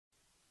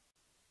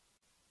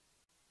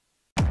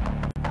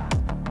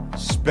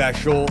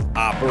Special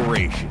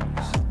Operations,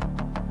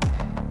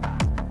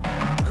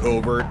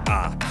 Covert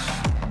Ops,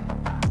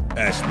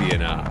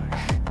 Espionage,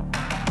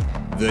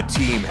 The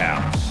Team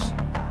House,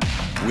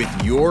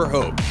 with your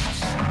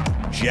hosts,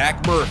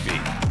 Jack Murphy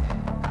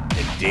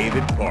and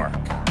David Park.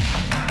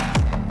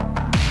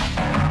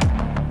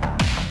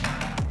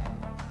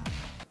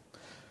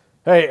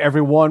 Hey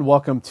everyone,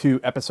 welcome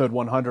to episode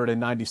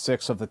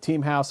 196 of The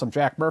Team House. I'm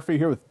Jack Murphy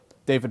here with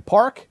David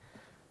Park,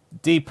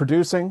 D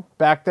producing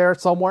back there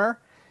somewhere.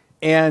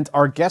 And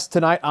our guest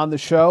tonight on the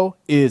show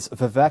is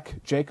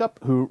Vivek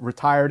Jacob, who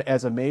retired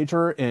as a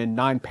major in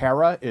 9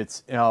 Para.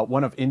 It's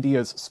one of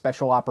India's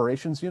special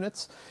operations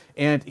units.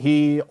 And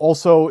he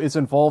also is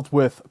involved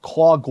with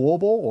Claw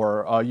Global,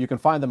 or you can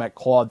find them at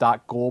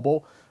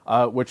claw.global,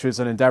 which is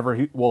an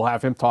endeavor we'll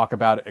have him talk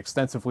about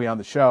extensively on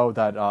the show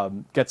that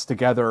gets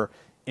together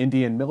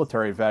Indian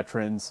military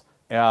veterans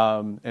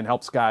and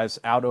helps guys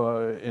out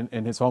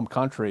in his home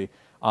country.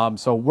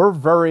 So we're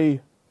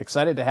very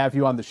excited to have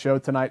you on the show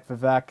tonight,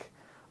 Vivek.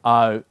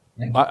 I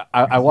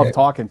love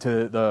talking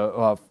to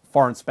the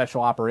foreign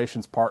special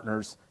operations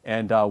partners,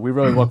 and we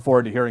really look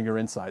forward to hearing your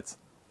insights.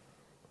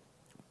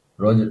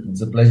 Roger,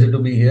 it's a pleasure to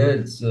be here.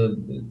 It's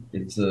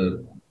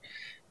an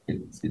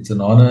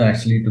honor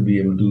actually to be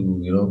able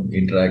to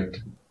interact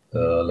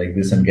like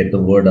this and get the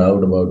word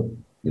out about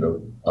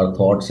our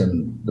thoughts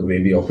and the way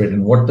we operate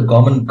and what the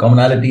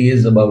commonality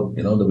is about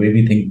the way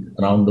we think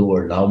around the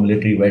world, how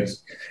military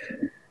vets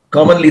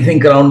commonly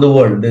think around the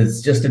world. It's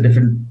just a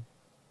different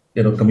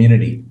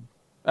community.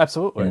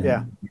 Absolutely,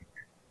 yeah.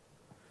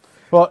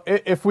 Well,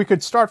 if we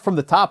could start from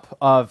the top,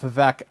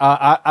 Vivek,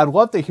 I'd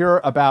love to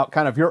hear about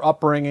kind of your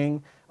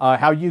upbringing,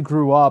 how you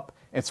grew up,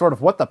 and sort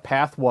of what the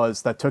path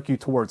was that took you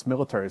towards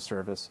military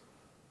service.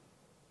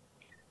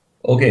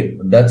 Okay,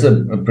 that's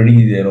a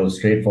pretty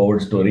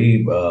straightforward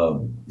story.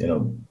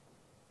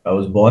 I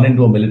was born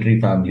into a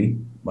military family.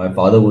 My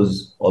father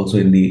was also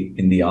in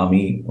the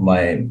army.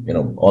 My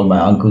all my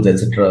uncles,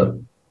 etc.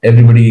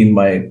 Everybody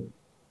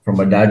from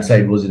my dad's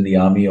side was in the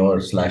army or /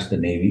 the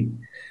navy,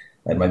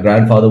 and my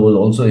grandfather was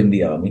also in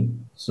the army.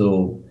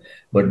 So,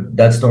 but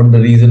that's not the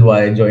reason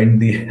why I joined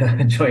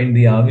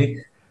the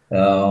army.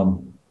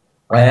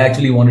 I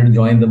actually wanted to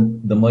join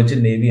the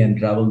merchant navy and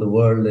travel the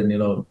world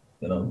and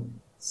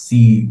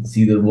see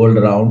the world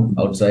around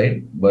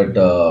outside. But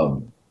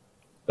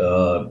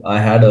I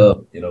had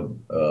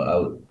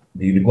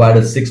we required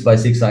a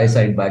 6x6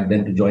 eyesight back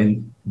then to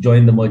join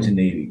the merchant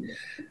navy.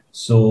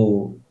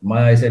 So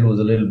my eyesight was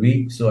a little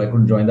weak, so I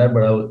couldn't join that.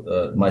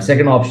 But my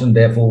second option,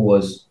 therefore,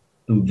 was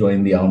to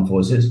join the armed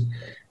forces.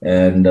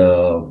 And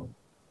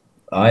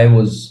I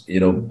was,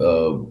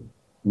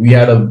 we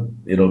had a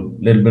little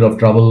bit of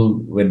trouble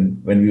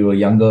when we were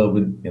younger.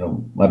 With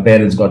my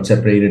parents got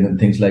separated and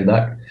things like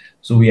that.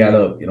 So we had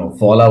a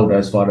fallout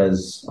as far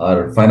as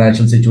our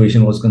financial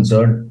situation was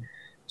concerned.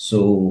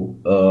 So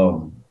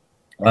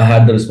I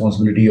had the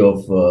responsibility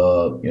of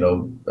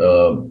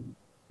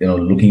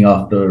looking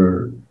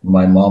after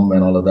my mom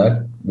and all of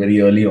that very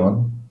early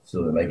on.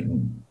 So like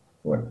in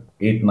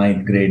 8th,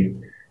 9th grade,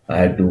 I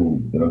had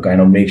to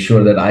kind of make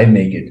sure that I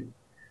make it.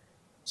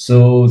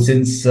 So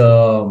since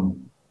I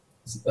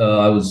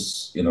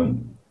was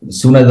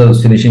as soon as I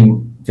was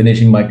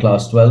finishing my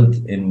class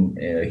 12th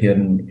here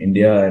in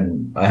India,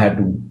 and I had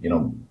to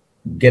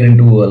get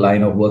into a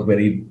line of work where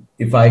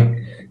if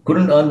I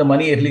couldn't earn the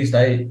money, at least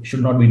I should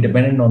not be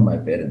dependent on my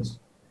parents.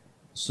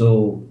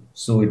 So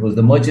it was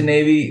the merchant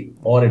navy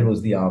or it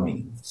was the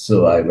army.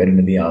 So I went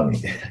into the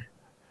army.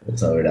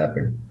 That's how it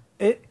happened.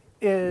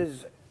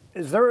 Is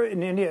there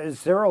in India,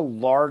 is there a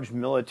large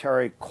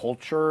military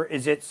culture?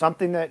 Is it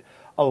something that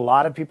a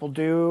lot of people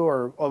do,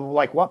 or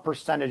like what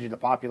percentage of the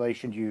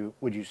population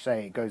would you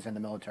say goes in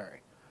the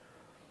military?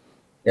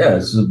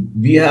 Yeah, so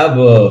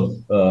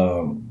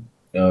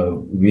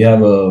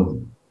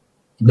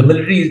the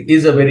military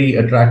is a very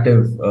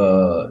attractive,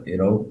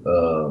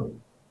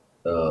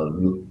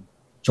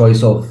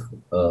 choice of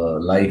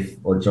life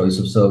or choice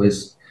of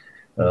service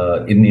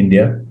in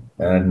India.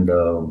 And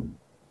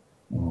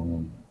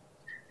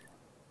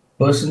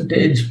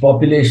percentage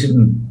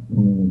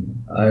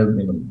population,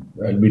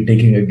 I'll be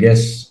taking a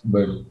guess,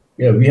 but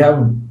yeah, we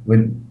have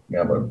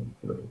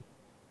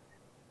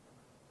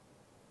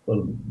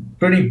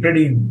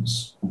pretty,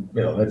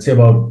 let's say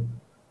about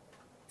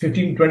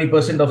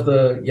 15-20% of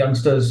the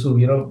youngsters who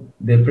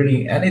they're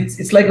pretty, and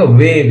it's like a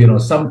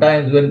wave.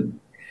 Sometimes when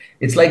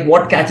it's like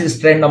what catches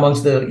trend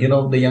amongst the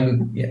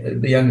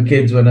younger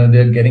kids when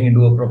they're getting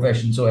into a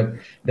profession. So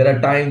there are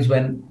times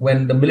when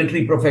the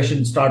military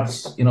profession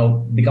starts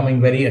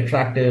becoming very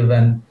attractive,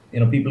 and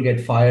people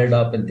get fired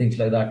up and things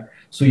like that.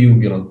 So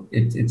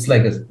it's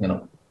like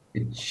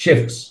it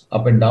shifts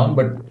up and down,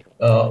 but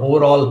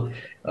overall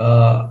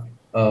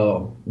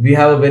we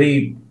have a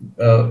very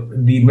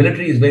the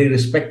military is very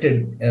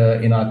respected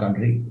in our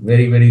country,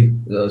 very, very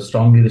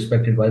strongly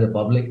respected by the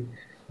public,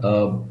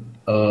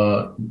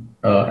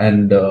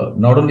 and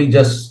not only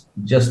just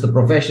the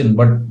profession,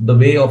 but the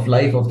way of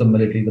life of the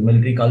military. The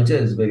military culture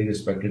is very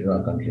respected in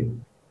our country.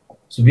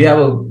 So we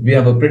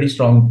have a pretty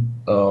strong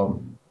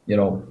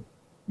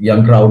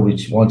young crowd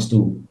which wants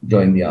to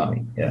join the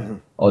army,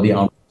 or the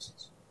armed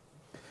forces.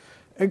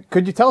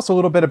 Could you tell us a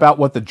little bit about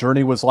what the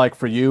journey was like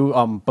for you?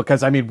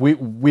 Because I mean,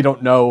 we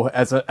don't know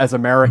as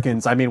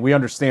Americans. I mean, we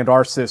understand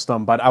our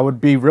system, but I would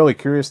be really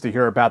curious to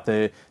hear about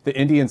the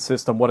Indian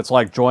system, what it's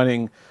like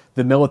joining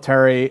the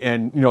military,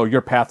 and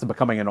your path to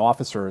becoming an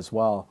officer as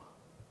well.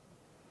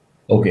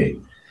 Okay,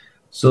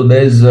 so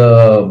there's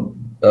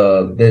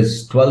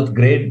 12th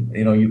grade.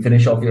 You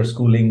finish off your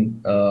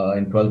schooling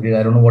in 12th grade.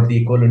 I don't know what the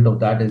equivalent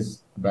of that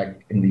is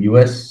back in the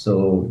US.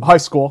 So high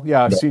school,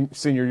 yeah,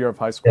 senior year of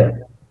high school.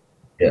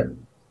 Yeah.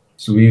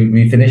 So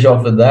we finish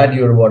off with that.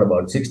 You're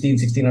about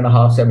 16 and a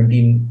half,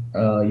 17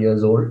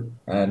 years old,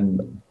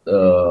 and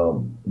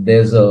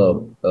there's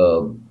a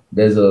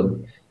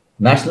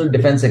National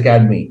Defense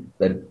Academy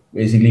that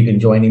basically you can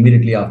join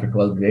immediately after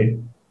 12th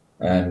grade.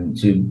 And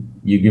so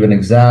you give an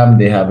exam,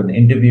 they have an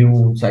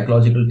interview,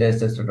 psychological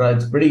test, etc.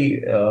 It's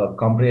pretty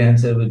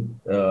comprehensive,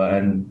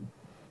 and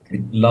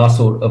it lasts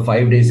a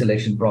 5-day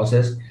selection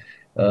process,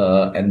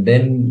 and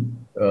then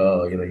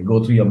you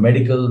go through your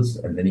medicals,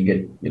 and then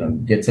you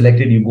get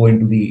selected. You go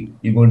into the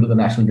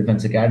National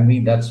Defense Academy.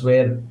 That's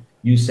where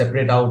you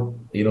separate out.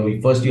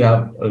 First you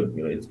have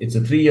it's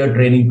a 3-year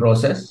training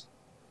process.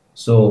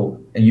 So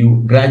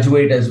you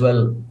graduate as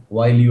well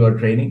while you are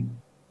training,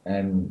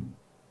 and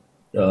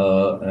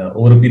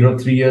over a period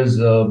of 3 years,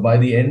 by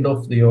the end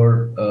of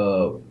your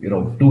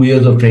 2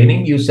 years of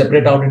training, you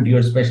separate out into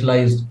your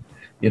specialized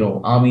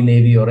Army,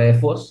 Navy, or Air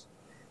Force,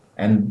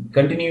 and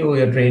continue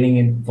your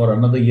training for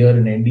another year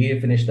in NDA,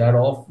 finish that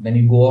off. Then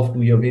you go off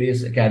to your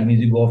various academies.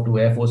 You go off to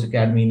Air Force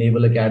Academy,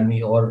 Naval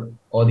Academy, or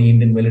the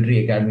Indian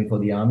Military Academy for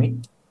the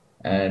Army,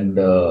 and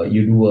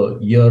you do a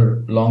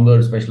year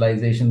longer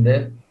specialization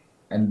there,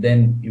 and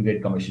then you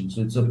get commissioned.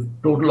 So it's a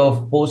total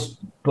of post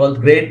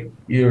 12th grade,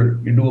 you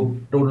do a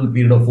total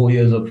period of 4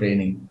 years of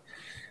training,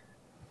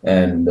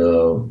 and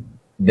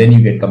then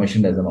you get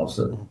commissioned as an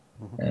officer.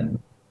 And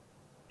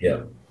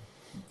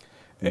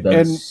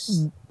and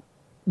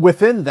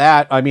within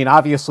that, I mean,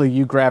 obviously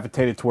you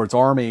gravitated towards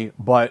Army,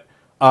 but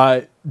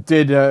I'm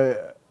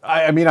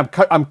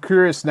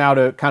curious now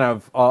to kind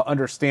of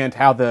understand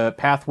how the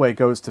pathway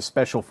goes to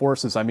Special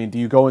Forces. I mean, do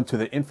you go into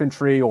the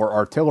infantry or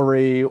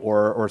artillery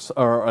or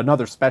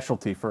another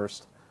specialty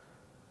first?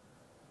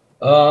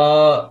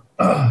 Well,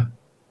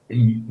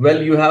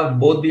 you have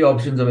both the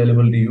options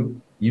available to you.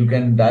 You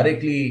can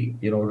directly,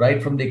 right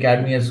from the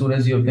academy, as soon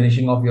as you're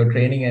finishing off your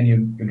training and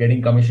you're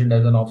getting commissioned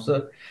as an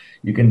officer,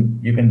 you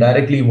can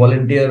directly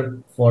volunteer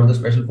for the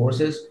Special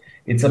Forces.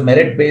 It's a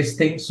merit-based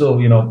thing, so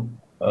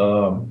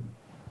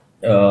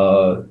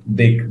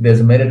there's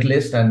a merit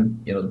list, and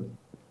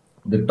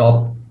the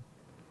top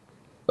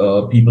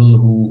people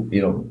who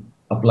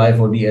apply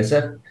for the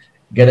SF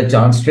get a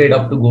chance straight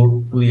up to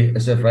go to the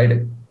SF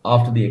right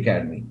after the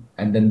academy,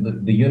 and then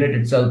the unit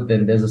itself.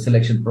 Then there's a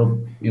selection,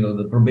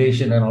 the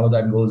probation and all of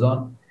that goes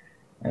on,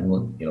 and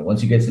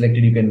once you get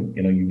selected, you can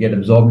you get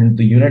absorbed into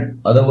the unit.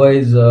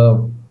 Otherwise,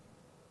 up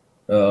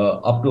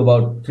to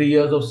about 3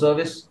 years of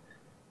service,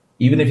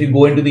 even if you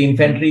go into the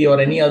infantry or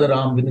any other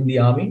arm within the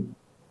army,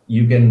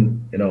 you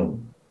can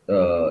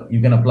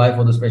apply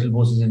for the Special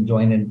Forces and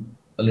join in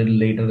a little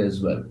later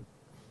as well.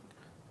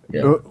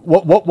 Yeah.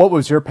 What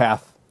was your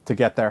path to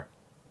get there?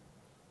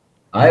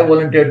 I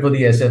volunteered for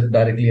the SF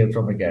directly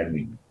from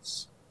academy.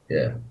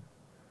 Yeah.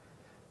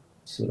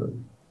 So.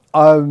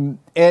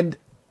 And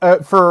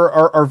for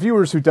our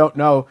viewers who don't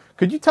know,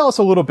 could you tell us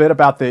a little bit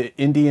about the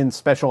Indian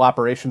Special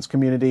Operations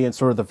community and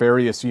sort of the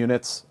various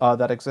units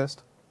that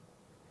exist?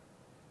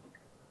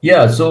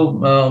 Yeah, so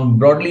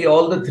broadly,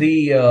 all the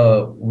 3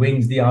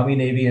 wings, the Army,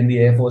 Navy, and the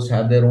Air Force,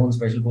 have their own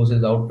Special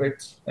Forces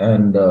outfits.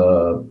 And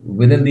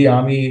within the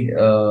Army,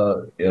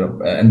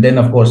 and then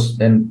of course,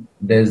 then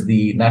there's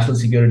the National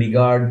Security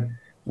Guard,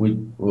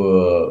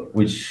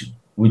 which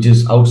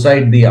is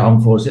outside the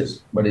armed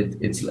forces, but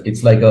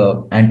it's like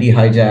a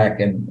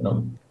anti-hijack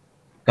and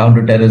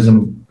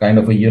counter-terrorism kind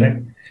of a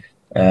unit.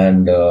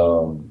 And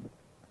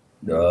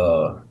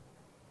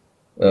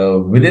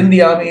within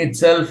the army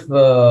itself,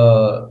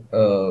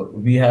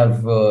 we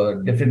have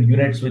different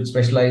units which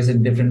specialize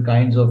in different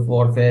kinds of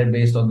warfare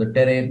based on the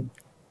terrain.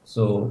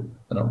 So,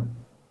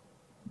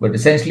 but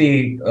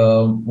essentially,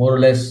 more or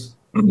less,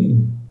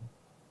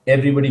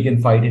 everybody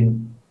can fight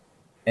in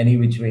any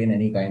which way in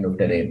any kind of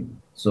terrain.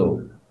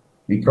 So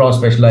we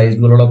cross-specialize,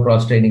 do a lot of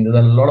cross-training. There's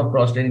a lot of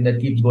cross-training that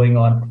keeps going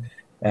on.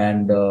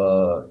 And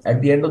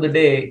at the end of the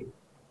day,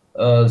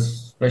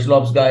 special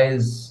ops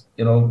guys,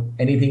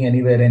 anything,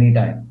 anywhere,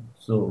 anytime.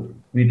 So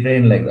we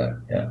train like that.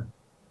 Yeah.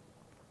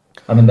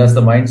 I mean, that's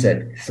the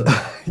mindset. So.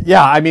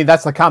 Yeah. I mean,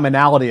 that's the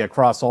commonality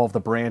across all of the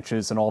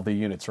branches and all the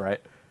units,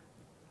 right?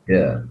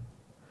 Yeah.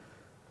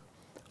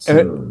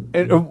 So,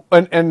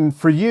 and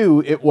for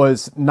you, it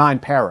was 9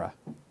 para.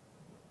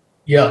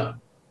 Yeah.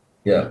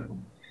 Yeah.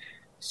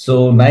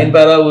 So 9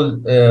 para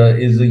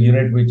is a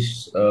unit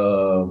which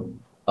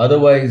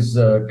otherwise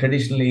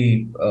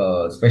traditionally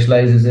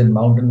specializes in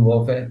mountain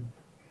warfare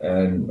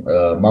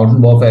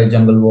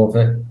jungle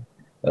warfare.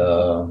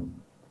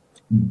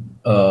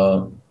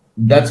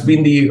 that's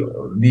been the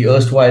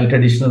erstwhile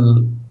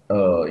traditional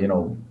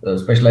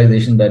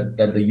specialization that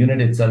the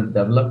unit itself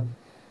developed.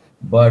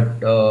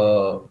 But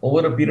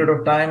over a period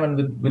of time,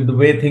 and with the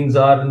way things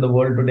are in the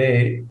world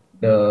today,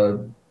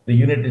 the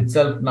unit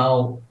itself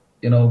now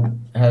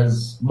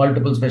has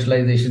multiple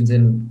specializations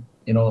in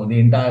the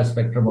entire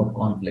spectrum of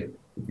conflict,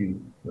 if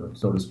you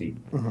so to speak.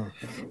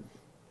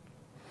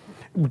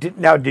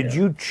 Did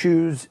you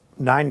choose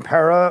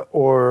 9-para,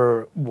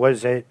 or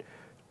was it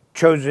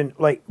chosen?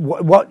 Like,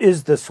 what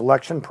is the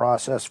selection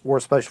process for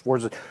special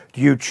forces?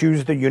 Do you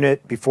choose the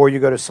unit before you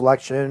go to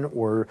selection,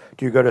 or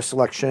do you go to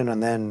selection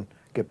and then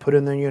get put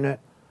in the unit?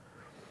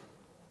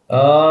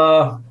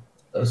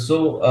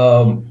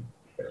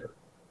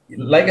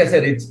 Like I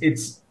said,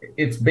 it's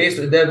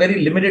based. There are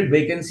very limited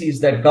vacancies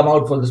that come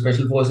out for the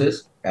special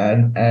forces,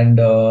 and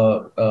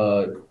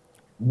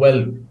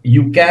well,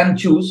 you can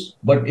choose,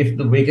 but if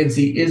the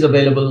vacancy is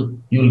available,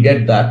 you'll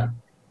get that.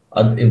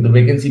 If the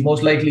vacancy,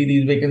 most likely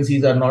these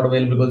vacancies are not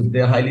available because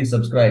they're highly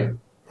subscribed.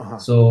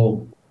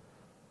 So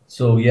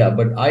yeah,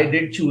 but I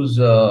did choose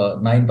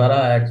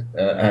 9-para,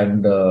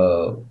 and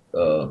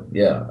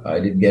yeah, I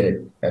did get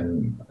it,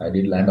 and I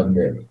did land up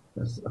there.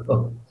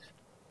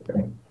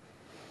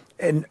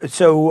 And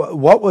so,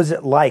 what was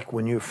it like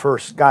when you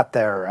first got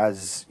there?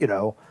 As you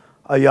were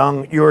a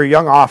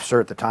young officer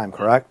at the time,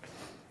 correct?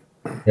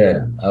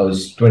 Yeah, I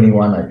was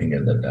 21, I think,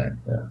 at that time.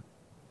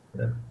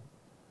 Yeah.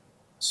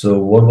 So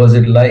what was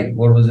it like?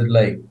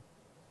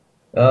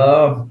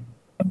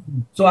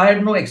 So I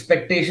had no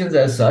expectations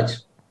as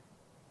such.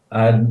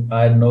 I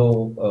had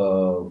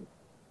no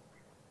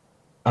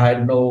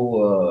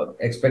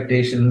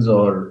expectations,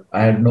 or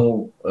I had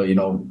no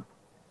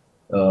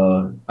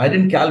I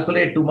didn't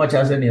calculate too much,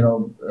 as in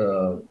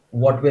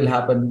what will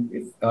happen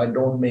if I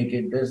don't make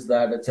it, this,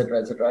 that, etc.,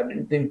 etc. I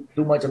didn't think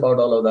too much about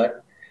all of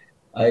that.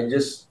 I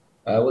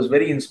was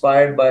very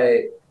inspired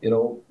by an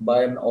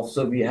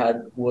officer we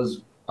had who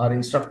was our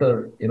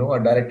instructor, our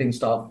directing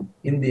staff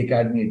in the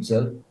academy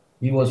itself.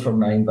 He was from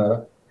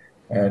 9-para,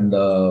 and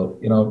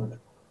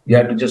you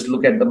had to just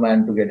look at the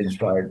man to get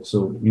inspired.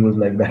 So he was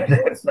like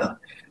that.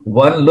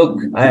 One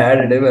look I had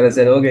at him, and I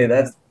said, okay,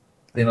 that's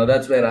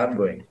where I'm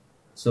going.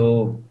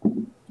 So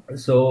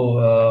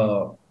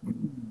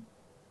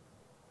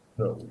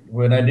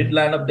when I did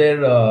land up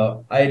there,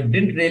 I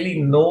didn't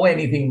really know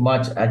anything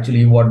much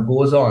actually what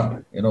goes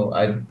on.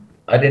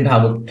 I didn't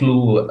have a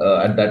clue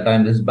at that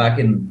time. This is back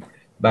in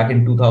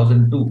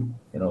 2002.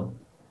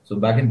 So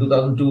back in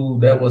 2002,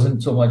 there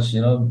wasn't so much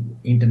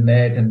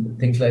internet and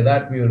things like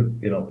that. We were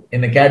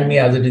in academy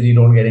as it is. You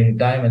don't get any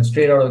time, and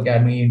straight out of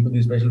academy into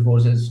the special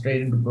forces,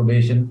 straight into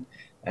probation.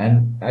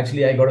 And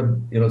actually, I got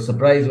a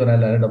surprise when I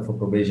landed up for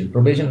probation.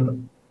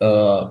 Probation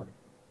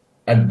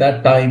at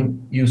that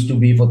time used to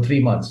be for 3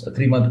 months, a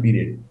 3-month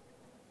period.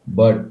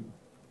 But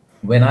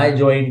when I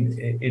joined,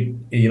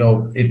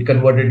 it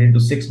converted into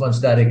 6 months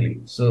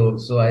directly. So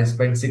I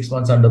spent 6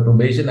 months under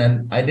probation,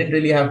 and I didn't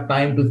really have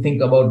time to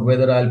think about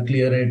whether I'll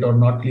clear it or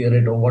not clear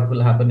it, or what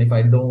will happen if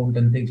I don't,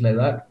 and things like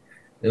that.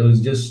 It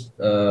was just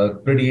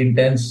pretty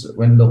intense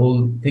when the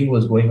whole thing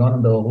was going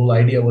on. The whole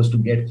idea was to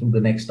get through the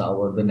next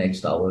hour, the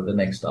next hour, the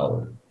next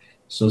hour.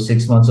 So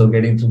 6 months of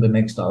getting through the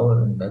next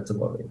hour, and that's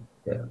about it.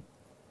 Yeah.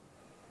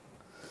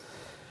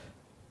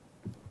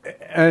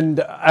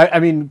 And I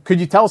mean, could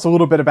you tell us a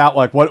little bit about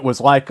like what it was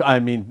like? I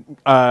mean,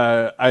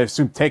 I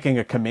assume taking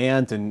a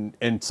command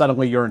and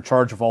suddenly you're in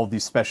charge of all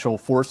these special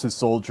forces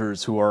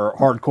soldiers who are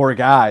hardcore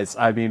guys.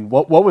 I mean,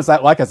 what was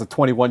that like as a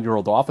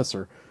 21-year-old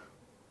officer?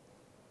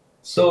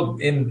 So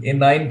in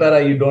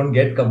 9-para, you don't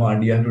get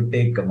command; you have to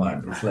take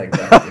command. It's like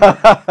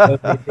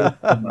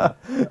that.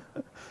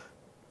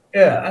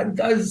 Yeah,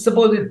 I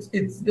suppose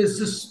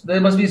there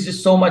must be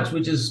just so much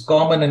which is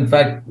common. In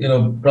fact,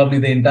 probably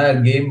the entire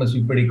game must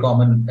be pretty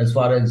common as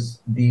far as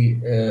the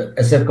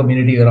SF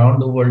community around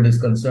the world is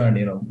concerned.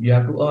 You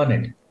have to earn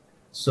it.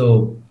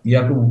 So you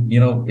have to,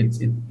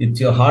 it's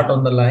your heart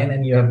on the line,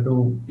 and you have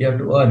to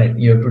earn it.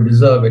 You have to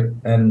deserve it,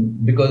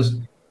 and because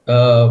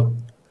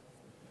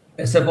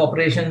SF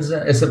operations,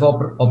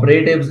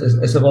 operatives,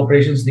 SF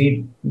operations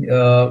need.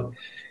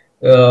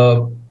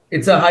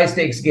 It's a high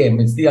stakes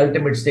game. It's the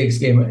ultimate stakes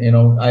game.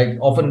 I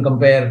often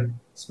compare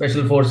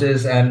special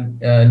forces and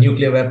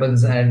nuclear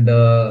weapons and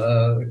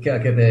like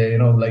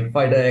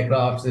fighter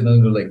aircrafts.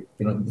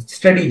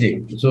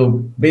 Strategic. So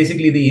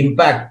basically, the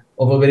impact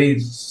of a very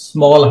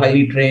small,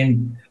 highly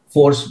trained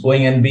force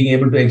going and being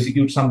able to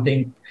execute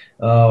something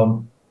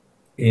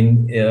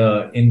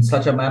in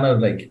such a manner,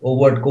 like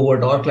overt,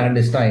 covert, or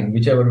clandestine,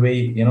 whichever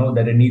way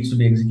that it needs to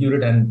be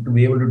executed, and to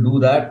be able to do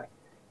that,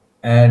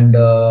 and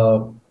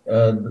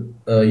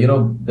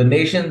the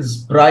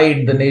nation's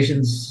pride, the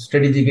nation's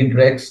strategic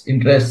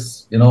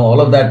interests,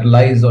 all of that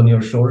lies on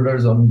your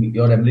shoulders, on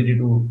your ability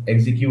to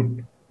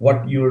execute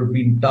what you're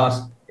being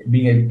tasked,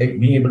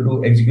 being able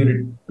to execute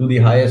it to the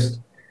highest,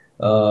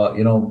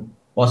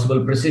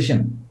 possible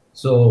precision.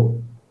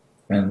 So,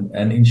 and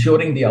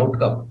ensuring the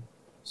outcome.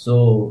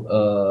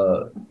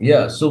 So,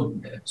 yeah. So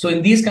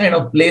in these kind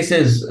of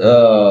places,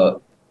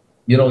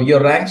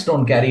 your ranks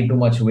don't carry too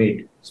much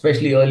weight.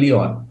 especially early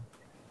on.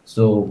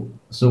 So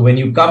when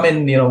you come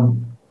in,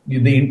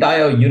 the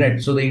entire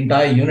unit. So the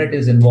entire unit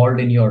is involved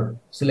in your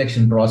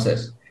selection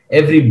process.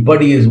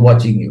 Everybody is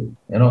watching you.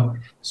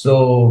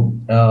 So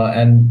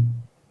and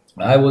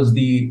I was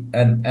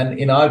and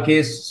in our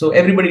case, so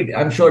everybody,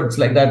 I'm sure it's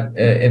like that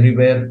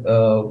everywhere,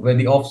 where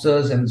the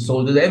officers and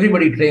soldiers,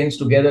 everybody trains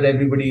together,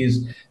 everybody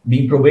is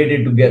being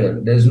probated together.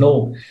 There's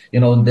no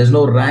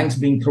ranks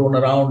being thrown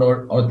around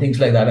or things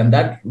like that. And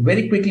that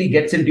very quickly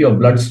gets into your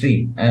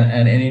bloodstream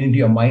and into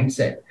your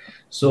mindset.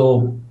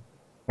 So,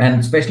 and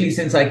especially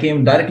since I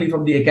came directly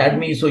from the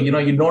academy, so you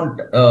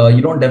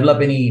don't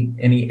develop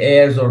any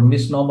airs or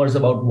misnomers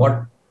about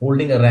what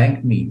holding a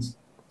rank means.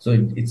 So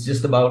it's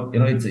just about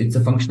it's a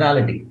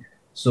functionality.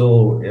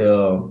 So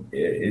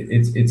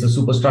it's a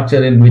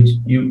superstructure in which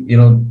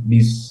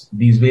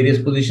these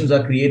various positions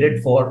are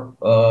created for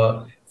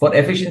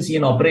efficiency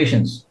in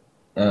operations.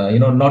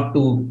 Not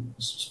to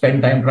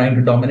spend time trying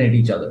to dominate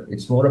each other.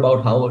 It's more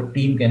about how a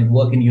team can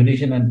work in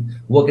unison and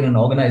work in an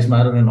organized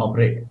manner and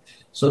operate.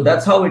 So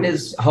that's how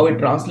it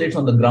translates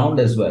on the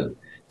ground as well.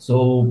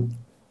 So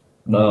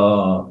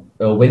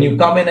when you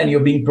come in and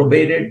you're being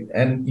probated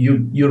and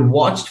you're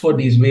watched for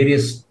these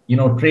various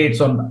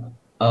traits on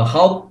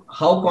how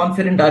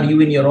confident are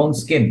you in your own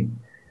skin,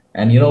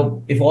 and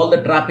if all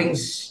the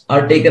trappings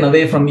are taken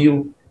away from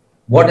you,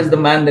 what is the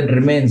man that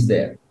remains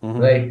there,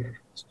 right?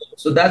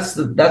 So that's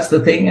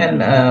the thing,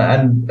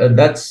 and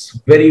that's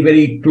very,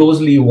 very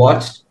closely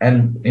watched.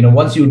 And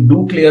once you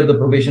do clear the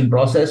probation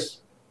process,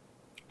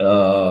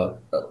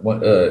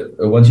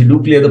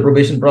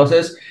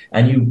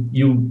 and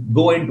you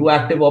go into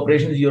active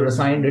operations, you're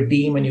assigned a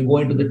team and you go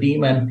into the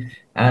team, and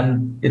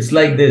it's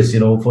like this,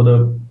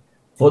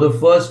 for the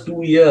first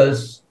 2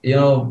 years,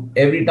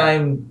 every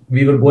time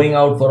we were going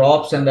out for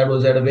ops, and that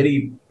was at a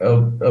very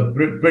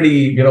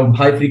pretty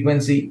high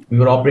frequency. We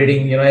were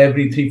operating,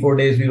 every 3-4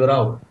 days we were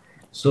out.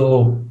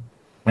 So,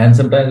 and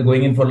sometimes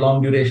going in for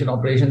long duration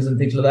operations and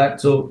things like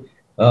that. So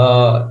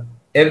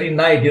every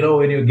night,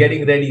 when you're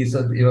getting ready,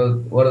 so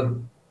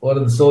one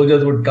of the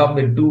soldiers would come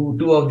with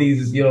two of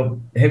these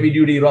heavy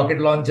duty rocket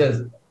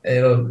launchers,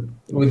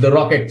 with the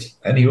rockets,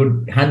 and he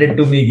would hand it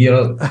to me,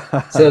 so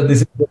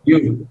this is for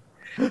you.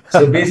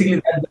 So basically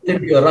that goes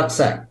into your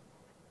rucksack.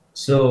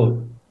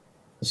 So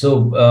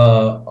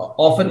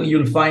often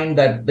you'll find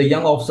that the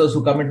young officers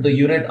who come into the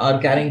unit are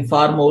carrying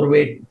far more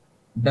weight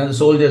than the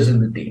soldiers in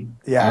the team.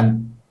 Yeah.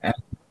 And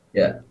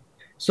yeah.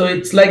 So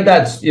it's like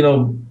that,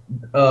 and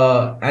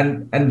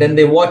then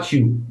they watch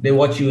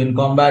you in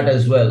combat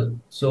as well.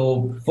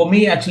 So for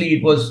me, actually,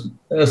 it was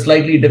a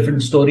slightly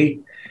different story.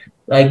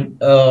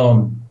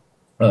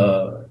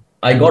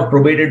 I got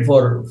probated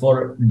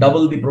for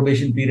double the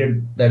probation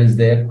period that is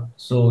there.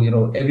 So,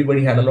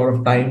 everybody had a lot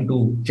of time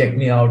to check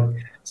me out.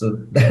 So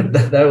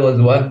that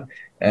was one.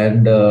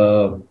 And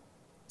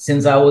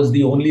since I was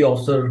the only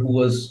officer who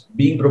was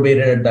being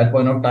probated at that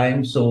point of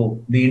time, so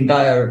the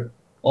entire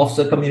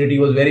officer community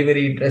was very,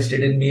 very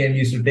interested in me and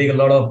used to take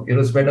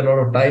spend a lot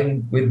of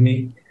time with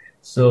me.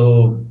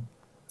 So,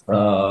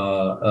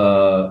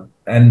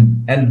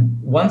 and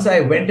once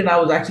I went in, I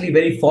was actually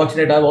very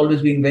fortunate. I've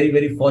always been very,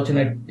 very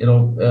fortunate,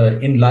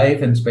 in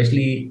life, and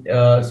especially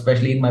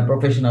in my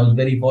profession, I was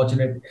very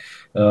fortunate.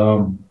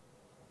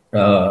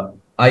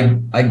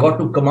 I got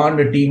to command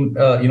a team,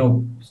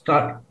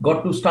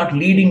 got to start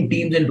leading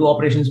teams into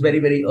operations very,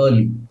 very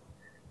early.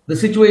 The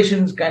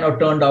situations kind of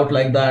turned out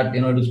like that.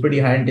 It was pretty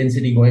high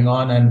intensity going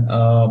on, and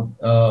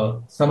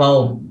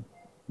somehow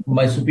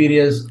my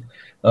superiors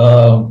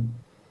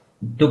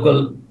took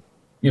a,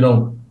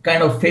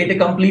 kind of fait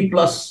accompli,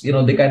 plus,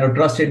 they kind of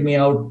trusted me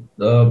out,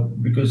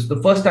 because the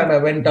first time I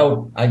went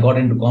out, I got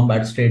into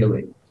combat straight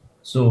away.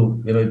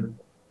 So,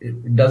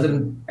 it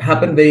doesn't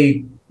happen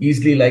very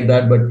easily like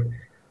that,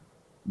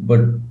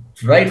 but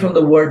right from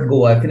the word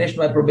go, I finished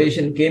my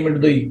probation, came into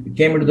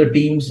the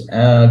teams,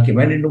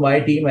 went into my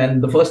team,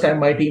 and the first time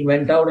my team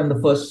went out, and the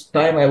first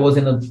time I was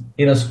in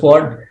a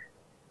squad,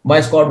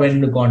 my squad went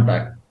into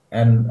contact,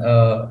 and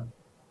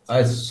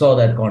I saw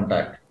that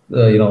contact.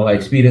 I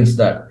experienced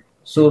that.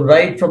 So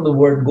right from the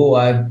word go,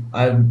 I've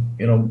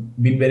been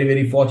very,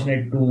 very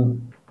fortunate to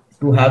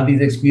have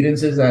these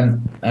experiences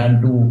and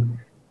to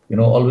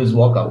always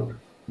walk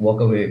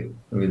away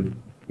with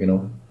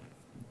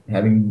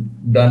having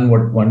done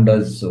what one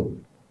does. So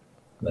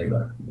like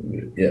that,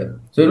 yeah.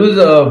 So it was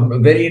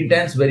very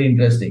intense, very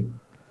interesting,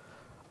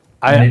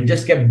 and it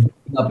just kept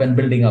building up and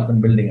building up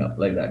and building up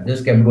like that.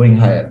 Just kept going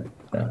higher.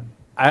 Yeah.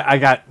 I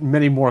got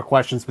many more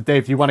questions, but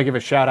Dave, you want to give a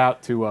shout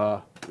out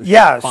to?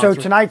 So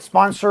tonight's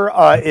sponsor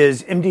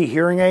is MD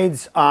Hearing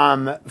Aids.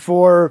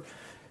 For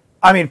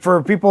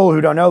people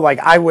who don't know, like,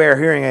 I wear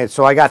hearing aids,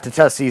 so I got to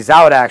test these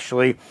out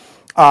actually.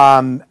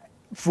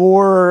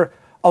 For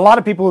a lot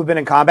of people who've been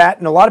in combat,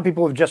 and a lot of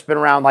people who've just been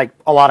around like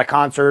a lot of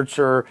concerts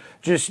or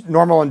just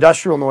normal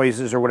industrial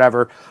noises or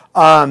whatever,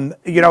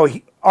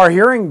 our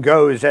hearing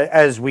goes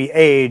as we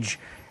age,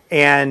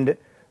 and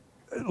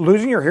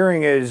losing your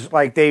hearing is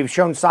like, they've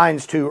shown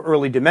signs to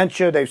early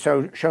dementia. They've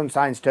shown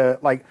signs to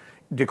like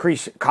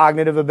decrease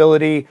cognitive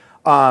ability.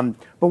 But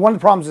one of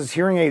the problems is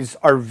hearing aids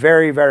are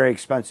very, very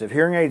expensive.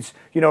 Hearing aids,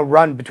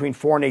 run between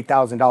 $4,000 and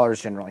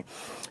 $8,000 generally.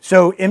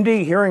 So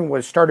MD Hearing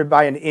was started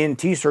by an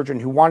ENT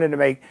surgeon who wanted to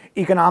make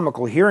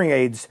economical hearing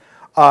aids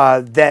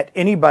that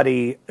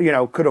anybody,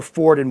 could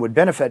afford and would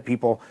benefit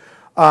people.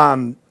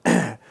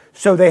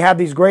 So they have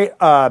these great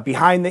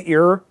behind the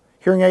ear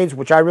hearing aids,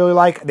 which I really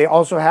like. They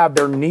also have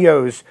their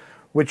Neos,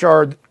 which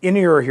are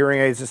in-ear hearing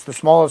aids. It's the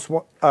smallest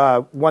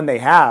one they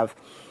have.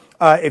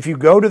 If you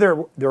go to their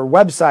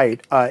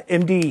website,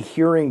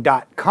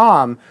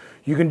 mdhearing.com,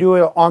 you can do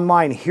an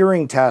online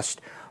hearing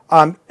test.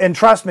 And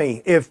trust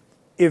me, if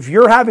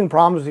you're having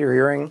problems with your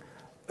hearing,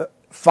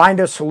 find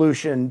a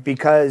solution,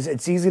 because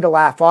it's easy to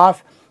laugh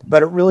off,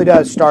 but it really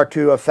does start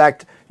to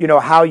affect,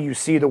 how you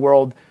see the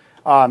world.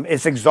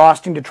 It's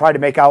exhausting to try to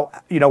make out,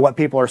 what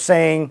people are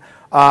saying.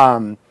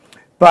 So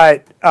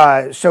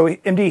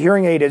MD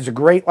Hearing Aid is a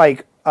great,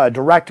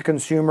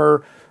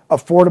 direct-to-consumer,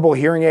 affordable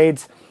hearing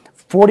aids.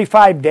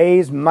 45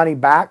 days, money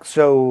back.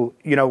 So,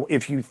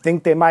 if you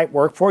think they might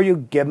work for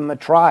you, give them a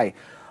try.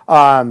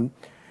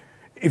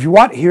 If you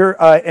want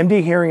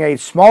MD Hearing Aid,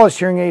 smallest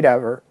hearing aid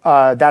ever,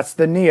 that's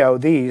the Neo,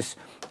 these,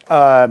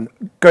 go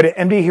to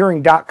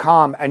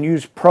mdhearing.com and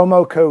use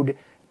promo code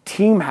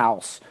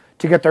TEAMHOUSE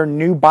to get their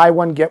new buy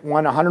one, get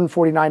one,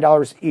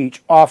 $149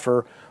 each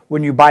offer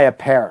when you buy a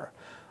pair.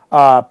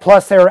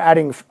 Plus, they're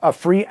adding a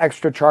free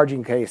extra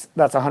charging case.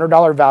 That's a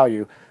 $100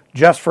 value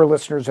just for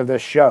listeners of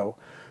this show.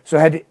 So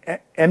head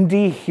to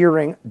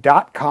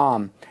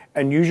mdhearing.com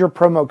and use your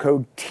promo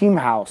code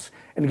TEAMHOUSE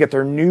and get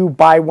their new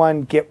buy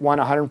one, get one,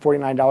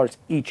 $149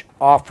 each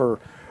offer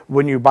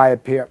when you buy a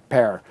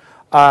pair.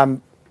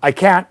 I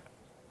can't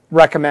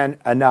recommend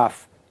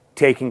enough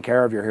taking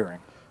care of your hearing.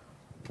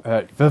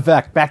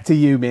 Vivek, back to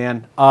you,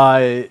 man.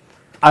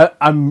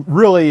 I'm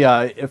really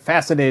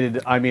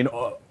fascinated. I mean,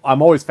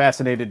 I'm always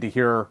fascinated to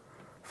hear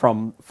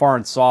from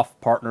foreign soft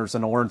partners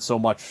and to learn so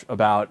much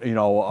about,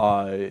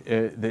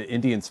 the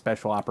Indian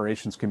special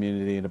operations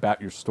community and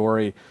about your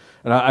story.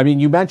 And I mean,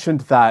 you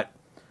mentioned that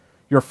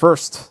your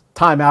first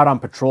time out on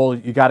patrol,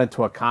 you got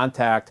into a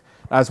contact.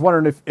 I was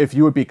wondering if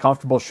you would be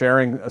comfortable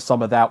sharing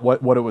some of that,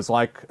 what it was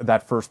like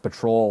that first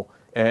patrol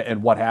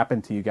and what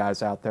happened to you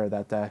guys out there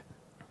that day.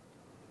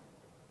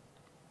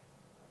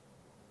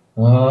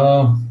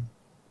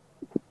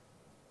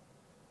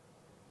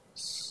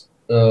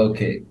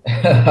 Okay.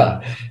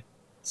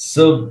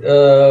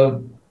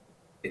 So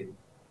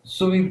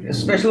we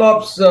special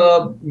ops,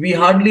 we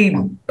hardly,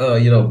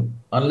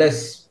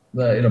 unless,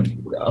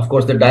 of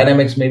course, the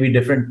dynamics may be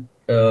different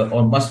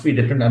or must be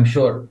different, I'm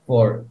sure,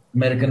 for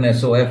American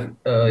SOF,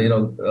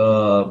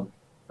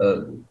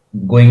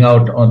 going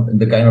out on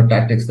the kind of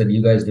tactics that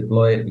you guys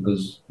deploy,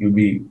 because you'll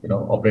be,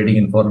 operating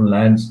in foreign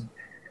lands.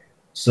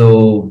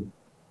 So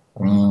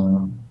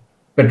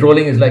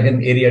patrolling is like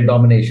an area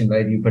domination,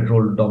 right? You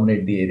patrol to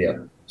dominate the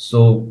area.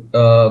 So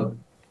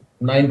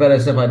 9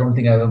 SF, I don't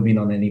think I've ever been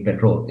on any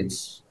patrol.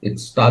 It's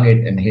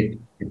target and hit.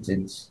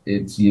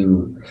 It's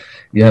you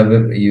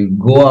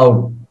go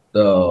out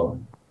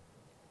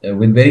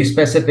with very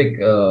specific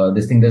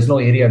this thing. There's no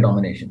area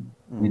domination.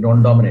 We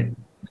don't dominate.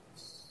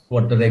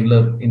 What the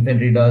regular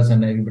infantry does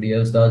and everybody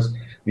else does.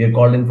 We are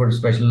called in for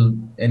special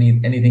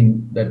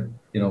anything that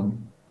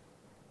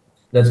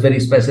that's very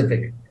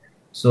specific.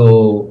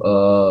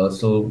 So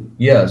so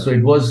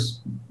it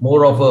was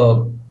more of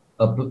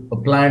a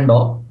planned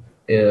off.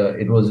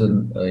 It was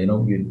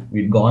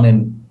we'd gone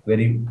in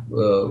very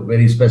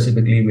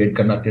specifically. We had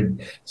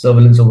conducted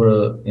surveillance over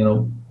a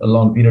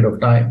long period of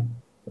time,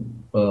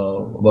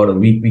 about a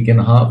week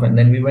and a half, and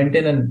then we went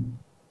in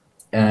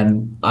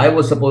and I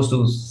was supposed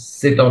to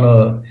sit on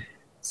a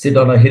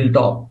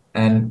hilltop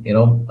and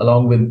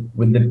along with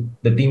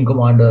the team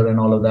commander and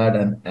all of that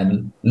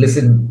and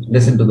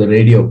listen to the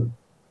radio.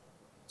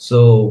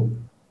 So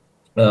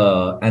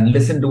and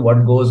listen to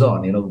what goes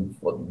on.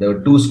 There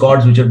were 2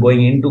 squads which are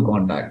going into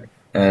contact,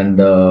 and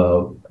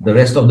the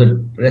rest of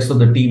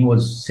the team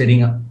was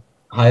sitting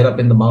higher up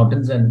in the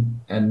mountains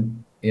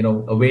and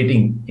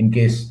awaiting in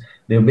case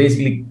they were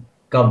basically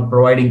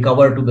providing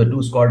cover to the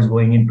 2 squads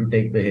going in to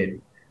take the hit.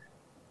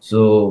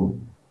 So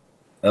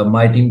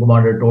my team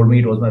commander told me,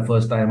 it was my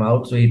first time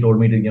out, so he told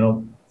me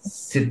to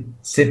sit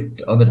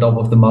on the top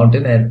of the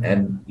mountain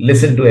and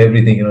listen to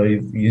everything.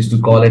 He used to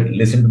call it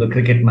listen to the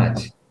cricket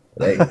match,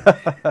 right?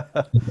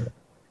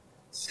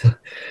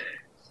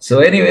 So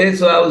anyway,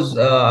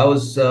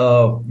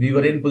 so we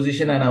were in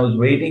position and I was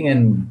waiting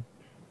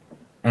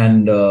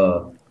and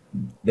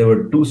there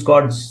were 2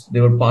 squads.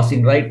 They were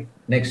passing right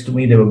next to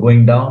me. They were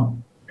going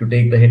down to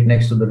take the hit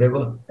next to the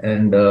river,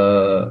 and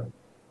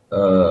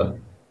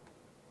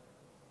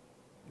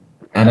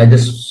I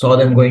just saw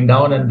them going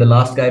down, and the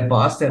last guy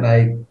passed, and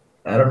I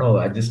don't know,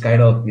 I just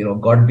kind of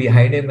got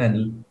behind him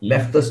and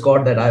left the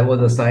squad that I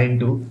was assigned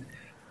to,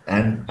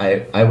 and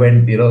I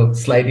went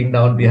sliding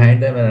down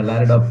behind them, and I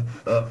landed up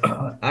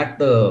at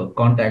the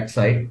contact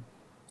site.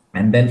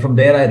 And then from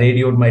there I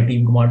radioed my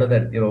team commander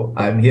that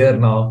I'm here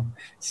now.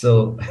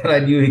 So I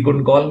knew he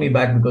couldn't call me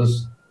back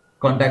because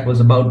contact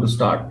was about to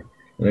start.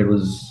 It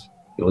was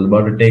It was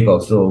about to take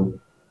off. So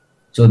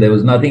there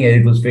was nothing.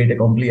 It was fait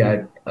accompli.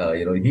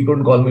 He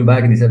couldn't call me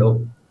back, and he said,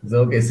 "Oh, it's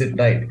okay, sit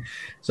tight."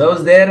 So I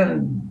was there,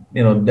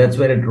 and that's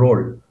where it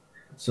rolled.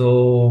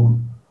 So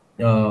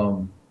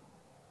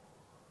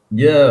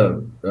yeah,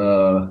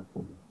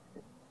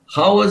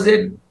 how was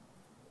it?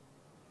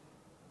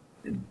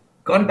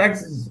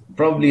 Contacts is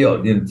probably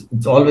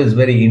it's always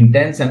very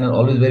intense and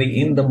always very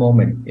in the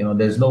moment.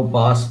 There's no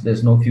past,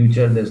 there's no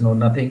future, there's no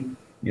nothing.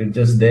 You're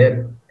just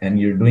there and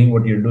you're doing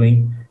what you're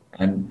doing,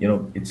 and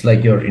it's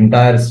like your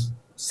entire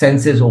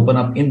senses open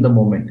up in the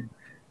moment.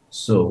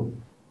 So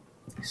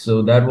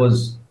that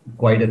was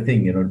quite a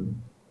thing,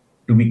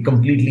 to be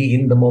completely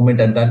in the moment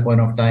at that point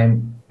of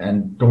time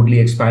and totally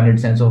expanded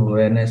sense of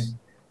awareness.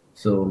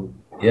 So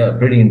yeah,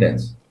 pretty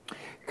intense.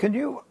 Can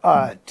you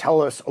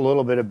tell us a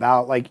little bit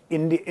about, like,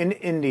 in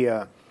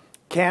India,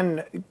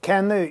 can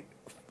the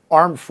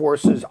armed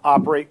forces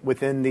operate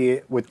within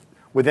the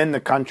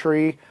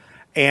country,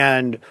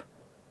 and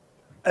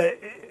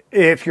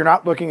if you're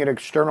not looking at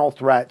external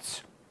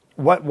threats,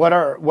 what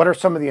are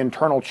some of the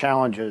internal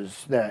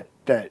challenges that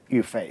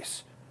you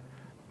face?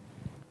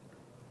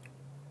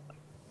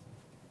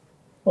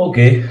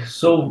 Okay,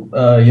 so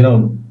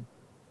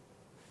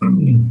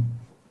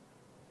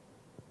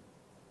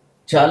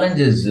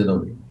challenges.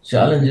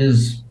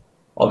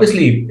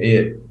 Obviously,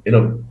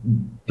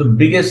 the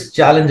biggest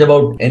challenge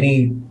about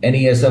any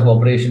SF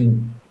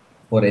operation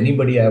for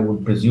anybody, I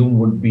would presume,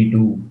 would be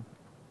to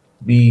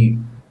be,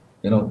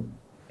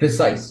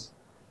 precise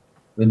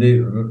with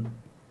the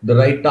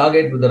right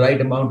target, with the right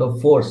amount of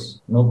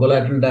force, no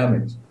collateral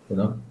damage.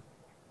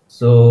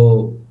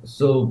 So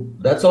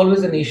that's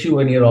always an issue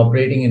when you're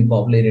operating in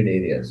populated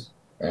areas,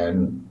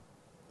 and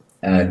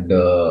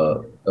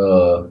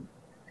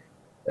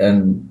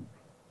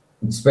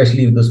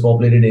especially if those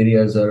populated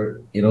areas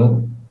are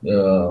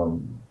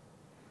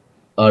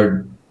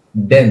are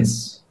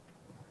dense,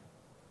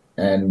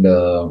 and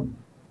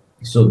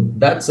so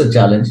that's a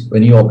challenge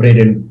when you operate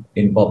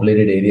in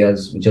populated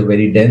areas which are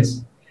very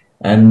dense,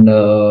 and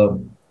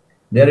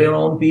they're your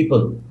own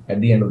people at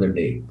the end of the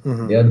day.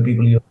 Mm-hmm. They are the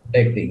people you're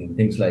protecting and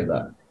things like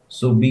that.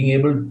 So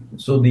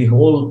the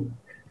whole,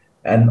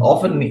 and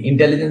often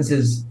intelligence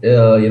is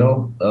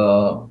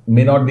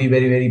may not be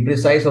very, very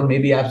precise, or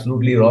maybe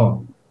absolutely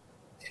wrong.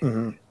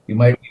 Mm-hmm. You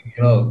might be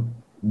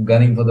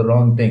gunning for the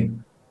wrong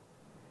thing.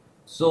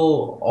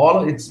 So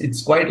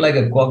it's quite like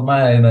a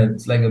quagmire.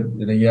 It's like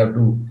you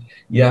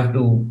have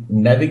to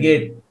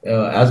navigate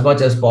as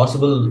much as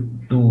possible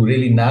to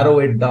really narrow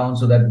it down,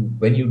 so that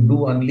when you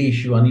do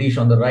unleash, you unleash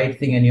on the right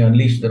thing and you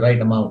unleash the right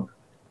amount.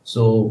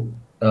 So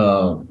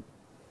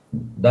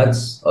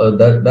that's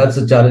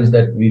a challenge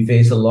that we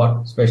face a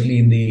lot, especially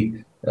in the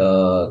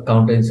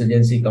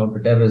counterinsurgency,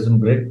 counterterrorism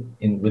grid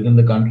within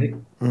the country.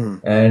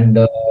 Mm. And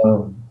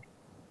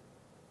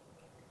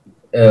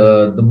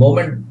the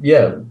moment,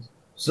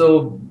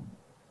 so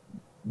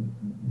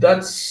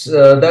that's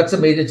a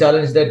major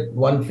challenge that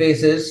one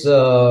faces,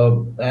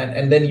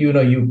 and then you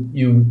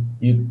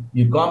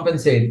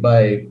compensate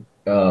by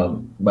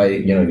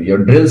your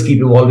drills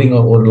keep evolving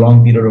over a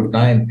long period of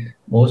time.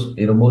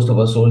 Most of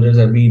our soldiers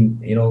have been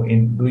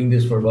in doing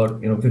this for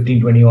about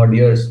 15-20 odd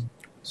years.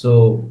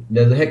 So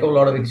there's a heck of a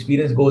lot of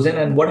experience goes in,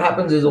 and what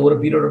happens is over a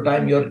period of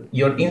time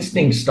your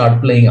instincts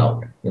start playing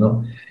out.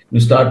 You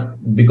start,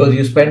 because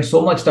you spend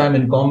so much time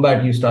in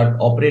combat, you start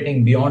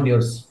operating beyond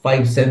your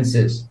five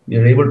senses.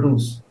 You're able to,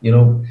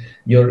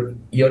 your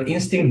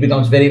instinct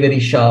becomes very, very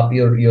sharp.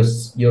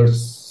 Your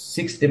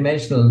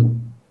six-dimensional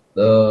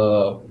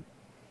thought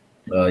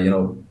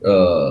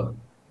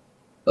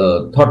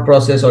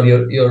process, or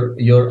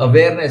your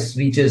awareness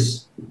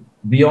reaches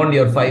beyond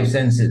your five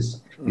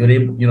senses. You're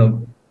able,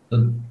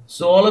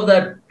 so all of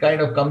that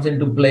kind of comes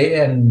into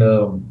play, and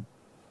so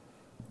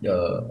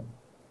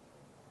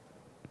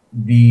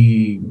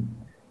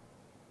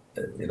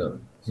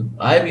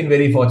I've been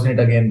very fortunate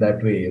again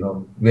that way.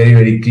 Very,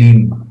 very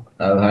clean.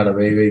 I've had a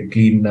very, very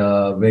clean,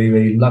 very,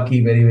 very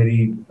lucky, very,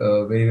 very,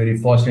 very, very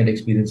fortunate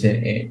experience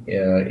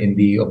in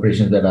the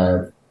operations that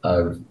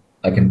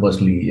I can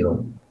personally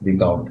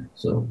recount.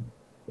 So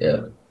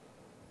yeah.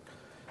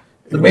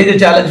 The major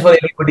challenge for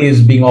everybody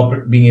is being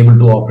able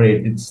to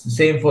operate. It's the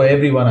same for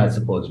everyone, I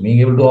suppose. Being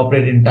able to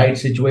operate in tight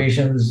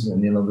situations,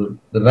 and the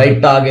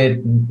right target,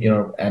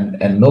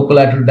 and no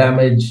collateral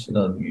damage,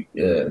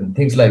 and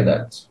things like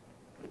that.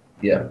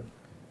 Yeah,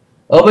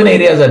 urban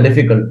areas are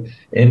difficult,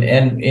 and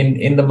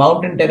in the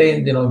mountain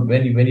terrain,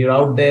 when you're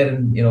out there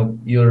and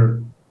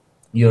you're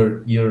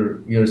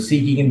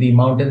seeking in the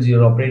mountains,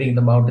 you're operating in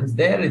the mountains.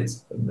 There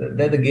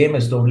the game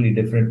is totally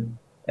different,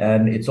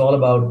 and it's all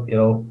about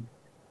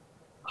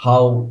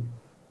how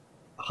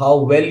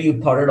well you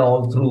thought it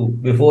all through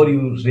before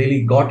you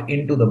really got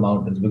into the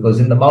mountains, because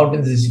in the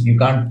mountains you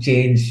can't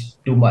change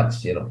too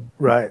much,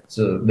 Right.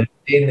 So the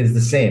terrain is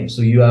the same.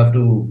 So you have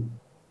to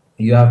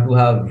have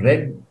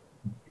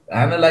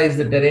analyze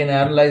the terrain,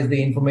 analyze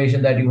the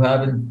information that you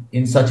have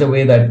in such a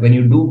way that when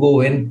you do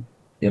go in,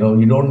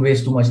 You don't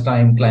waste too much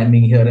time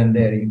climbing here and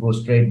there. You go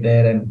straight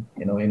there, and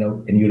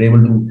and you're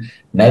able to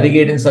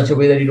navigate in such a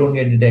way that you don't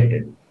get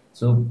detected.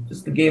 So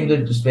just the games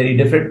are just very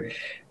different.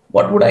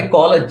 What would I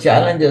call a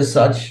challenge as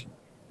such?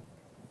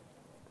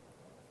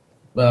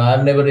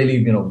 I've never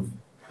really,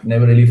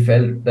 never really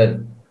felt that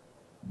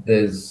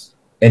there's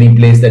any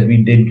place that we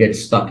did get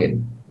stuck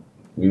in.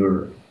 We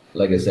were,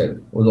 like I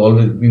said,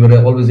 we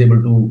were always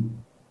able to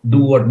do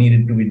what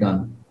needed to be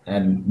done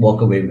and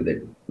walk away with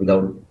it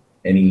without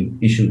any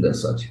issues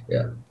as such.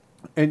 Yeah.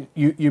 And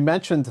you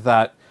mentioned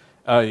that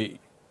this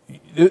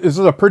is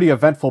a pretty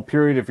eventful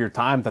period of your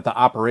time, that the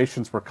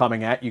operations were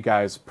coming at you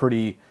guys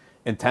pretty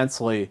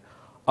intensely.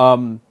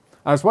 I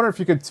was wondering if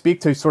you could speak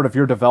to sort of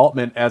your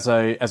development as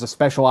a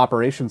special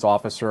operations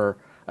officer,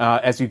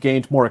 as you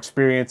gained more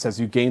experience, as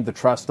you gained the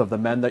trust of the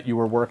men that you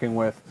were working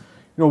with.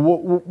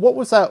 What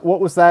was that? What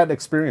was that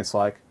experience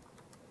like?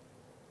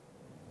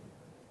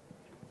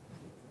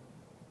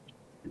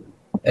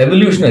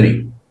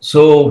 Evolutionary.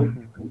 So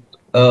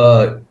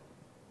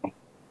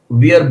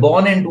we are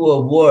born into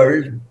a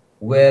world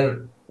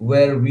where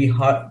we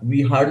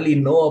hardly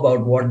know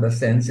about what the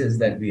senses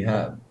that we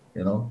have.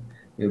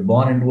 We're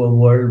born into a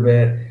world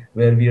where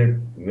we are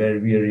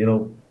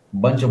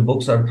bunch of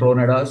books are thrown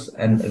at us,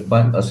 and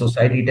a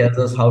society tells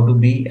us how to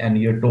be, and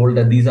you're told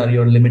that these are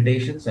your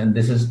limitations, and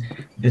this is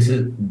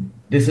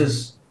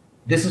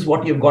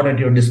what you've got at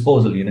your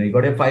disposal. You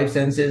got your five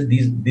senses.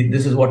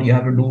 This is what you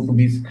have to do to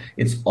be.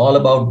 It's all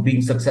about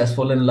being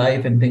successful in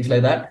life and things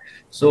like that.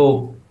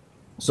 So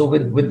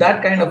with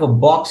that kind of a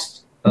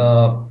boxed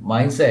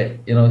mindset,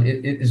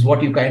 it is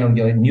what you kind of,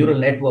 your neural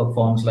network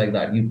forms like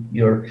that.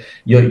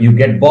 You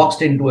get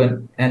boxed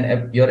into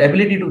and your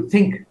ability to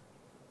think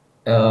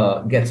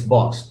gets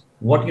boxed.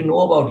 What you know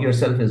about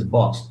yourself is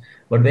boxed.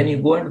 But when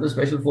you go into the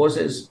special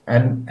forces,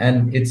 and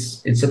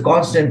it's a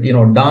constant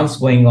dance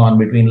going on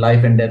between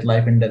life and death,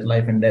 life and death,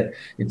 life and death.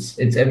 It's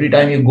every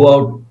time you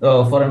go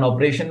out for an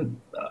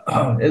operation,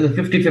 there's a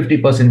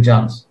 50-50%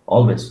 chance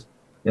always.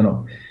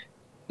 You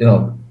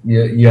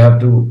have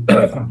to.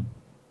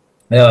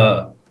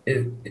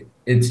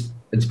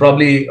 It's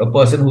probably a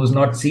person who's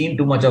not seen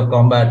too much of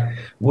combat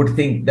would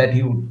think that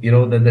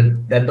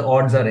that the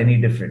odds are any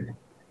different,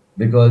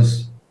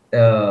 because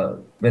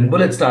when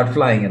bullets start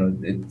flying,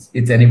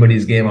 it's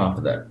anybody's game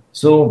after that.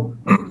 So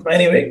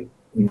anyway,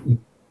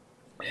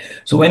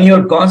 so when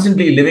you're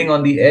constantly living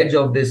on the edge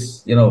of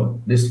this,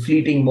 this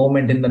fleeting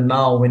moment in the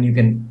now, when you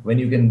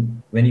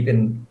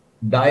can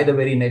die the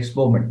very next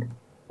moment,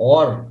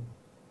 or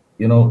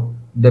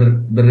the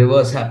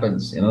reverse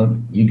happens,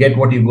 you get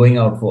what you're going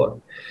out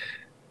for.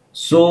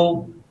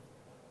 So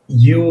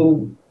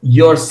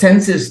your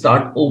senses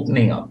start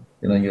opening up.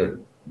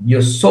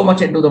 You're so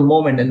much into the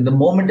moment, and the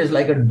moment is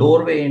like a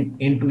doorway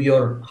into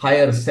your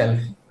higher self,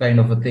 kind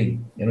of a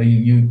thing.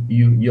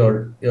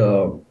 Your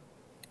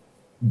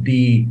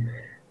the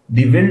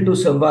will to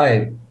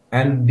survive,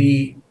 and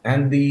the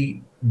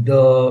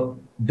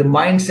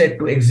mindset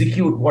to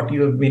execute what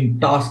you have been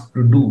tasked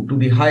to do to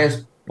the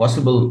highest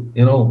possible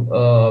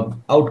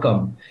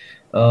outcome.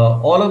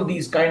 All of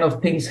these kind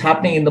of things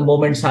happening in the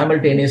moment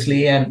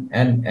simultaneously, and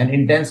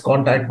intense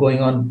contact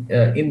going on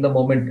in the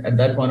moment at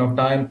that point of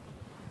time.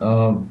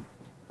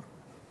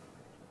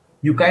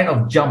 You kind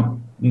of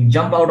jump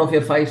out of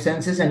your five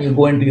senses, and you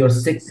go into your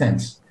sixth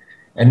sense,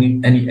 and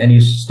you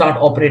start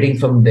operating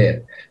from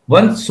there.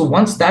 Once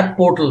that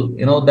portal,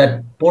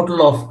 that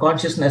portal of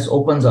consciousness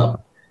opens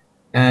up,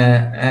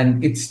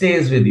 and it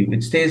stays with you.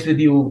 It stays with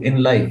you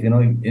in life.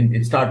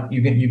 It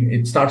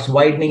starts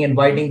widening and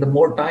widening. The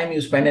more time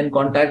you spend in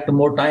contact, the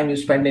more time you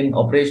spend in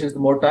operations, the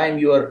more time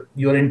you're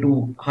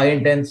into high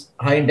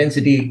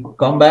intensity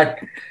combat.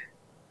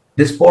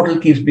 This portal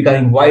keeps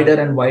becoming wider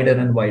and wider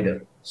and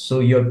wider.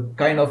 So you're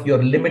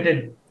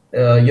limited,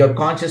 your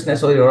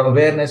consciousness or your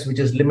awareness, which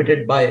is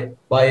limited by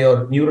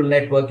your neural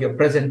network, your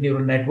present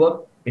neural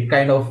network. It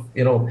kind of,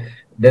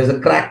 there's a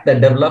crack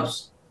that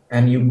develops,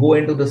 and you go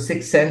into the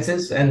six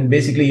senses, and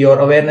basically your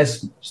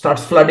awareness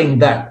starts flooding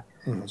that.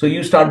 Mm-hmm. So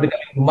you start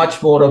becoming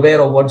much more aware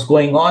of what's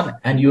going on,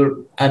 and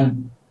you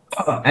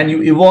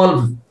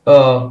evolve.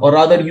 Or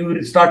rather,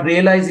 you start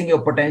realizing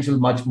your potential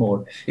much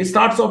more. It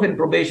starts off in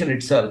probation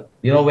itself.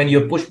 When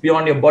you're pushed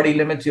beyond your body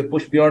limits, you're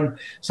pushed beyond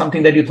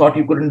something that you thought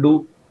you couldn't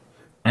do,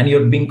 and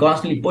you're being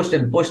constantly pushed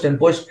and pushed and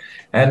pushed.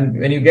 And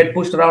when you get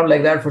pushed around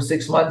like that for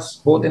 6 months,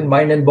 both in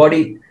mind and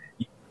body,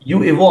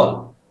 you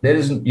evolve. There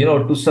is,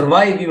 to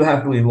survive, you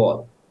have to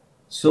evolve.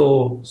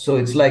 So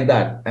it's like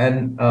that.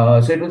 And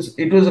so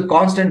it was a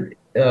constant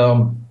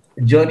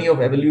journey of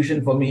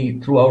evolution for me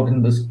throughout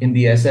in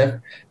the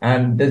SF,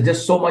 and there's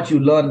just so much you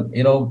learn.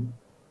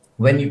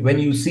 When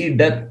you see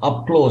death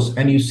up close,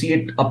 and you see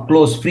it up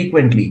close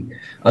frequently,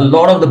 a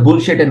lot of the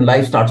bullshit in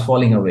life starts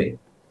falling away,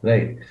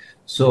 right?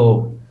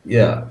 So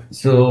yeah,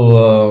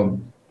 so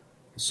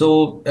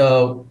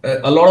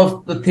a lot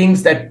of the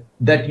things that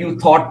you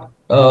thought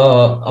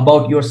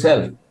about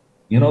yourself,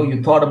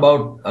 you thought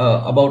about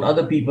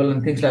other people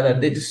and things like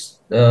that,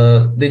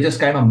 they just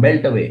kind of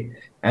melt away.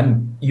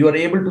 And you are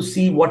able to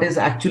see what is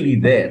actually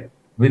there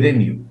within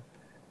you.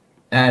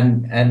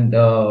 and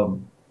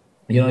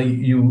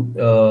you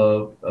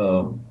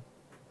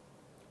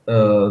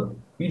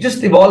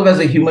just evolve as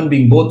a human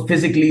being, both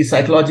physically,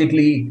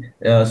 psychologically,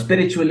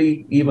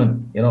 spiritually.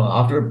 Even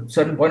after a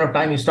certain point of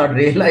time, you start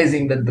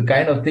realizing that the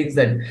kind of things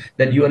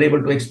that you are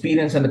able to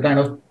experience, and the kind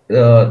of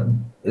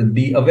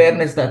the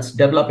awareness that's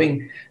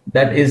developing,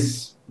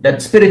 that's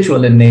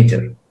spiritual in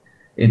nature.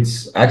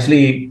 It's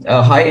actually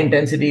a high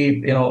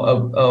intensity,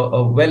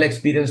 a well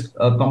experienced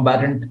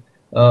combatant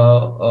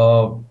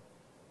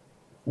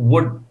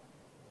would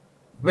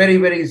very,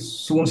 very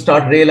soon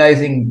start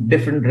realizing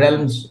different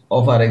realms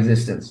of our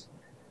existence.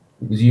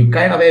 Because you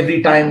kind of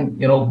every time,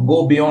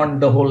 go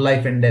beyond the whole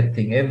life and death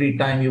thing. Every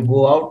time you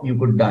go out, you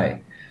could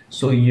die.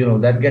 So,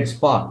 that gets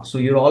sparked. So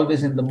you're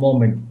always in the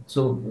moment.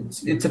 So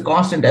it's a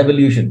constant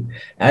evolution.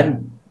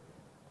 And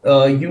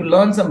you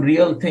learn some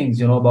real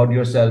things, about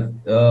yourself.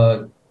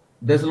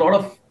 There's a lot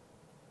of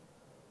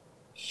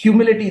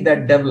humility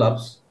that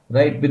develops,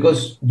 right?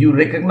 Because you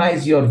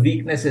recognize your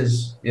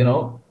weaknesses,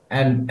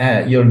 and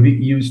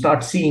you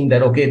start seeing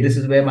that, okay, this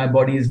is where my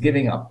body is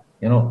giving up,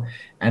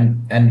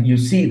 and you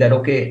see that,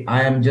 okay,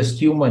 I am just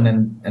human,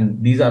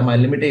 and these are my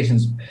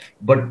limitations.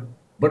 But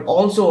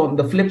also on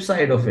the flip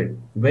side of it,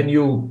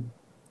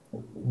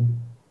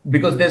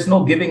 because there's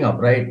no giving up,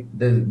 right?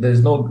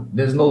 There's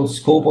no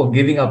scope of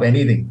giving up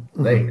anything,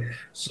 right?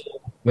 So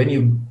when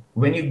you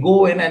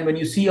go in and when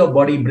you see your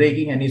body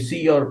breaking, and you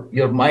see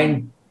your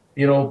mind,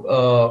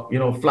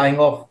 flying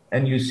off,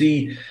 and you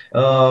see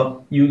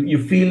you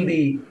feel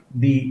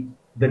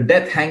the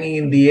death hanging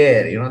in the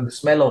air, the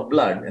smell of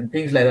blood and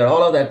things like that.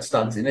 All of that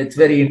starts, and it's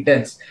very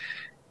intense.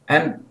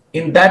 And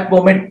in that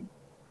moment,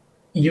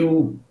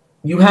 you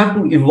have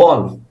to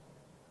evolve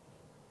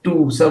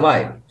to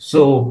survive.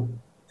 So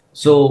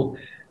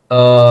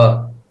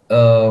how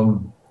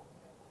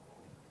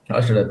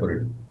should I put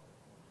it?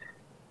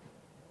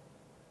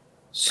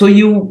 So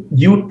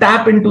you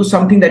tap into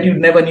something that you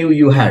never knew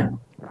you had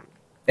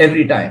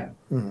every time.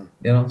 So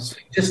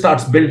it just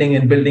starts building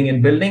and building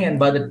and building, and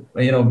by the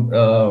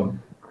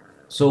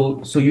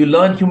so you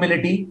learn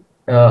humility.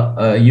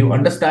 You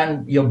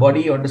understand your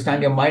body, you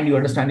understand your mind, you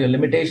understand your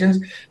limitations.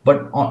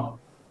 But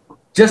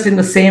just in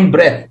the same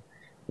breath,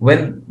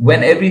 when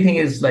everything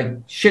is like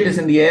shit is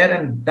in the air,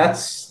 and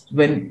that's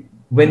when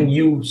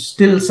you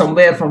still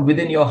somewhere from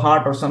within your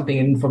heart or something,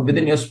 and from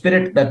within your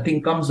spirit, that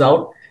thing comes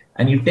out,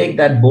 and you take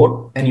that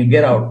boat and you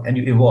get out and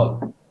you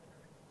evolve.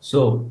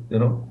 So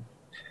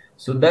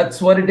so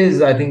that's what it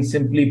is, I think,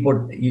 simply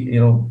put.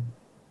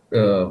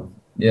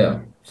 Yeah,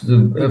 it's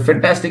a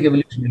fantastic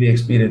evolutionary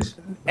experience.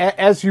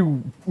 As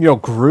you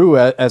grew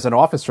as an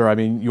officer, I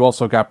mean, you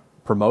also got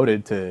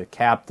promoted to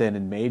captain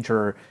and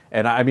major.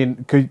 And I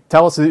mean, could you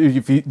tell us, do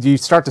you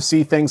start to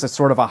see things at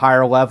sort of a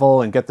higher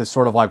level and get this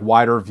sort of like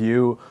wider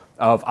view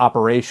of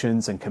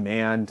operations and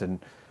command? And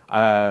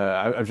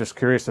I'm just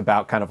curious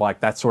about kind of like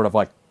that sort of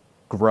like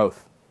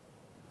growth.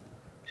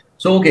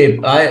 So, okay,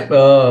 I'm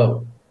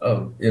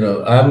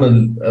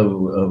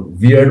a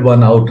weird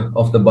one out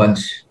of the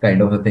bunch kind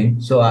of a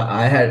thing. So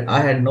I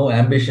had no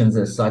ambitions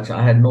as such.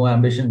 I had no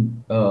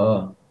ambition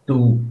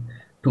to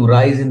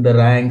rise in the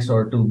ranks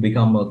or to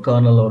become a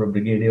colonel or a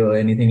brigadier or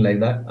anything like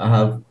that. I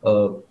have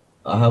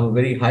a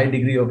very high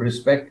degree of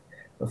respect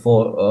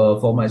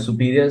for my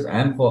superiors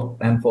and for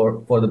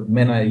the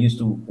men I used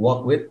to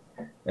work with,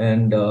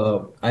 and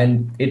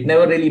it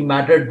never really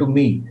mattered to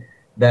me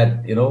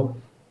that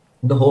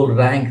the whole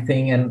rank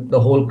thing and the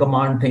whole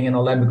command thing and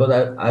all that, because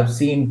I've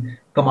seen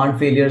command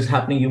failures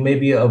happening. You may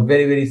be a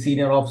very, very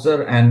senior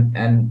officer, and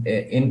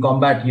in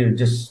combat you're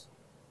just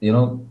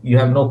you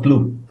have no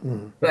clue,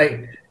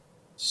 right?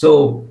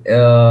 So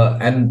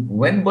and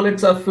when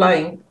bullets are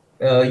flying,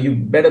 you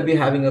better be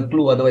having a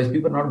clue, otherwise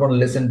people are not going to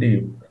listen to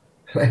you,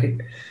 right?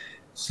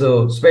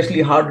 So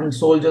especially hardened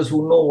soldiers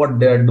who know what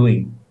they are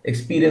doing,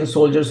 experienced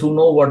soldiers who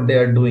know what they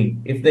are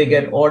doing, if they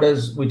get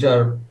orders which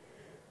are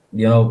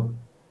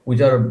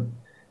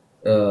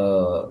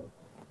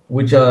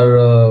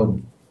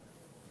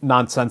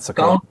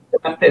nonsensical,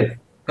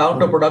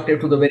 counterproductive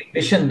to the very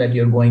mission that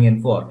you're going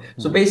in for.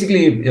 So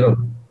basically,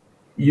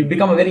 you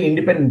become a very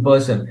independent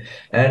person.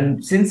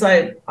 And since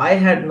I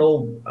had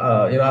no,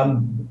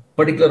 I'm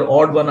particular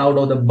odd one out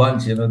of the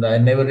bunch, that I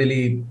never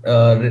really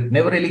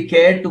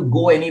cared to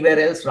go anywhere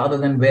else rather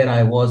than where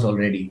I was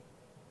already.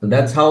 So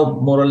that's how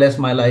more or less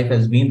my life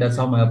has been. That's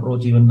how my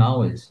approach even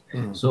now is.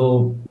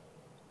 So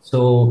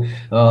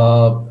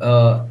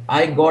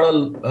I got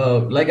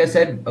like I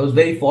said, I was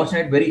very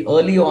fortunate very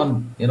early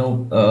on.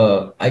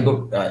 I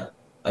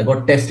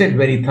got tested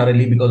very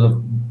thoroughly because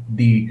of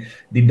the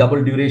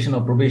double duration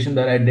of probation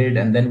that I did.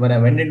 And then when I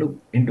went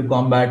into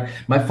combat,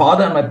 my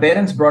father and my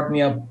parents brought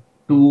me up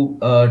to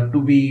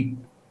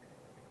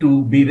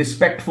be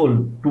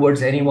respectful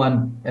towards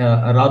anyone,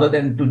 rather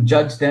than to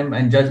judge them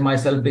and judge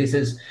myself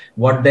basis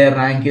what their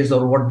rank is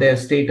or what their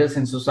status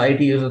in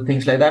society is or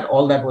things like that.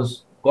 All that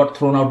got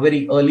thrown out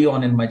very early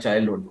on in my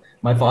childhood.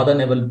 My father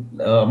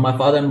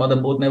and mother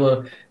both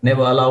never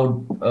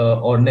allowed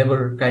or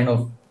never kind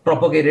of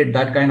propagated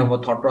that kind of a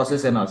thought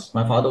process in us.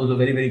 My father was a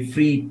very, very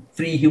free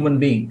human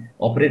being,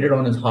 operated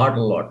on his heart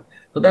a lot.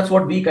 So that's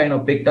what we kind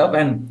of picked up,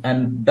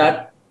 and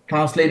that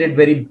translated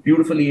very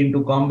beautifully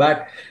into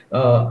combat.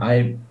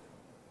 I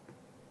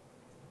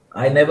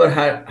never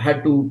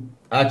had to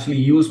actually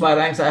use my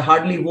ranks. I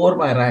hardly wore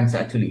my ranks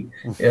actually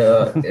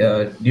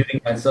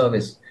during my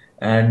service,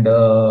 and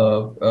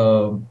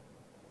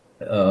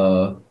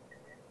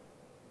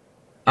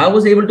I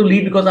was able to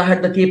lead because I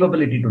had the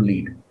capability to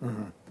lead.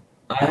 Mm-hmm.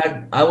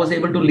 I was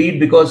able to lead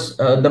because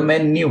the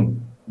men knew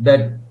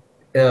that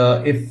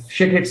if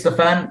shit hits the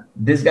fan,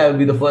 this guy will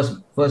be the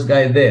first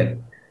guy there,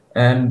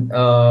 and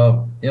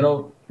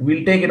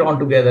we'll take it on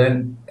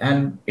together.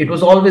 And it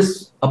was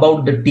always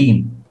about the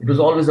team. It was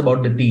always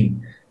about the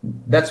team.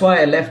 That's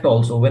why I left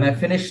also. When I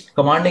finished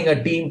commanding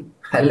a team,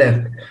 I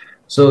left.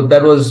 So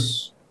that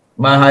was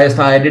my highest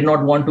high. I did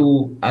not want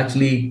to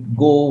actually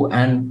go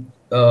and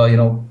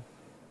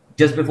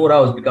just before I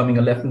was becoming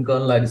a lieutenant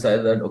colonel, I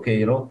decided that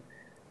okay, I don't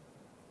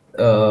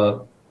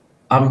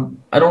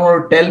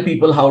want to tell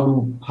people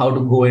how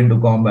to go into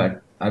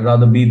combat. I'd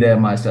rather be there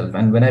myself.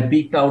 And when I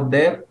peaked out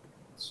there,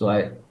 so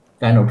I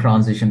kind of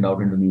transitioned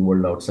out into the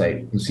world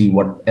outside to see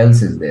what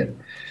else is there.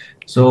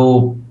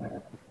 So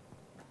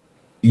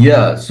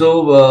yeah,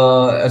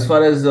 so as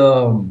far as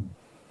the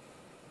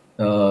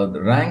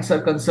ranks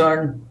are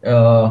concerned,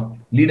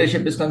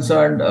 leadership is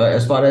concerned,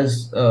 as far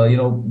as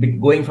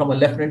going from a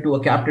lieutenant to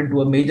a captain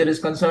to a major is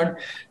concerned,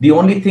 the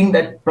only thing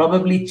that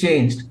probably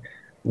changed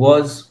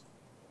was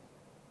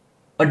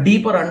a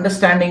deeper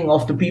understanding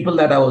of the people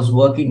that I was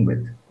working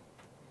with,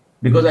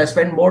 because I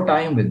spent more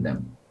time with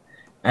them.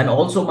 And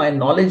also my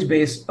knowledge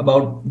base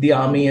about the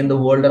army and the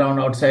world around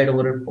outside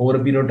over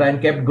a period of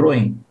time kept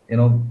growing.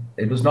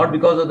 It was not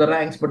because of the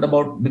ranks, but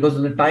because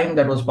of the time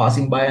that was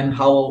passing by and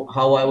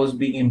how I was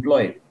being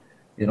employed.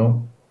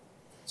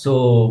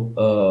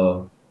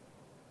 So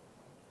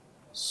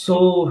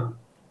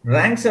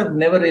ranks have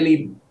never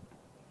really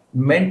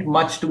meant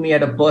much to me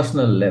at a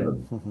personal level.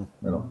 Mm-hmm.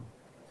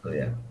 So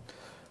yeah.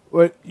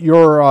 Well,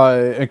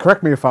 and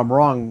correct me if I'm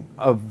wrong,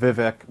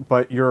 Vivek,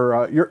 but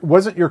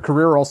wasn't your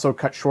career also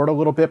cut short a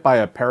little bit by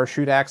a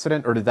parachute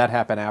accident, or did that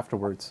happen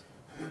afterwards?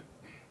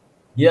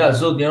 Yeah,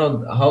 so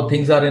how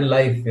things are in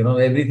life.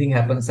 Everything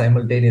happens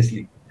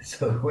simultaneously.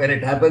 So when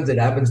it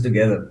happens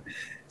together.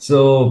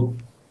 So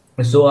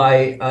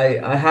I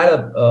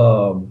had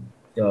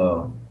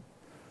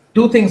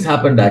two things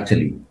happened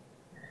actually.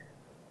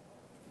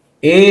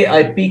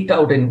 I peaked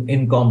out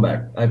in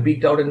combat. I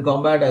peaked out in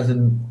combat as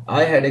in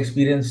I had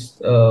experienced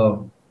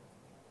the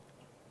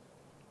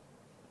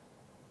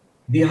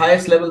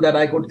highest level that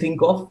I could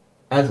think of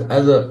as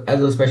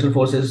a special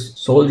forces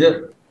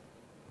soldier.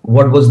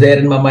 What was there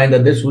in my mind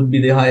that this would be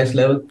the highest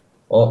level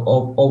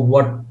of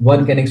what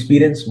one can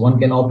experience, one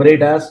can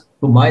operate as,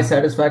 to my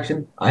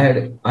satisfaction. I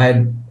had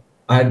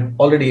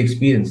already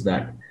experienced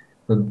that,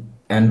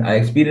 and I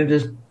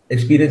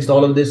experienced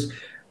all of this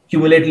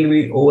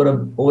cumulatively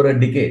over a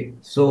decade.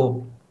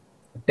 So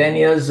 10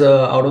 years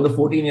out of the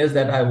 14 years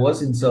that I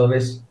was in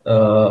service,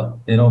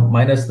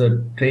 minus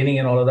the training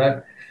and all of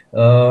that.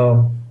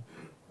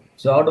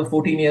 So out of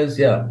 14 years,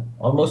 yeah,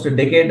 almost a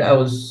decade, I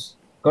was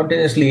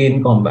continuously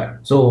in combat.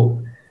 So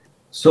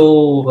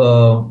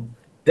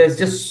there's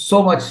just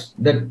so much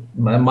that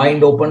my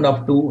mind opened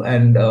up to,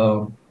 and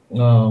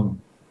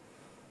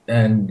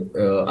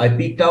I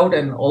peaked out,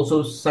 and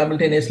also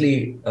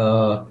simultaneously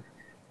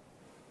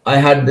I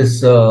had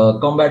this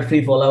combat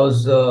free fall. I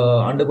was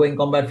undergoing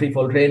combat free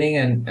fall training,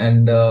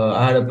 and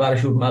I had a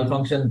parachute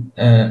malfunction,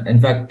 in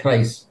fact,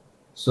 thrice.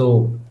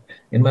 So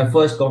in my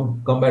first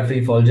combat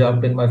free fall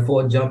jump, in my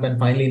fourth jump, and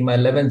finally in my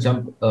 11th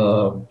jump,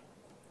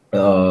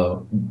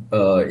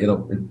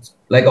 it's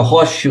like a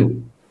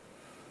horseshoe.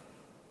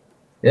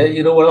 Yeah,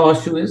 you know what a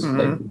horseshoe is?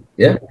 Mm-hmm.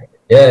 Like,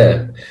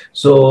 yeah.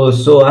 So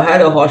I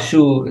had a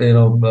horseshoe,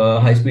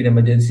 high speed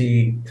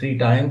emergency 3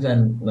 times,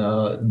 and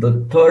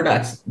the third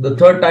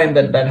time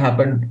that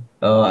happened,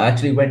 I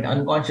actually went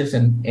unconscious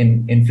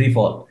in free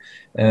fall,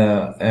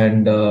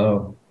 and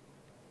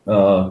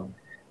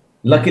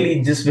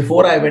luckily just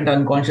before I went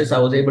unconscious, I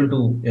was able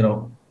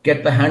to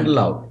get the handle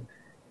out,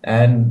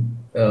 and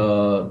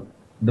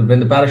when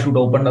the parachute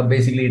opened up,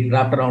 basically it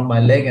wrapped around my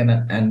leg,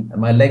 and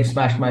my leg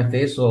smashed my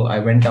face, so I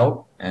went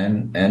out,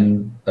 and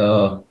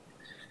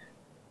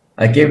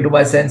I came to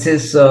my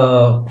senses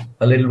a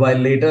little while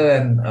later,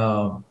 and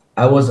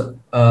I was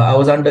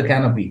under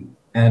canopy,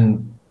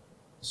 and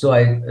so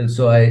I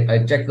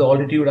checked the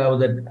altitude. I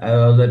was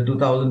at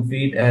 2,000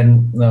 feet,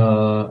 and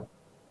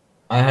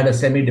I had a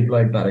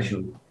semi-deployed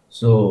parachute.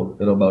 So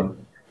about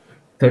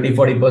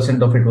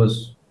 30-40% of it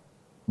was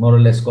more or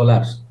less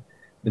collapsed,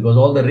 because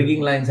all the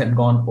rigging lines had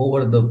gone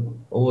over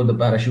the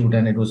parachute,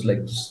 and it was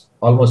like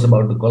almost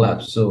about to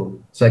collapse. So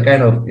I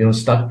kind of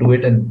stuck to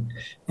it and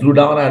flew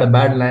down. I had a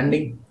bad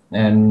landing,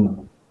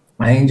 and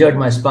I injured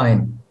my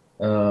spine,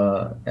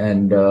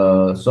 and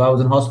so I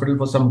was in hospital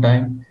for some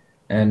time,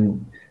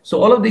 and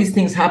so all of these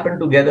things happened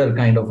together,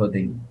 kind of a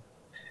thing,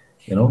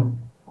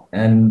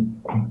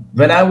 And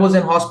when I was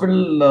in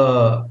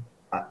hospital,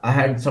 I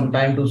had some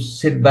time to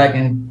sit back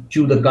and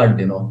chew the cud,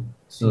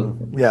 So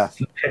Yeah.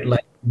 look at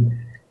life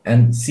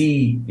and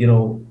see,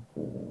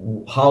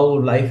 how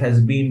life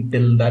has been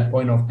till that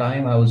point of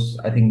time. I was,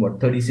 I think,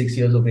 36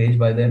 years of age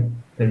by then,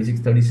 36,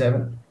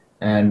 37.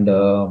 And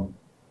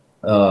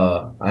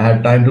I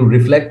had time to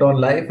reflect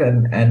on life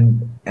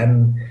and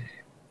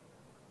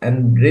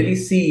really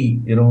see,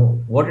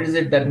 what is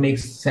it that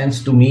makes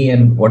sense to me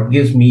and what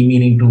gives me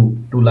meaning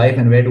to life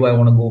and where do I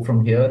want to go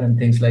from here and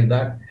things like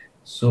that.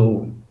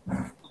 So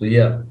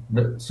yeah,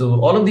 so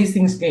all of these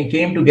things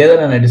came together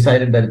and I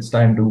decided that it's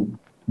time to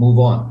move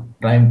on,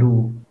 time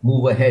to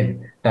move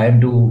ahead,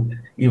 time to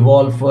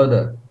evolve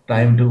further,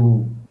 time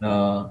to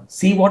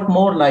see what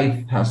more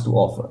life has to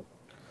offer,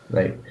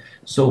 right?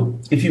 So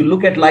if you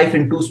look at life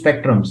in two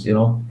spectrums,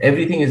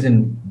 everything is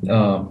in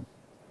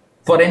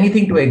for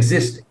anything to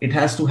exist, it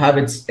has to have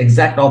its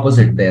exact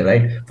opposite there,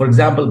 right? For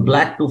example,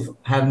 black to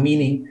have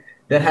meaning,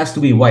 there has to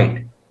be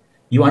white.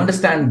 You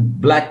understand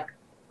black,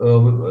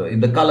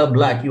 the color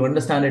black. You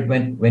understand it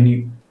when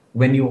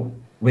you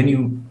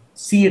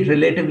see it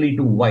relatively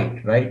to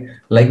white, right?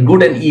 Like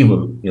good and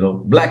evil,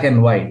 black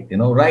and white,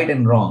 right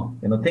and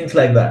wrong, things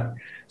like that.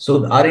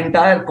 So our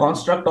entire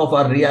construct of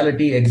our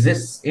reality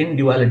exists in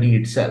duality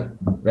itself,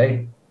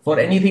 right? For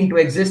anything to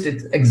exist,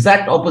 its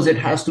exact opposite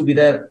has to be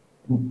there.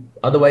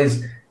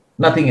 Otherwise,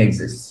 nothing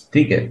exists.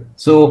 Okay.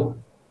 So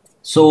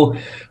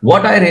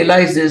what I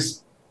realized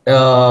is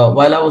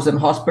while I was in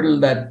hospital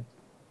that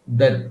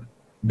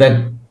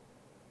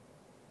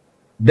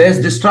there's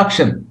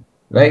destruction,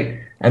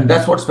 right? And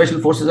that's what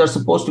special forces are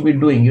supposed to be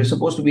doing. You're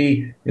supposed to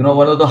be,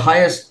 one of the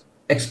highest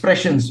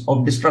expressions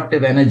of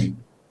destructive energy,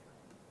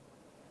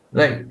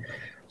 right?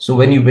 So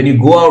when you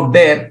go out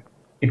there,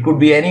 it could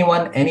be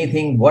anyone,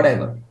 anything,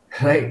 whatever,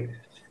 right?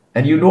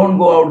 And you don't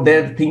go out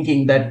there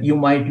thinking that you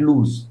might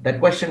lose.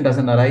 That question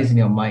doesn't arise in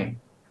your mind.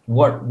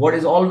 What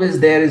is always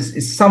there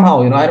is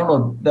somehow, I don't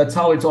know, that's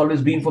how it's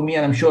always been for me,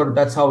 and I'm sure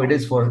that's how it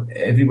is for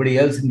everybody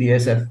else in the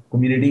SF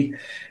community.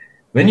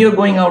 When you're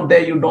going out there,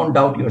 you don't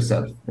doubt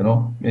yourself.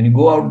 When you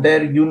go out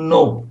there, you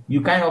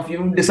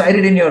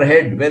decided in your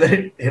head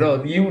whether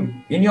you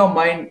in your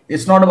mind,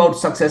 it's not about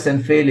success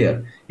and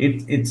failure.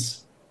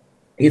 It's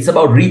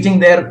about reaching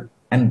there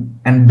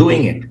and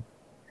doing it.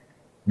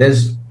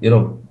 There's,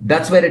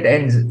 that's where it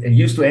ends. It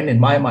used to end in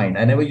my mind.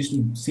 I never used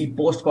to see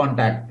post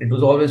contact. It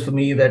was always for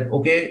me that,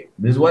 okay,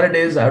 this is what it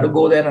is. I have to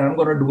go there and I'm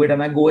going to do it.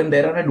 And I go in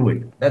there and I do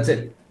it. That's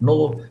it.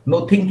 No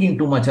thinking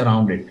too much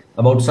around it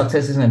about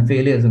successes and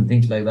failures and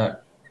things like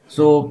that.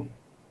 So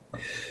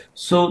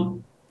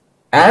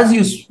as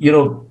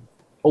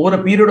over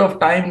a period of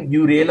time,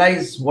 you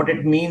realize what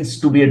it means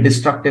to be a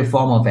destructive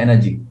form of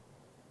energy,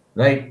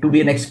 right? To be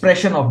an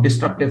expression of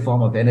destructive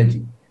form of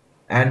energy.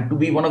 And to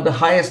be one of the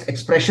highest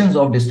expressions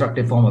of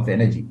destructive form of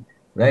energy,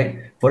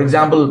 right? For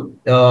example,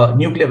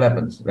 nuclear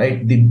weapons,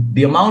 right?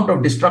 The amount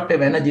of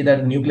destructive energy that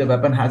a nuclear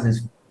weapon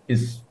has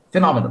is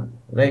phenomenal,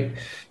 right?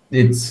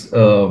 It's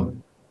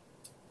in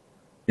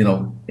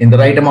the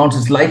right amounts,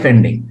 it's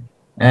life-ending,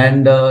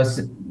 and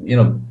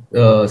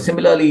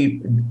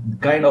similarly,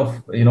 kind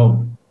of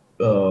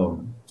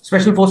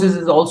special forces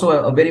is also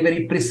a very,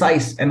 very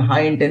precise and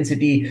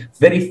high-intensity,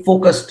 very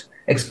focused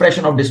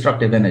expression of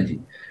destructive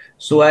energy.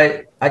 So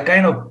I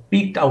kind of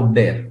peaked out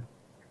there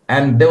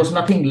and there was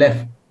nothing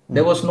left.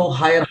 There was no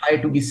higher high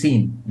to be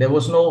seen. There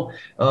was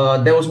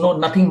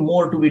nothing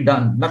more to be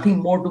done, nothing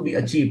more to be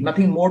achieved,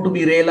 nothing more to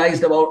be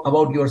realized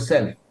about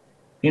yourself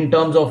in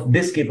terms of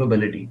this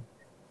capability.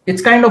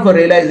 It's kind of a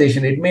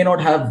realization. It may not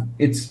have,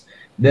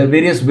 there are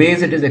various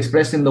ways it is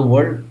expressed in the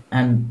world,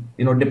 and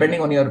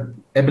depending on your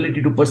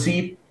ability to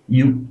perceive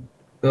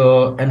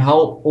and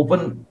how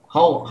open,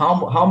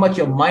 how much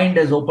your mind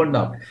has opened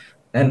up,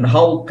 and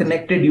how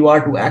connected you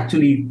are to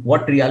actually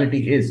what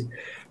reality is,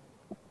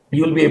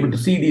 you'll be able to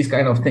see these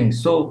kind of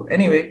things. So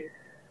anyway,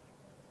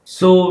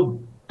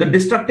 so the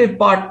destructive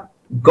part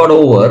got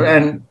over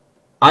and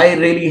I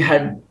really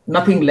had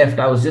nothing left.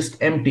 I was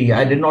just empty.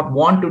 I did not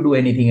want to do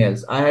anything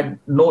else. I had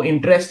no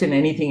interest in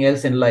anything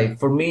else in life.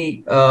 For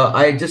me,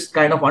 I just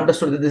kind of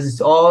understood that this is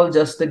all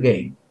just a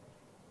game.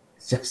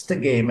 It's just a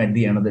game at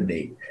the end of the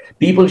day.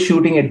 People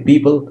shooting at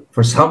people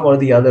for some or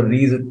the other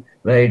reason,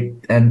 right?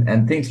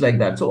 And things like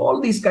that. So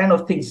all these kind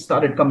of things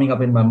started coming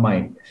up in my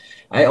mind.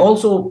 I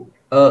also,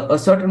 a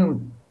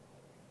certain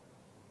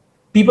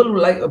people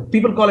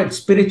call it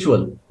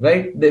spiritual,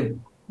 right?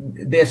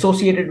 They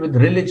associate it with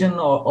religion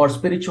or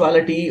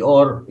spirituality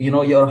or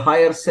your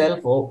higher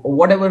self or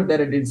whatever that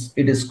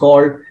it is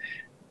called.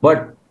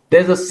 But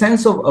there's a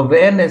sense of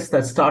awareness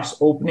that starts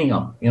opening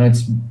up.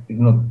 It's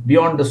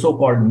beyond the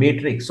so-called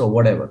matrix or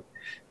whatever.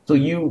 So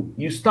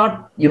you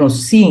start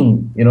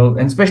seeing, and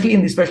especially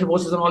in the special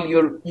forces and all,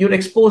 you're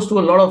exposed to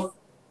a lot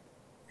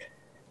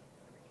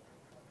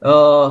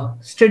of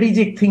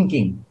strategic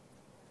thinking,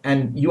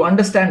 and you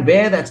understand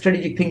where that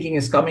strategic thinking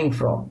is coming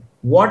from.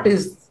 What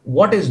is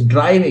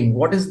driving?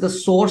 What is the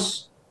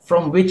source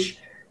from which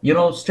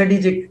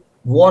strategic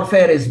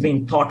warfare is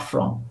being taught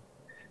from?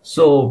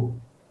 So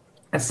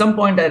at some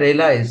point I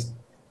realized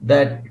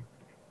that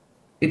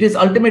it is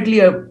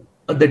ultimately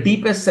the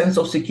deepest sense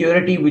of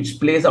security, which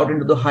plays out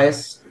into the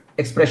highest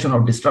expression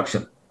of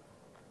destruction.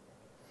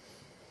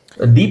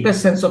 The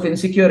deepest sense of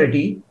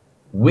insecurity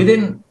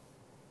within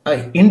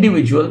an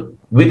individual,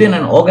 within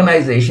an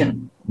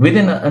organization,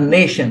 within a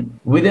nation,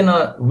 within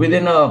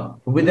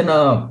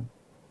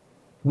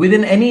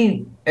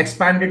any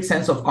expanded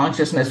sense of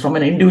consciousness, from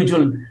an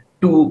individual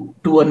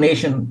to a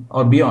nation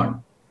or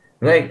beyond,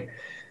 right?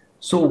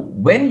 So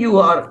when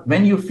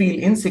you feel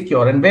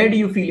insecure, and where do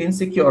you feel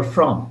insecure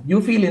from?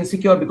 You feel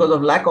insecure because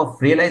of lack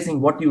of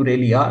realizing what you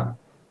really are,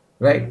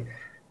 right?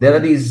 There are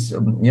these,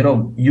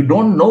 you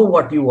don't know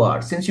what you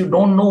are. Since you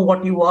don't know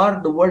what you are,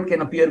 the world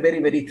can appear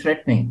very, very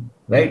threatening,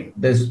 right?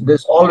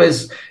 There's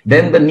always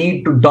then the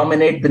need to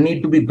dominate, the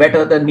need to be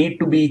better, the need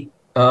to be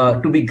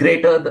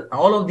greater.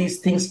 All of these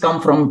things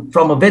come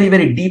from a very,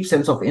 very deep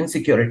sense of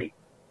insecurity,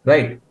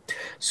 right?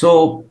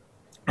 So,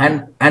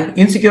 and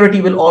insecurity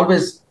will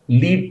always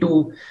lead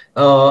to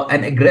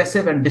an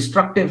aggressive and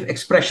destructive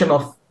expression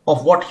of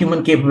what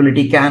human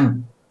capability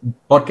can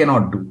or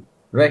cannot do,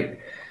 right?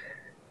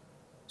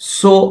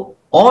 So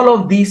all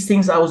of these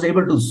things I was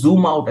able to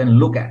zoom out and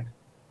look at,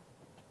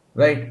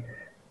 right?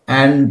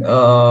 And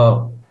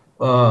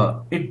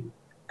it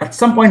at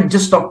some point it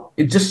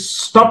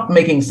just stopped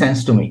making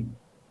sense to me,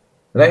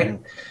 right?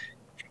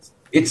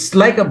 It's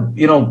like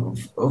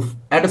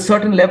at a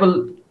certain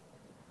level,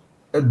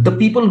 the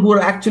people who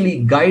are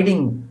actually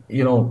guiding,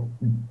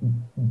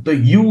 the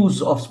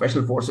use of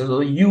special forces or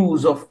the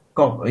use of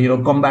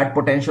combat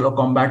potential or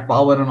combat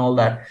power and all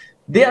that,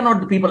 they are not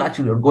the people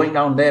actually who are going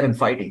down there and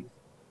fighting,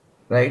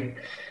 right?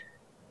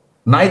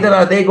 Neither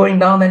are they going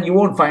down, and you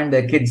won't find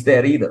their kids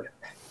there either.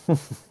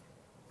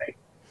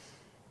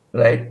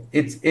 Right?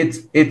 It's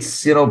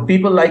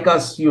people like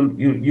us,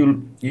 and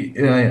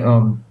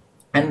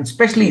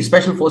especially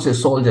special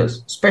forces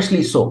soldiers,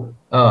 especially so.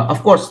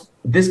 Of course,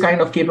 this kind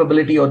of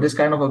capability or this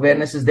kind of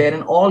awareness is there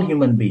in all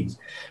human beings.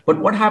 But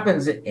what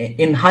happens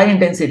in high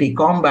intensity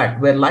combat,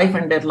 where life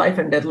and death,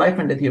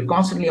 you're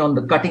constantly on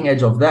the cutting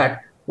edge of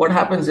that, what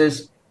happens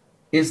is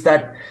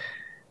that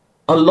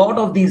a lot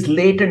of these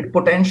latent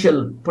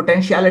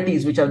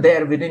potentialities which are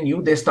there within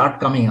you, they start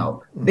coming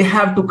out. They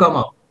have to come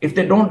out. If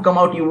they don't come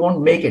out, you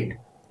won't make it,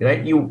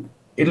 right?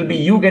 It'll be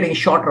you getting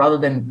shot rather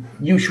than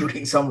you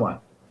shooting someone,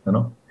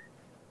 It'll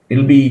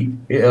be,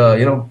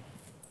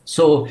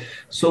 so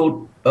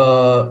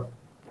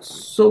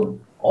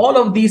all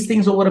of these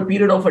things over a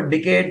period of a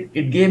decade,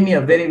 it gave me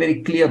a very,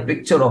 very clear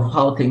picture of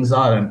how things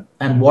are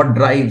and what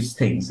drives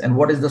things and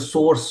what is the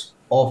source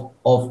of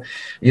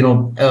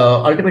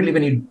ultimately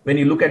when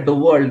you look at the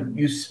world,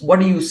 what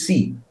do you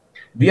see?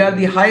 We are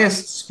the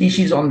highest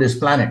species on this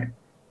planet,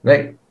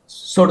 right?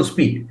 So to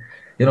speak,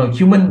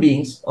 human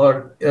beings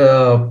are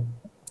the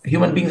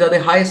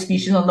highest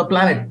species on the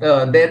planet.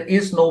 There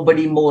is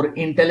nobody more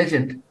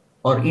intelligent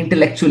or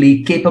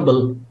intellectually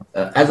capable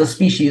as a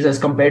species as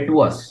compared to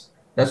us.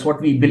 That's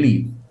what we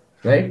believe,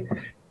 right?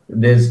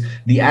 There's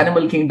the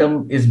animal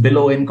kingdom is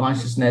below in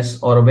consciousness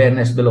or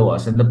awareness below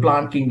us, and the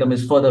plant kingdom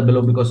is further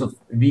below because of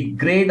we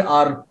grade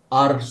our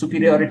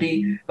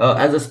superiority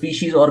as a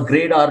species, or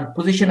grade our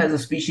position as a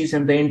species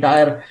in the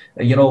entire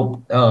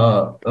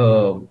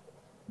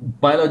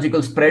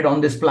biological spread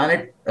on this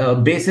planet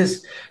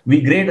basis.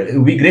 We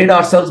grade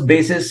ourselves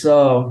basis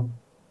our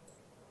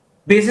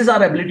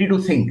ability to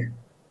think,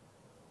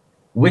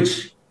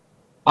 which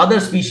other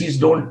species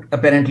don't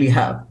apparently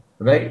have,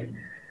 right?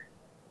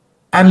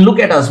 And look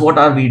at us, what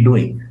are we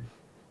doing?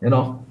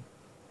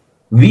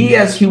 We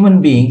as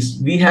human beings,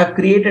 we have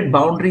created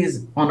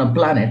boundaries on a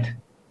planet,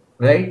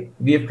 right?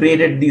 We have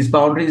created these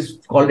boundaries,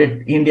 called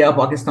it India,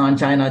 Pakistan,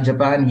 China,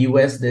 Japan,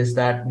 US, this,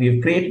 that. We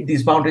have created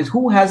these boundaries.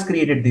 Who has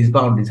created these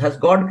boundaries? Has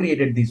God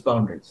created these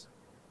boundaries?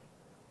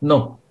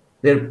 No.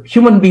 They're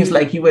human beings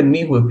like you and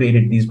me who have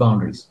created these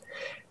boundaries.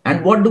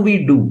 And what do?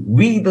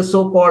 We, the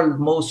so-called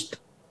most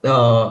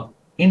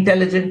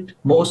intelligent,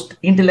 most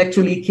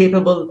intellectually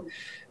capable,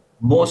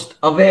 most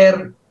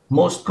aware,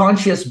 most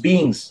conscious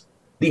beings,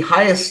 the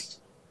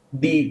highest,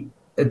 the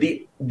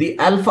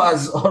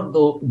alphas, or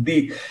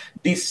the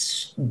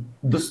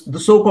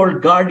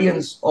so-called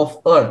guardians of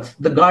Earth,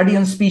 the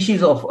guardian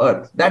species of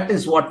Earth. That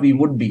is what we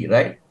would be,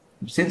 right?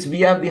 Since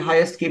we have the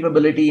highest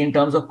capability in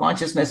terms of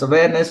consciousness,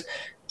 awareness,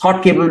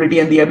 thought capability,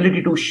 and the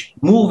ability to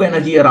move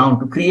energy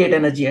around, to create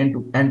energy,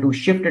 and to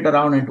shift it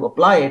around and to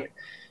apply it,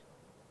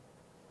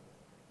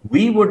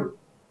 we would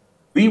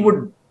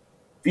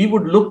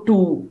look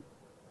to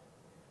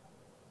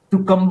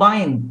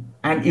combine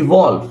and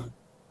evolve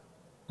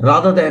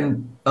rather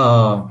than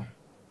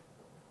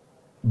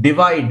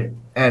divide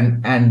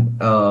and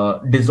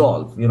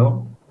dissolve. We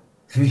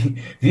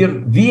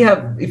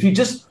have, if you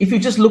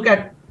just look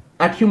at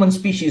human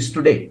species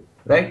today,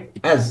 right,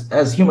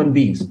 as human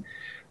beings,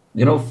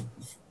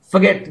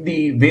 forget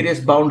the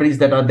various boundaries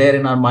that are there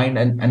in our mind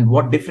and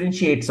what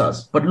differentiates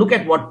us, but look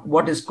at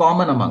what is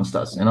common amongst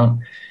us.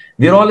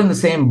 We're all in the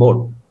same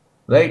boat,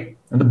 right?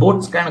 And the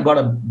boat's kind of got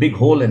a big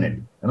hole in it,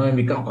 and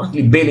we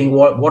constantly bailing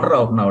water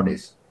out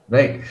nowadays,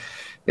 right?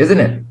 Isn't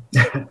it?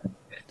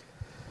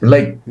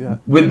 Like, yeah.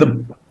 With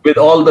with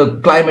all the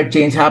climate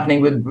change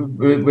happening,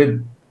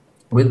 with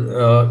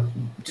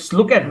just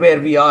look at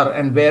where we are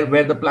and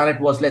where the planet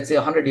was, let's say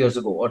 100 years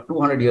ago or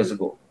 200 years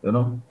ago,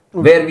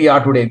 where we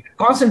are today,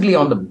 constantly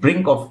on the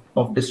brink of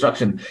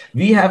destruction.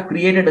 We have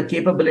created a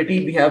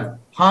capability, we have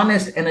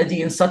harnessed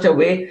energy in such a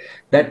way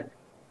that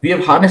we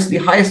have harnessed the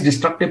highest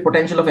destructive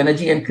potential of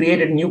energy and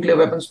created nuclear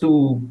weapons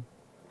to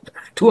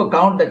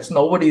account that's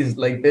nobody's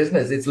like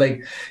business. It's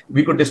like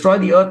we could destroy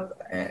the earth,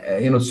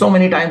 so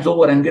many times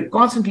over, and we're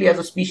constantly as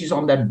a species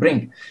on that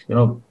brink.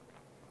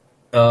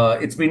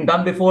 It's been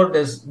done before.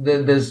 There's,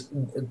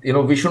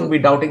 we shouldn't be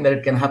doubting that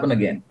it can happen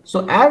again.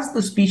 So as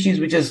the species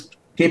which is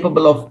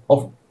capable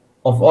of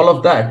all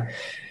of that,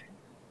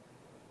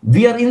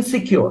 we are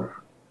insecure.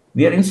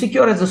 We are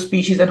insecure as a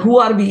species. And who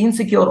are we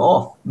insecure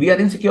of? We are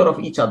insecure of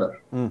each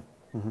other.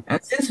 And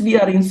since we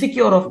are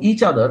insecure of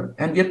each other,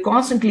 and we are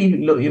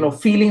constantly,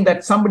 feeling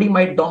that somebody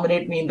might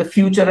dominate me in the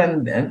future,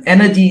 and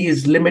energy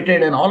is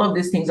limited, and all of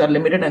these things are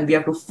limited, and we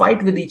have to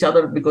fight with each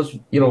other because,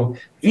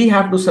 we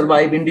have to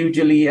survive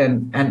individually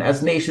and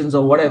as nations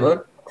or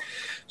whatever.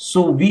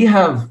 So we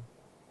have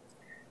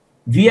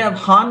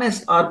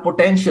harnessed our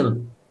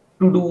potential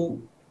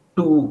to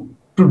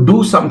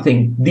do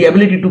something, the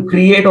ability to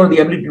create or the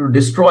ability to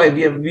destroy.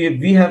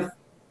 We have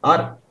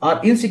our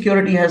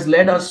insecurity has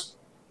led us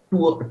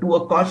to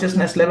a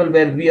consciousness level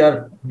where we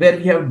have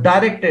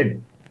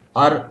directed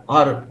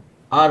our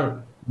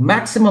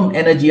maximum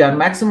energy, our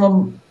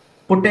maximum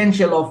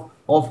potential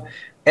of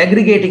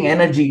aggregating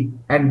energy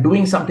and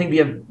doing something. We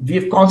have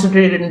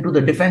concentrated into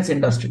the defense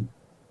industry.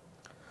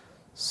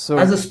 So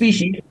as a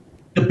species,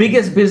 the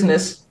biggest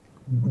business,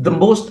 the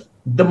most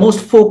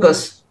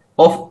focus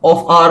of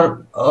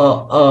our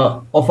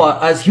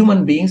as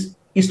human beings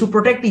is to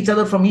protect each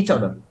other from each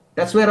other.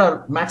 That's where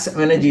our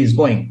maximum energy is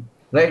going.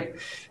 Right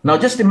now,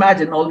 just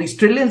imagine all these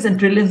trillions and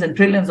trillions and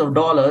trillions of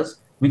dollars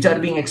which are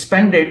being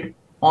expended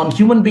on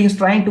human beings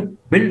trying to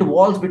build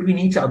walls between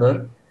each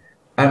other.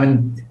 I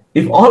mean,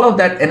 if all of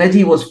that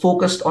energy was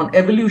focused on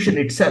evolution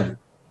itself,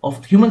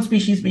 of human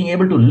species being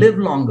able to live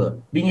longer,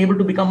 being able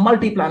to become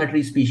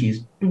multi-planetary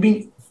species,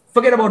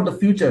 forget about the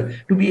future,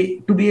 to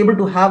be able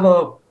to have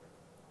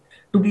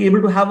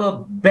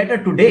a better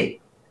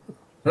today,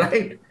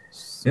 right?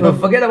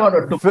 Forget about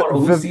it tomorrow.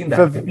 Who's seen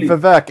that?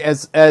 Vivek,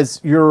 as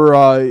you're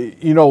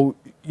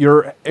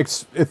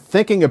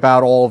thinking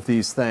about all of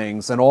these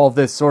things and all of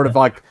this sort of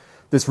like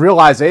this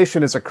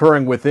realization is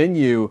occurring within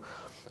you.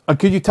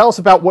 Could you tell us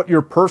about what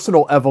your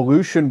personal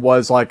evolution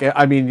was like?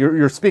 I mean,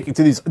 you're speaking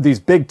to these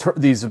big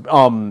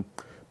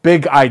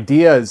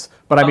ideas,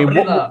 but I mean,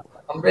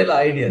 umbrella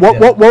ideas.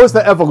 What was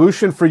the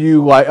evolution for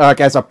you like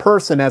as a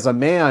person, as a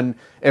man,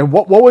 and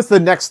what was the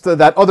next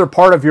that other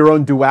part of your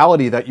own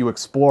duality that you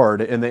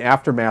explored in the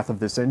aftermath of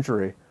this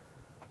injury?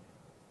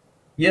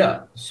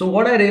 Yeah. So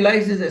what I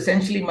realized is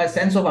essentially my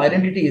sense of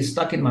identity is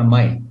stuck in my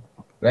mind,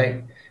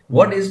 right?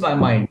 What is my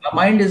mind?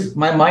 My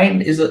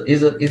mind is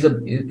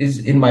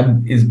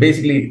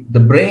basically the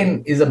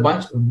brain is a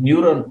bunch of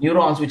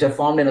neurons which are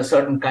formed in a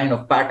certain kind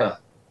of pattern,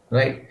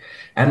 right?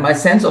 And my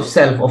sense of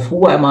self, of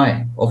who am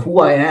I, of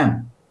who I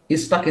am,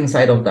 is stuck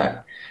inside of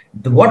that.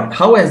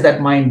 How has that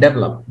mind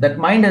developed? That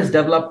mind has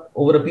developed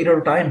over a period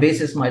of time,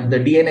 basis the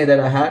DNA that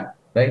I had,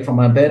 right, from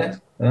my parents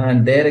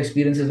and their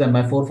experiences and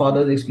my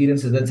forefathers'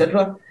 experiences,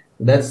 etc.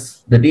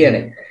 That's the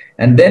DNA.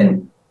 And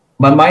then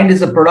my mind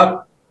is a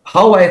product.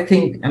 How I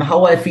think and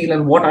how I feel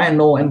and what I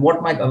know and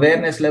what my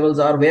awareness levels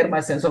are, where my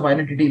sense of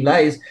identity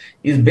lies,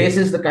 is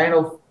basis the kind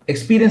of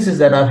experiences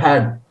that I've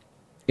had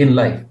in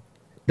life,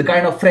 the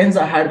kind of friends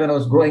I had when I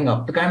was growing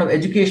up, the kind of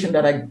education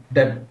that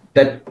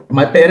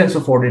my parents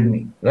afforded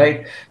me,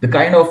 right? The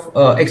kind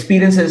of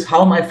experiences,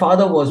 how my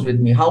father was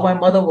with me, how my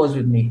mother was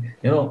with me,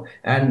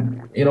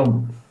 and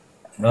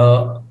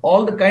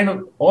all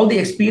the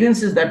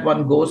experiences that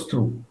one goes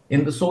through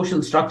in the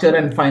social structure,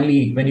 and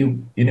finally when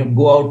you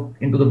go out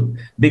into the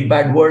big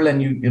bad world and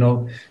you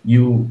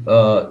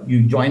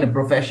join a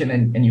profession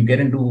and you get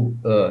into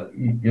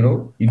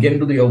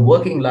your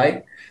working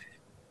life.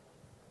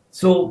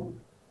 So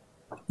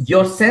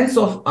your sense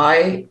of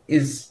I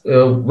is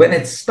when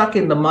it's stuck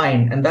in the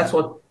mind, and that's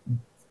what,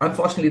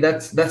 unfortunately,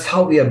 that's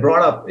how we are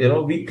brought up.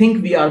 We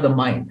think we are the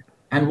mind.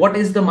 And what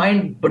is the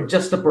mind but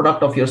just the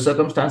product of your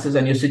circumstances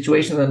and your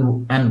situations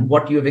and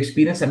what you have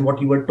experienced and what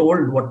you were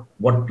told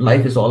what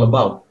life is all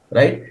about,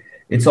 right?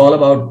 It's all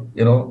about,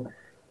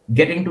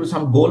 getting to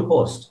some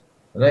goalpost,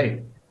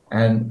 right?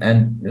 And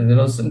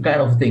some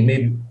kind of thing,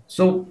 maybe.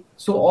 So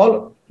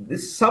all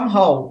this,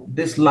 somehow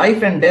this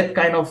life and death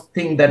kind of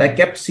thing that I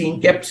kept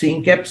seeing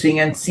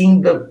and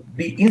seeing the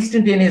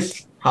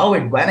instantaneous, how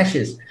it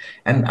vanishes.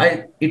 And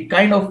it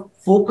kind of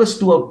focused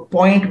to a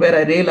point where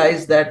I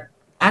realized that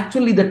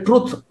actually the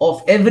truth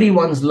of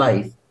everyone's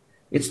life,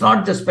 it's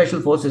not just special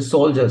forces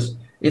soldiers,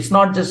 it's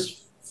not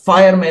just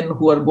firemen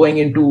who are going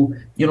into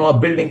a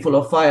building full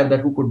of fire that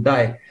who could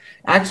die.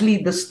 Actually,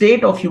 the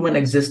state of human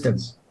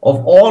existence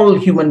of all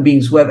human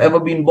beings who have ever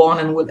been born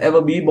and will ever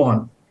be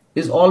born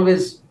is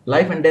always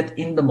life and death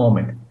in the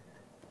moment.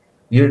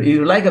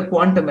 You're like a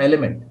quantum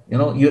element.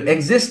 You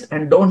exist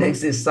and don't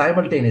exist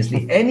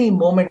simultaneously. Any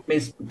moment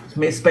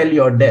may spell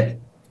your death.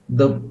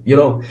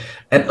 An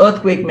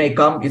earthquake may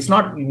come. It's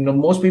not,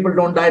 most people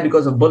don't die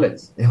because of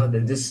bullets.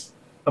 There's just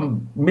a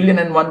million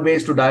and one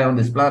ways to die on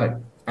this planet.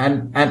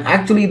 And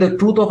actually, the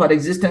truth of our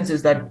existence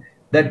is that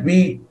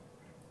we're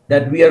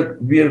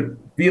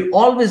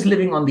always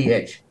living on the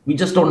edge. We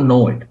just don't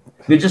know it.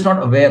 We're just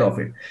not aware of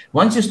it.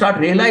 Once you start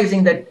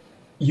realizing that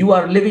you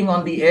are living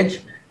on the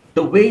edge,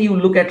 the way you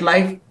look at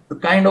life, the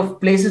kind of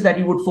places that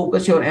you would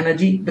focus your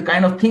energy, the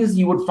kind of things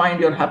you would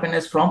find your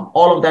happiness from,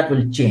 all of that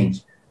will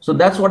change. So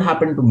that's what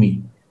happened to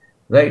me,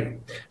 right?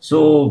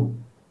 So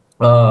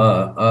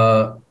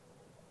I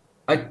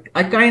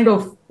kind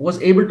of was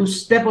able to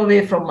step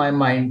away from my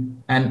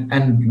mind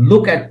and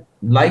look at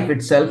life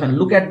itself and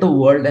look at the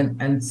world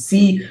and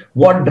see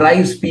what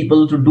drives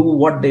people to do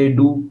what they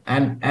do,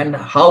 and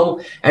how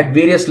at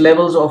various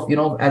levels of,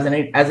 as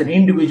an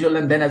individual,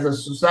 and then as a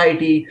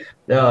society,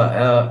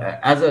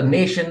 as a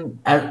nation,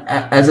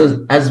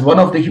 as one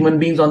of the human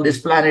beings on this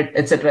planet,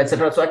 etc.,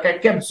 etc. So I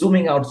kept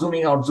zooming out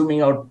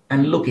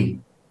and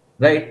looking,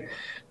 right?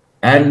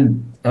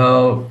 And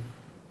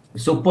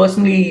so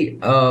personally,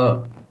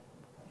 a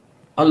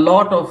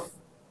lot of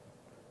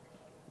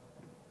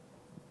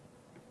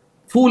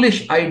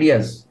foolish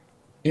ideas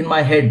in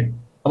my head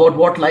about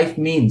what life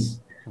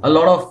means. A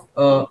lot of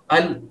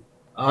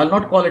I'll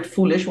not call it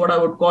foolish. What I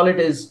would call it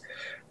is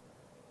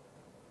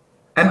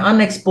an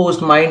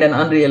unexposed mind, an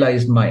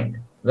unrealized mind,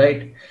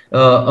 right?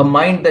 A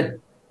mind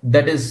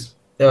that is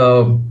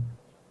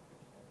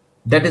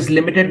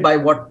limited by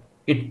what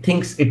it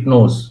thinks it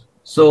knows.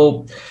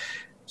 So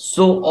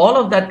all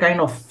of that kind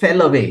of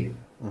fell away.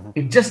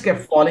 It just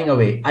kept falling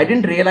away. I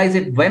didn't realize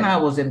it when I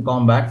was in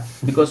combat,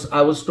 because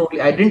I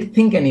didn't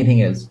think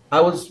anything else.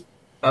 I was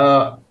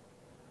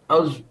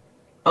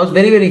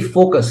very, very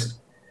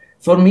focused.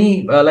 For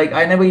me, like,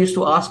 I never used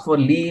to ask for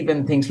leave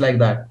and things like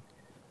that.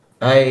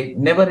 I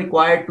never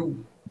required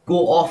to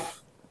go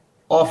off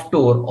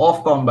tour,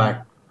 off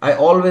combat. I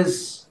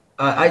always,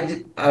 I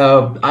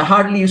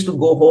hardly used to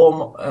go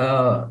home,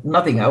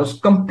 nothing. I was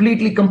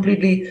completely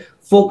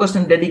focused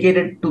and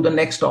dedicated to the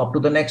next stop, to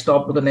the next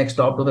stop, to the next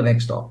stop, to the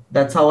next stop.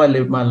 That's how I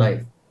lived my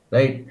life,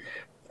 right?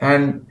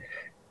 And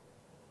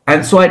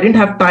so I didn't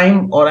have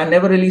time, or I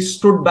never really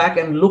stood back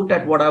and looked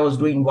at what I was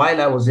doing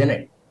while I was in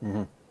it.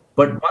 Mm-hmm.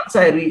 But once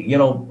I,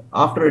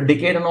 after a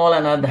decade and all,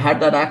 and I had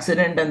that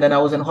accident, and then I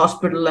was in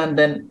hospital, and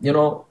then,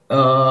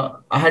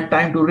 I had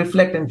time to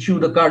reflect and chew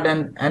the cud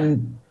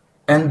and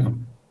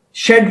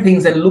shed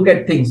things and look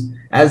at things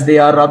as they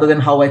are, rather than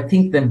how I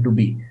think them to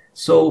be.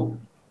 So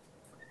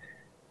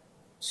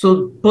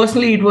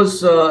personally, it was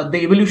the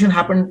evolution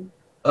happened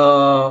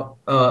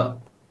to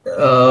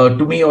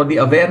me, or the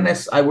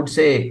awareness, I would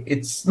say.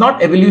 It's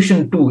not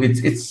evolution too.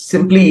 It's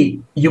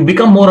simply you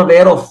become more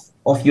aware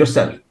of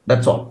yourself.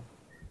 That's all.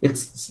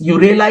 It's you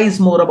realize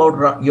more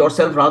about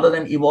yourself rather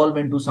than evolve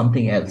into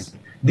something else.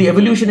 The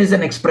evolution is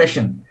an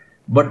expression,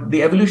 but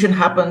the evolution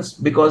happens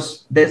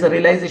because there's a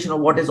realization of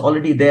what is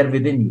already there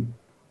within you.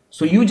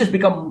 So you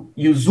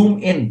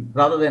zoom in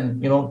rather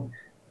than,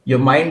 your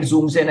mind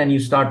zooms in and you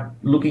start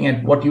looking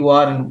at what you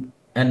are,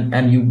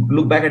 and you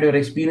look back at your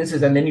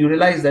experiences, and then you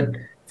realize that,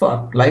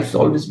 fuck, life's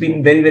always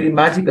been very, very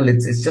magical.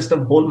 It's just a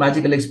whole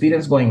magical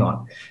experience going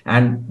on.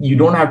 And you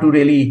don't have to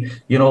really,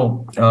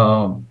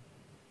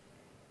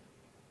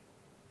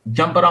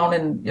 jump around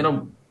and,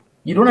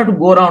 you don't have to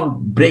go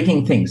around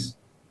breaking things,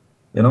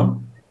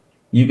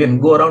 you can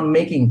go around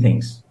making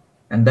things.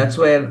 And that's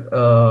where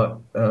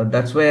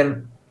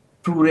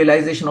true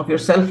realization of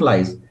yourself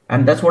lies.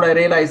 And that's what I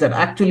realized, that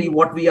actually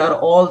what we are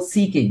all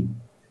seeking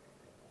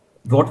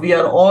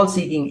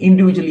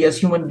individually as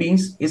human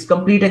beings is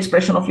complete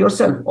expression of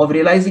yourself, of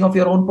realizing of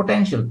your own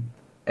potential,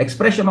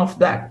 expression of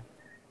that.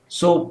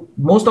 So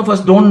most of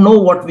us don't know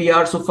what we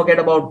are. So forget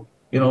about,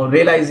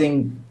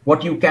 realizing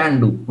what you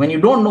can do. When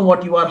you don't know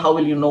what you are, how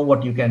will you know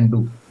what you can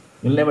do?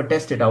 You'll never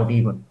test it out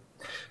even.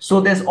 So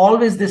there's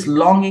always this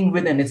longing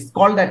within. It's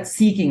called that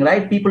seeking,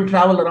 right? People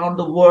travel around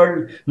the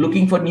world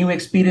looking for new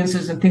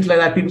experiences and things like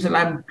that. People say,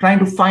 I'm trying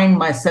to find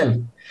myself.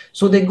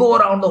 So they go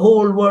around the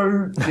whole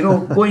world,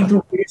 going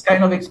through various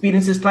kind of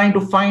experiences, trying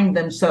to find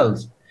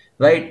themselves,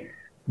 right?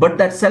 But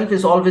that self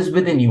is always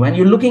within you, and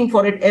you're looking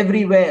for it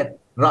everywhere,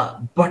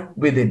 but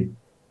within.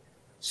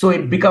 So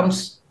it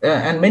becomes,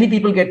 and many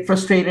people get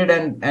frustrated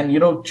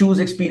and choose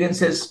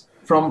experiences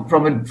from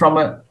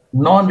a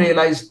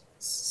non-realized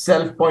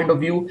self point of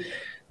view,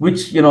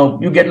 which,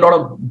 you get a lot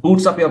of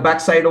boots up your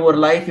backside over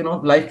life.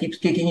 Life keeps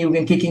kicking you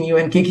and kicking you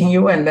and kicking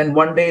you. And then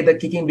one day the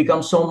kicking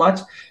becomes so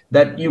much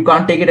that you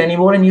can't take it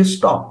anymore, and you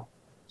stop.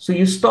 So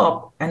you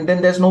stop, and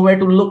then there's nowhere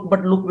to look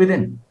but look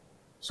within.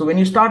 So when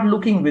you start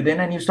looking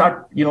within and you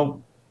start,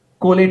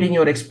 collating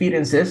your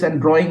experiences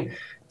and drawing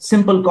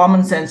simple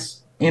common sense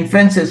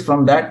inferences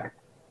from that,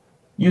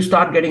 you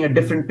start getting a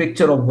different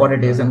picture of what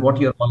it is and what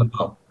you're all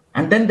about.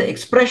 And then the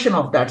expression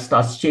of that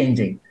starts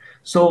changing.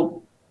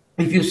 So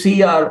if you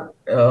see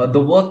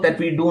the work that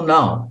we do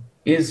now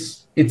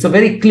is it's a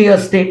very clear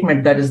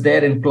statement that is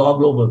there in Claw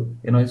Global.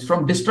 It's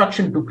from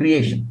destruction to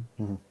creation.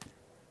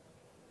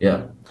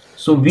 Yeah.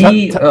 So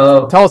we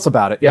tell us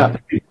about it. Yeah.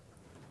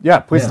 Yeah.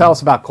 Please tell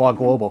us about Claw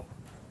Global.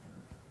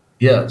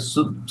 Yeah.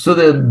 So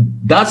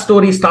that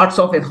story starts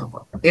off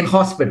in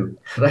hospital,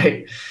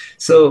 right?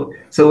 So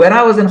when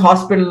I was in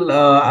hospital,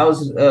 I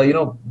was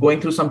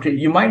going through some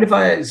treatment. You mind if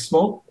I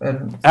smoke?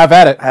 Have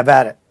at it. Have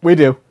at it. We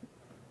do.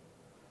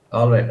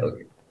 All right.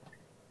 Okay.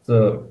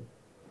 So.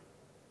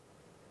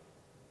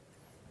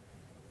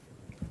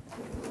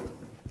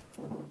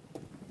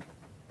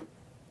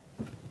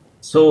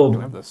 So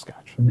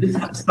this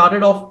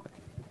started off.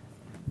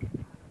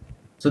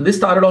 So this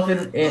started off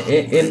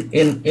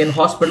in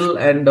hospital,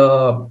 and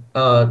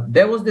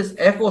there was this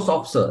Air Force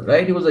officer,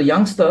 right? He was a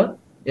youngster.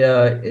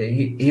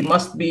 He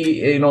must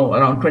be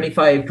around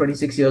 25,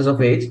 26 years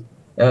of age.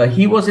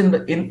 He was in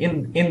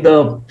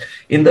the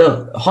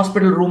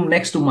hospital room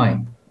next to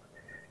mine.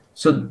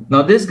 So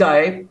now this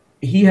guy,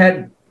 he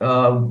had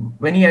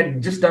when he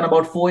had just done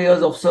about 4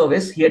 years of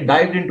service, he had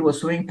dived into a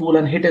swimming pool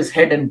and hit his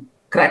head and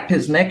cracked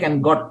his neck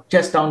and got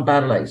chest down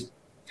paralyzed.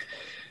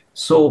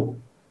 So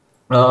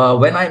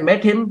when I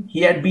met him,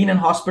 he had been in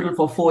hospital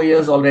for 4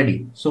 years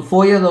already. So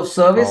 4 years of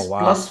service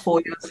plus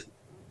 4 years.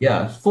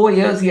 Yeah, 4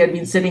 years he had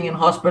been sitting in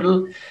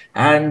hospital,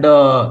 and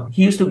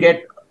he used to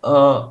get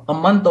a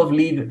month of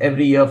leave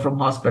every year from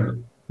hospital,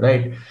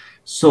 right?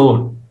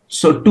 So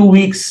 2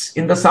 weeks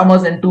in the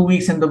summers and 2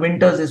 weeks in the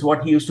winters is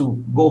what he used to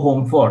go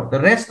home for. The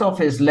rest of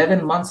his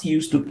 11 months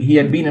he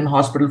had been in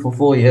hospital for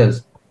 4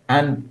 years,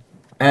 and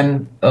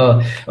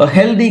a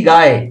healthy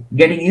guy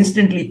getting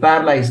instantly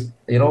paralyzed,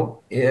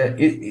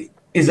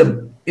 is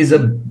a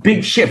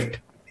big shift.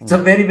 It's a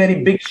very,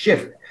 very big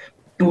shift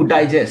to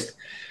digest.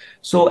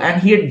 So,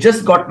 and he had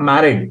just got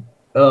married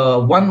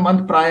 1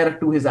 month prior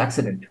to his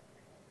accident.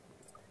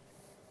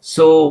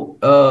 So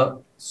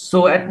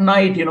at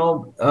night,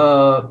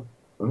 around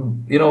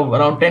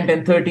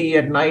 10:30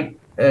 at night,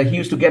 he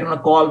used to get on a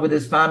call with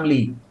his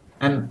family.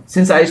 And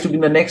since I used to be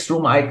in the next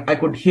room, I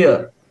could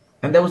hear,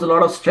 and there was a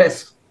lot of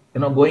stress,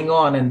 going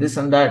on and this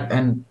and that.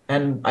 And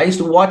I used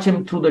to watch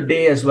him through the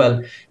day as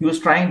well. He was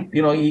trying,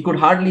 he could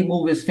hardly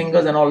move his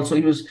fingers, and also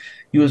he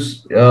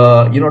was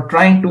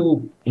trying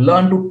to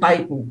learn to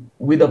type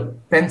with a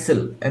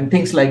pencil and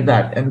things like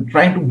that, and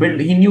trying to build.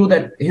 He knew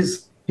that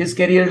his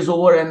career is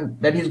over and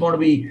that he's going to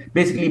be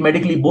basically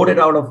medically boarded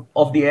out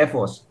of the Air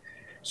Force.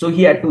 So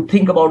he had to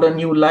think about a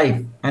new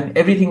life, and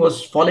everything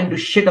was falling to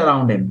shit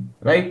around him,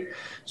 right?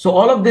 So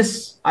all of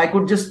this, I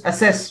could just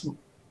assess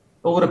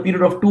over a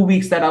period of 2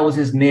 weeks that I was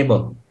his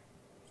neighbor.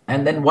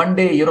 And then one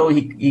day,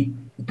 he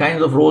kind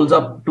of rolls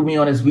up to me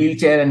on his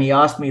wheelchair, and he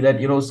asked me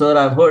that, sir,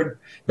 I've heard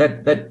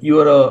that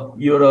you're a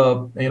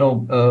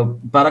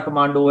para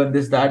commando and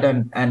this, that,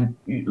 and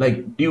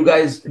like, do you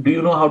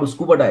know how to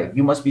scuba dive?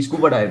 You must be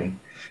scuba diving.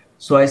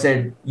 So I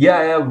said,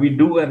 yeah, we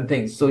do, and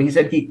things. So he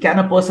said, can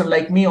a person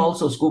like me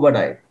also scuba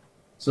dive?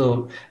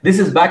 So this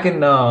is back in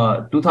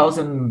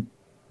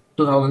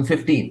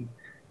 2015.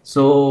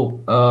 So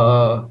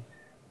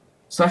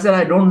I said,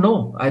 I don't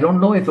know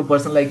if a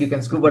person like you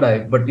can scuba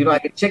dive, but I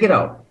can check it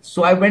out.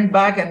 So I went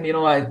back, and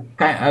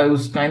I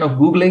was kind of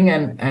Googling,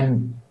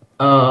 and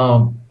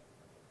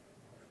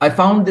I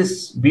found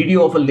this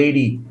video of a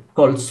lady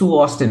called Sue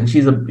Austin.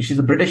 She's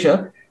a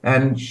Britisher,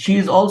 and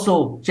she's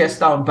also chest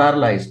down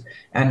paralyzed.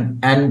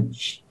 And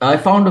I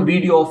found a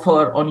video of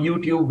her on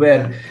YouTube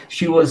where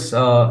she was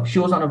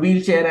on a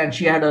wheelchair, and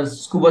she had a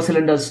scuba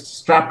cylinder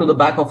strapped to the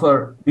back of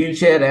her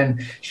wheelchair,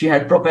 and she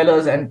had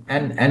propellers,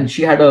 and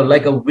she had a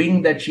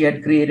wing that she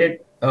had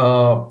created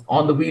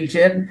on the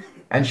wheelchair,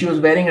 and she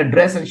was wearing a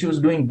dress, and she was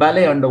doing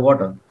ballet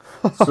underwater.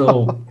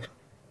 So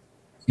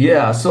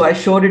yeah, so I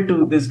showed it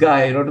to this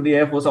guy, to the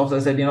Air Force officer. I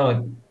said,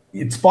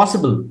 it's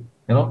possible,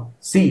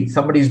 see,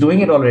 somebody's doing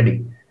it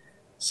already.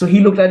 So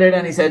he looked at it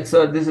and he said,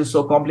 sir, this is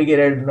so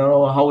complicated.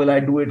 How will I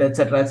do it,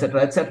 etc.,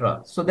 etc.,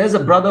 etc. So there's a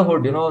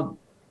brotherhood,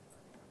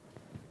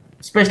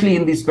 especially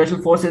in these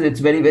special forces, it's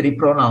very, very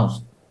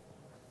pronounced.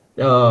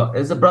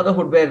 There's a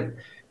brotherhood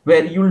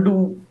where you'll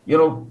do,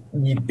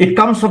 it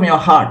comes from your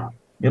heart,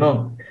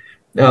 So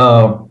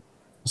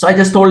I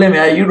just told him,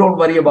 yeah, you don't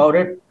worry about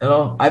it.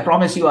 I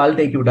promise you, I'll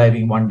take you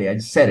diving one day. I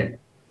just said it,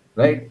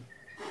 right?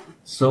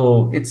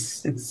 So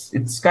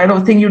it's kind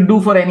of a thing you do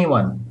for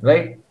anyone,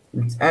 right?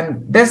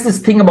 And there's this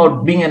thing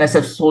about being an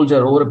SF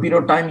soldier. Over a period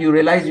of time, you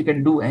realize you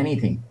can do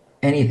anything.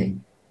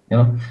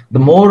 The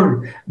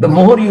more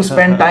you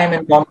spend time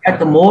in combat,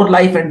 the more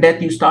life and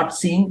death you start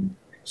seeing.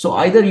 So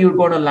either you're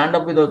going to land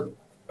up with a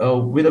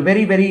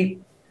very, very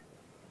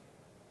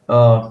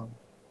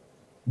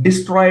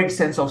destroyed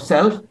sense of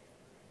self,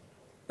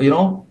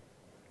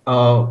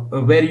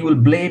 where you will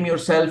blame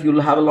yourself, you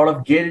will have a lot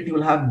of guilt, you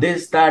will have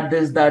this, that,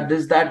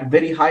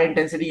 very high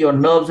intensity, your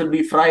nerves will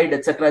be fried,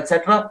 etc.,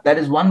 etc. That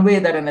is one way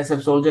that an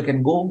SF soldier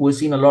can go, who has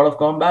seen a lot of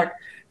combat.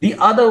 The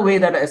other way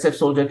that an SF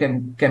soldier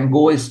can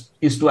go is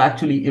to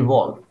actually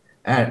evolve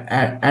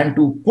and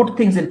to put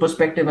things in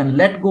perspective and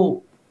let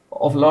go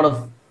of a lot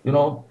of,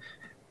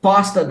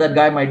 past that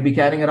guy might be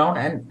carrying around,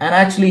 and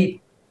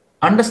actually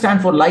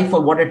understand for life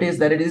for what it is,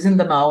 that it is in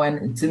the now,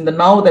 and it's in the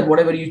now that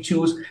whatever you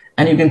choose,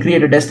 and you can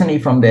create a destiny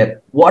from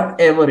there,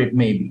 whatever it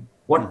may be,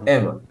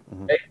 whatever.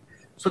 Right?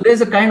 So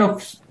there's a kind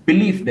of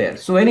belief there.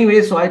 So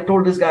anyway, so I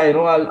told this guy,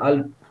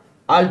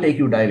 I'll take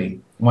you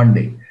diving one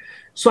day.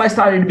 So I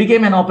started. It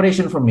became an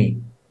operation for me.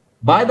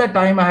 By that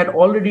time, I had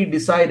already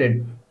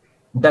decided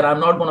that I'm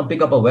not going to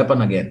pick up a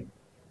weapon again,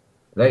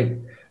 right?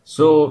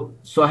 So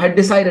I had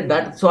decided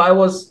that. So I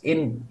was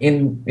in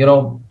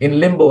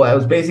limbo. I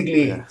was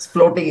basically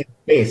floating in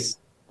space.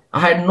 I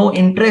had no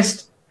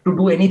interest to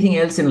do anything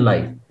else in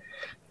life.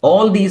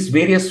 All these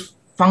various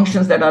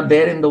functions that are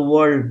there in the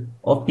world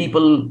of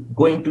people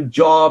going to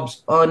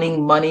jobs,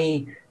 earning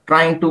money,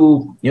 trying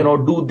to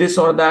do this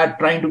or that,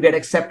 trying to get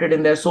accepted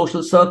in their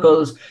social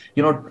circles,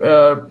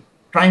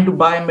 trying to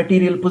buy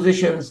material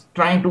positions,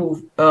 trying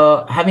to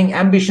having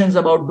ambitions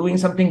about doing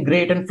something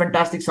great and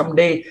fantastic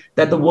someday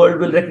that the world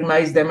will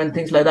recognize them and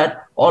things like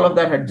that. All of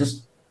that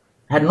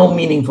had no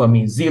meaning for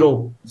me.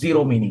 Zero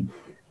meaning,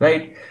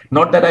 right?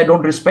 Not that I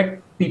don't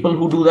respect people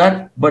who do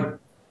that, but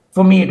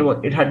for me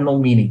it had no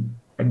meaning.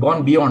 It had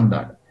gone beyond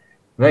that,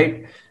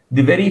 right?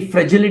 The very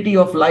fragility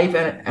of life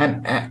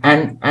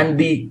and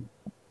the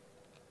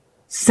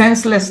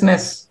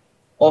senselessness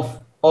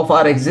of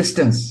our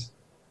existence,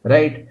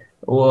 right?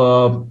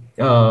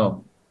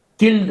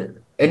 Killed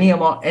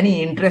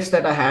any interest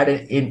that I had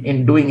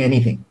in doing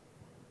anything,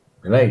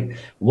 right?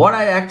 What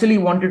I actually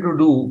wanted to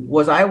do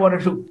was I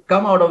wanted to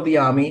come out of the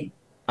army.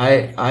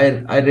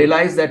 I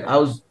realized that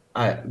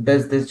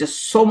there's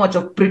just so much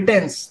of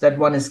pretense that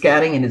one is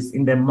carrying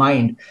in their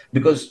mind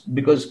because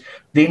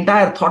the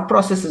entire thought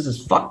process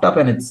is fucked up,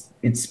 and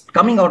it's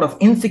coming out of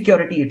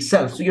insecurity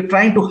itself. So you're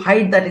trying to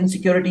hide that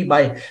insecurity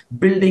by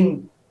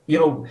building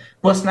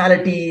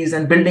personalities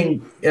and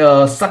building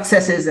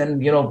successes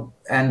and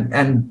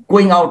and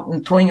going out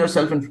and throwing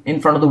yourself in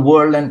front of the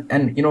world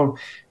and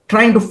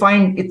trying to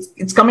find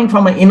it's coming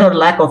from an inner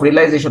lack of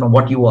realization of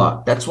what you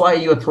are. That's why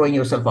you're throwing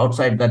yourself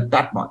outside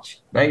that much,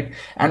 right?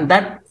 And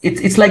that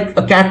it's like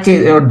a cat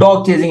or a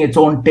dog chasing its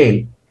own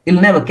tail.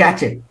 It'll never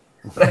catch it,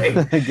 right?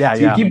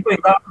 You keep going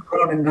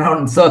round and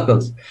round in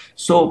circles.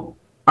 So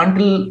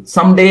until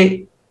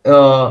someday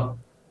the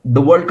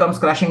world comes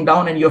crashing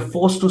down and you're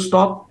forced to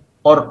stop,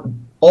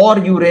 or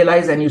you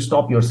realize and you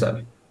stop yourself.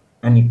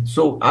 And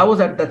so I was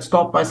at that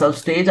stop myself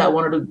stage. I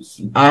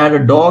had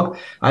a dog.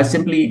 I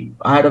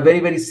had a very,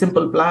 very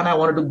simple plan. I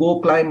wanted to go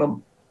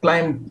climb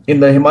in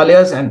the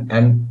Himalayas and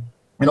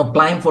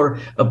climb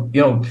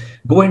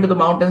go into the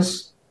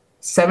mountains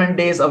 7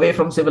 days away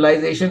from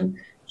civilization,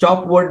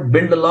 chop wood,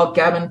 build a log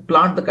cabin,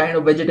 plant the kind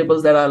of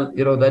vegetables that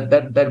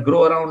that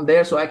grow around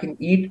there so I can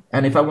eat.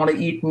 And if I want to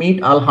eat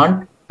meat, I'll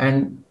hunt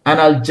and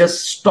I'll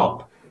just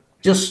stop.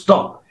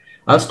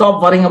 I'll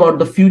stop worrying about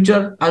the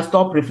future. I'll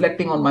stop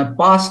reflecting on my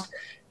past.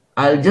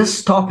 I'll just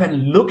stop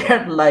and look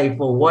at life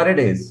for what it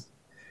is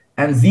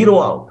and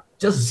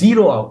just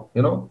zero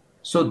out,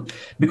 So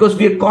because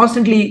we're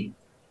constantly,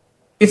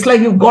 it's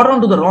like you've got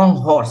onto the wrong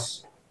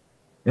horse,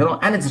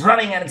 and it's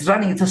running.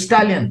 It's a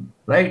stallion,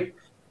 right?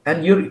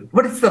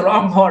 But it's the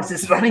wrong horse.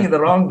 It's running in the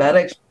wrong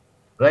direction,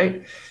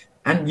 right?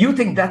 And you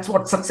think that's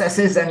what success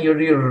is, and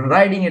you're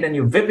riding it and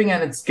you're whipping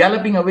and it's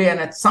galloping away. And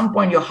at some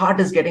point, your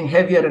heart is getting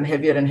heavier and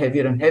heavier and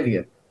heavier and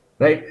heavier,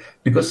 right?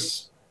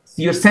 Because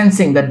you're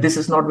sensing that this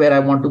is not where I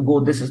want to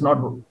go. This is not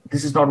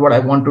what I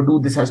want to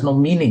do. This has no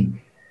meaning.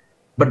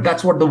 But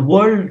that's what the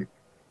world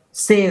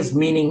says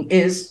meaning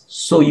is.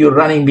 So you're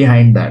running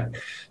behind that.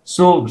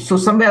 So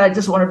somewhere I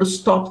just wanted to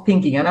stop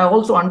thinking. And I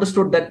also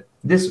understood that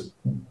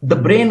the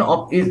brain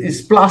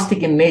is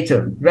plastic in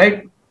nature,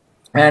 right?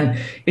 And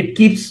it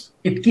keeps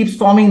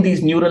forming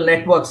these neural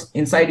networks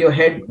inside your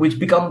head, which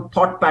become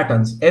thought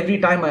patterns. Every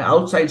time an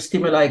outside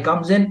stimuli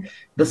comes in,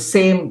 the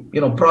same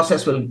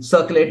process will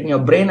circulate in your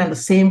brain, and the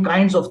same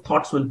kinds of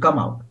thoughts will come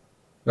out,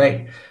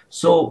 right?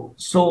 So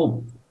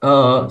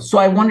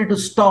I wanted to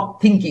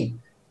stop thinking,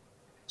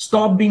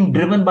 stop being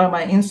driven by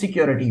my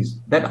insecurities.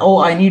 That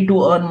I need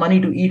to earn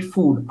money to eat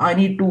food. I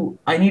need to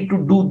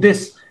do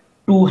this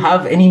to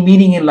have any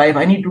meaning in life.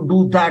 I need to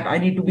do that. I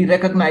need to be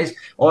recognized,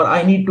 or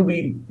I need to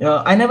be.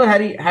 I never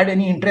had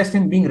any interest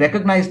in being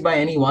recognized by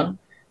anyone,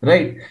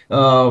 right?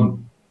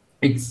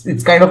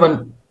 It's kind of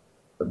a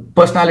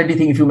personality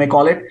thing, if you may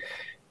call it.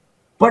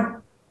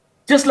 But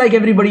just like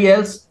everybody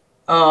else,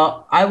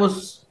 I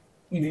was,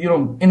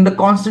 in the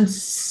constant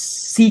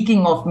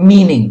seeking of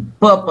meaning,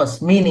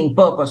 purpose,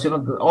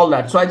 all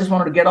that. So I just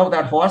wanted to get off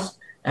that horse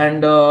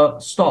and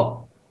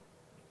stop.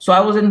 So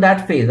I was in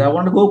that phase. I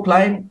wanted to go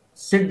climb.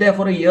 Sit there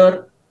for a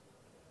year,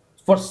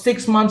 for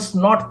 6 months,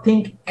 not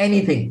think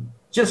anything,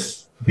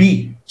 just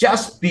be.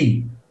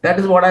 That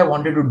is what I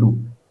wanted to do,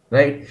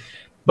 right?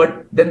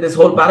 But then this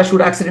whole parachute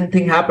accident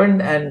thing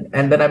happened,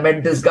 and then I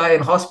met this guy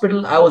in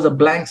hospital. I was a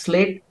blank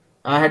slate.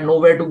 I had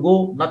nowhere to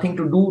go, nothing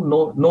to do,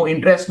 no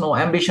interest, no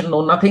ambition,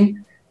 no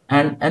nothing.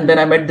 And then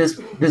I met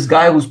this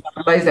guy who's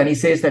paralyzed, and he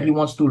says that he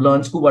wants to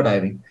learn scuba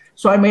diving.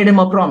 So I made him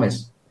a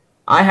promise.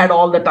 I had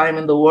all the time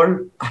in the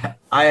world.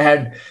 I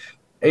had.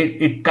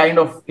 It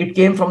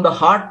came from the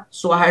heart,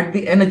 so I had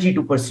the energy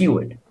to pursue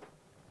it.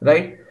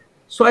 right?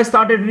 So I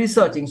started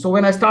researching. So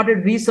when I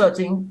started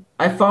researching,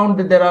 I found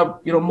that there are,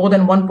 more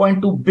than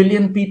 1.2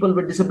 billion people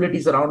with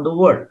disabilities around the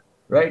world,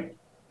 right?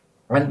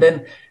 And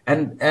then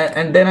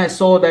I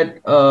saw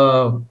that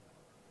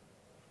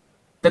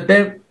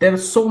there are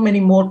so many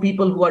more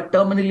people who are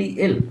terminally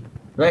ill,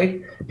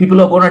 right? People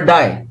who are going to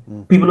die,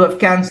 people who have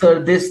cancer,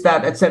 this,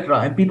 that, etc.,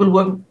 and people who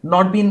have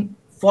not been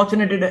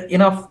fortunate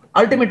enough.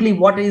 Ultimately,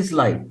 what is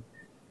life?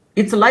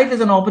 Life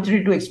is an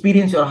opportunity to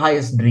experience your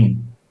highest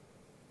dream.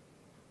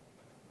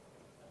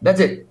 That's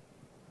it.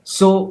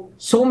 So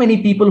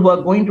many people who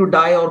are going to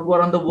die or who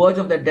are on the verge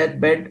of their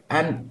deathbed,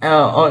 and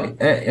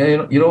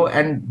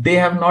and they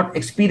have not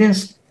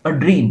experienced a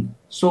dream.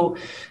 So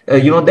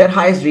their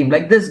highest dream,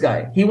 like this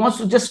guy, he wants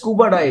to just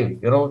scuba dive.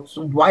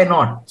 So why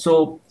not?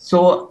 So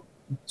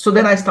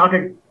then I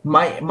started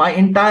my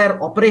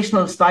entire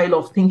operational style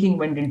of thinking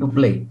went into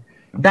play.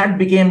 That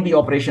became the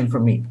operation for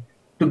me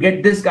to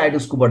get this guy to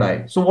scuba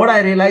dive. So what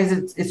I realized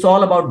is it's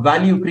all about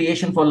value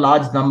creation for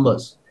large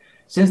numbers.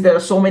 Since there are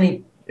so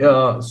many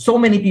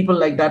people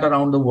like that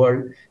around the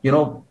world,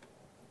 who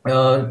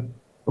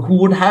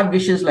would have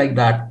wishes like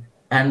that,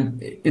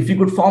 and if you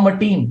could form a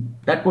team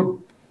that could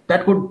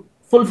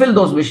fulfill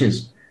those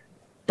wishes,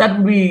 that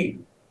would be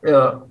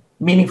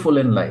meaningful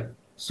in life.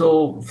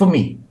 So for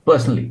me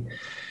personally,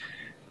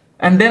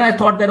 and then I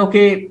thought that,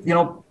 okay,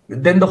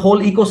 then the whole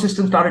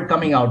ecosystem started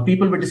coming out.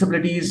 People with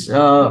disabilities,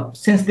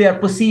 since they are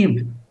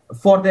perceived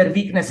for their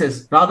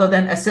weaknesses rather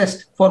than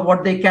assessed for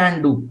what they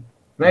can do,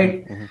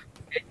 right? Mm-hmm.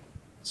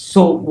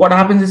 So what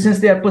happens is, since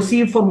they are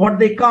perceived for what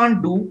they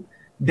can't do,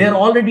 they're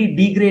already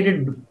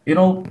degraded,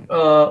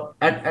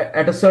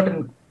 at a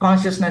certain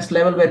consciousness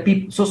level where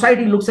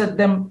society looks at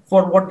them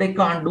for what they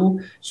can't do,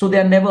 so they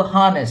are never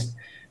harnessed.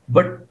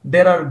 But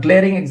there are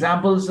glaring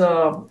examples,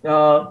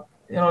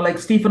 like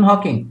Stephen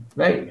Hawking,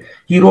 right?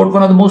 He wrote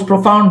one of the most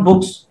profound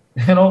books,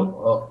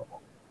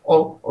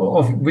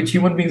 of which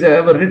human beings have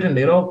ever written,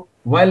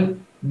 while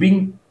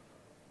being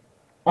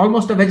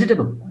almost a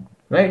vegetable,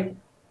 right?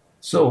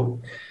 So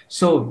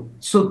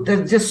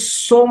there's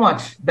just so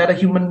much that a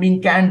human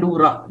being can do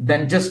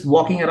than just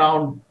walking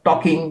around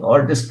talking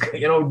or just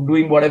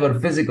doing whatever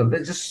physical.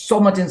 There's just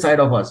so much inside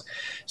of us.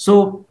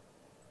 So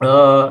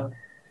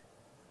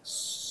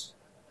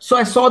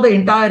I saw the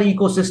entire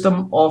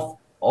ecosystem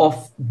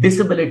of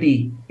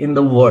disability in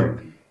the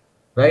world,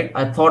 right?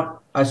 I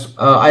thought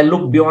I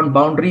looked beyond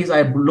boundaries.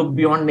 I looked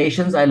beyond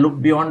nations. I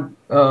looked beyond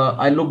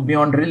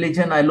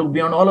religion. I looked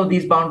beyond all of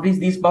these boundaries.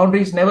 These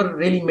boundaries never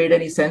really made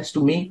any sense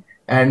to me.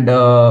 And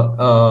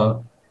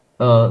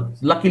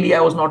luckily, I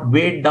was not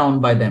weighed down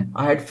by them.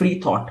 I had free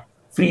thought,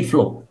 free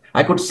flow.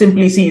 I could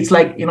simply see. It's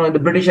like, in the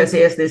British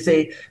SAS, they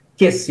say,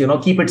 KISS,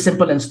 keep it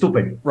simple and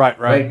stupid.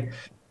 Right.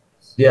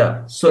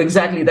 Yeah. So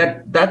exactly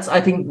that's,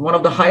 I think, one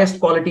of the highest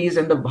qualities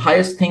and the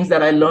highest things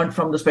that I learned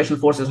from the Special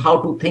Forces,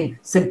 how to think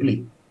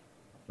simply,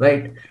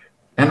 right?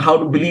 And how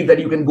to believe that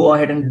you can go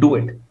ahead and do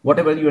it.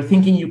 Whatever you're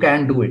thinking, you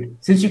can do it.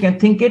 Since you can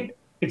think it,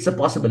 it's a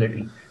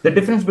possibility. The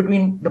difference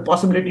between the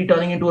possibility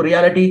turning into a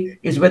reality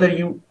is whether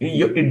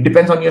it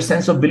depends on your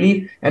sense of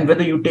belief and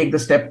whether you take the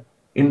step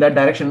in that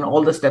direction, and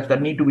all the steps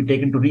that need to be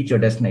taken to reach your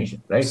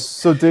destination, right?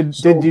 So did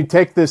you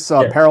take this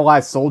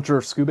paralyzed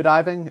soldier scuba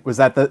diving? Was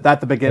that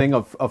the beginning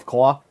of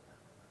CLAW?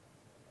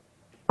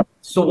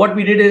 So what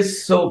we did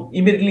is, so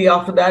immediately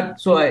after that,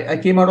 so I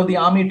came out of the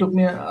army. It took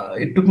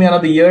me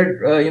another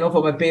year,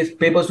 for my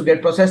papers to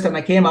get processed, and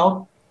I came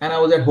out and I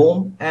was at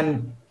home,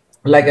 and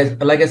like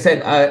I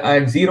said, I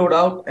had zeroed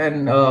out,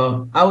 and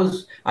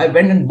I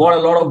went and bought a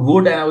lot of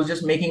wood, and I was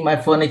just making my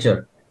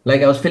furniture.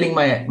 Like I was filling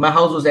my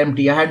house was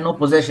empty. I had no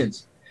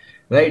possessions,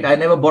 right? I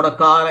never bought a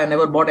car. I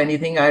never bought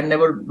anything. I had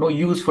no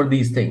use for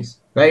these things,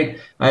 right?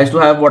 I used to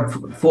have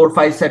 4 or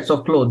 5 sets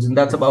of clothes, and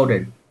that's about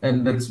it.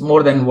 And that's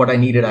more than what I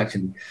needed,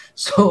 actually.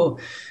 So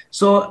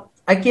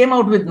I came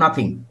out with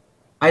nothing.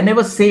 I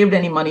never saved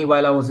any money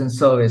while I was in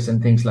service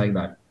and things like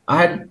that.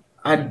 I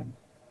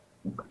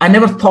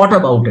never thought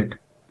about it.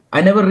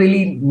 I never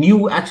really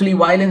knew, actually,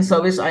 while in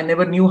service, I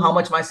never knew how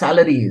much my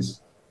salary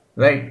is,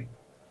 right?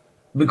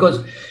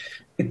 Because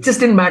it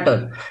just didn't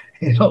matter,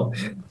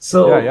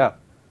 So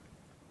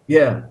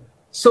yeah.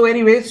 So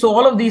anyway, so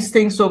all of these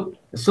things. So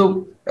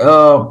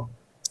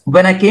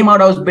when I came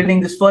out, I was building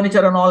this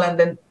furniture and all, and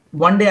then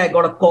one day I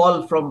got a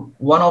call from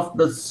one of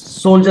the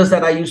soldiers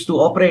that I used to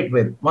operate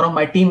with, one of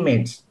my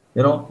teammates.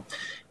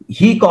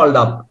 He called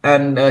up,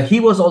 and he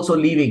was also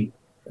leaving.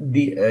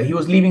 He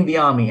was leaving the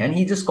army, and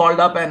he just called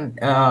up, and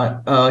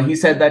he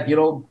said that,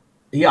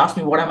 he asked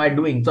me, what am I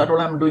doing? So I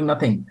told him I'm doing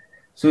nothing.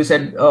 So he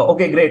said,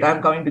 okay, great,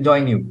 I'm coming to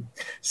join you.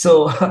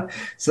 So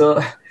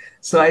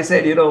I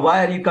said,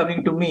 why are you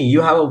coming to me?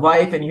 You have a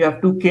wife and you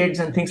have 2 kids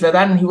and things like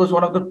that. And he was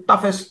one of the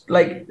toughest,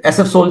 like,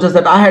 SF soldiers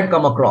that I had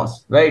come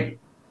across, right?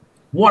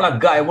 What a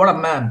guy, what a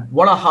man,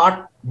 what a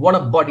heart, what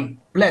a body,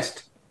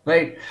 blessed.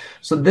 Right.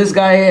 So this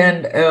guy,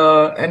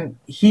 and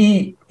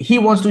he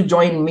wants to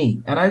join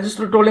me, and I just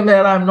told him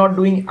that I'm not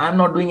doing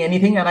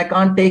anything, and I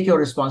can't take your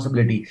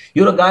responsibility.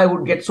 You're a guy who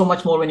would get so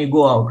much more when you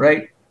go out,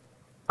 right?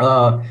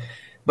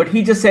 But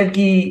he just said,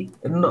 ki,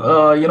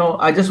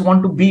 I just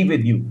want to be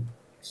with you.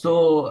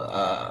 So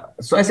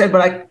I said,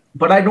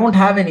 but I don't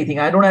have anything.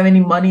 I don't have any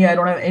money. I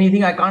don't have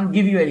anything. I can't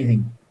give you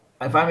anything.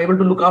 If I'm able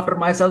to look after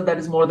myself, that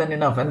is more than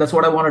enough. And that's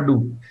what I want to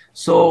do.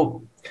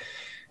 So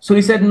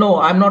he said, no,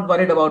 I'm not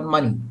worried about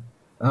money.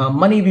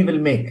 Money we will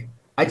make.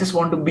 I just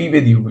want to be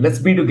with you. Let's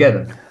be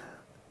together.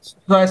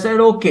 So I said,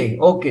 okay.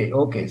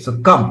 So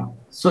come.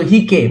 So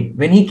he came.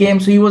 When he came,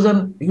 so he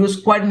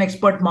was quite an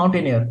expert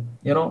mountaineer,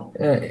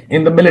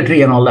 in the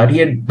military and all that. He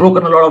had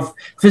broken a lot of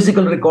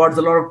physical records,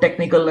 a lot of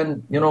technical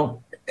and,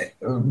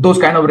 those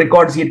kind of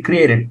records he had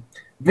created.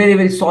 Very,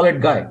 very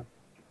solid guy.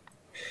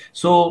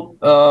 So,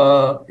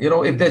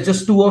 if there's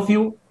just two of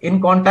you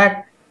in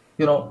contact,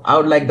 I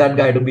would like that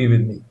guy to be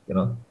with me,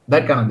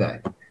 that kind of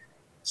guy.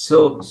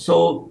 So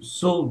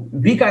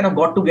we kind of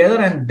got together,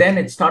 and then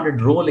it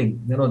started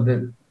rolling.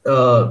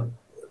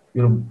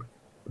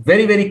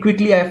 Very, very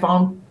quickly, I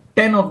found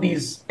 10 of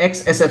these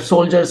ex-SF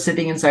soldiers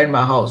sitting inside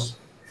my house,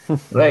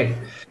 right?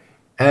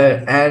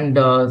 And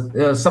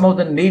some of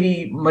the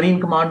Navy Marine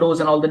commandos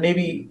and all the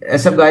Navy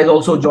SF guys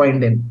also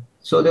joined in.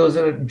 So there was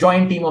a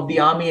joint team of the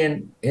Army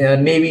and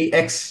Navy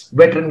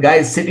ex-veteran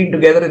guys sitting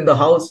together in the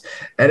house,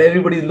 and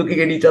everybody's looking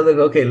at each other.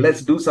 Okay,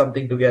 let's do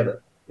something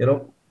together,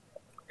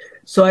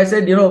 So I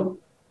said,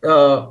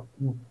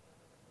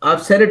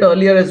 I've said it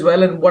earlier as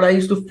well. And what I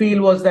used to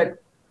feel was that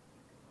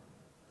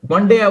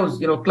one day I was,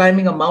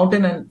 climbing a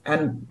mountain,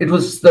 and it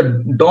was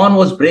the dawn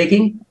was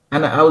breaking,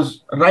 and I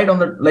was right on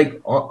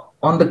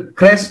the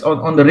crest,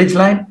 on the ridge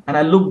line, and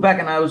I looked back,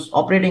 and I was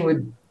operating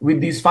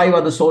with these 5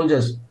 other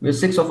soldiers. There were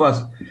 6 of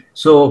us.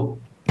 So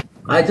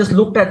I just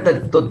looked at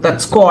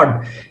that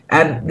squad,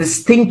 and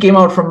this thing came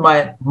out from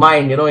my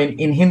mind.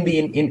 In Hindi,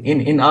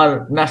 in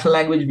our national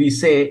language, we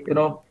say,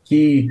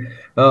 कि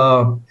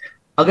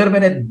अगर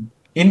मैंने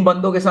इन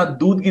बंदों के साथ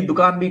दूध की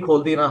दुकान भी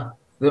खोल दी ना,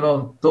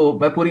 तो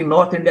मैं पूरी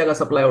नॉर्थ इंडिया का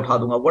सप्लाई उठा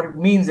दूंगा. What it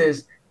means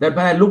is that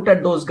when I looked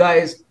at those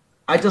guys,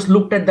 I just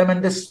looked at them,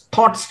 and this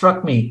thought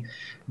struck me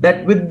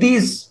that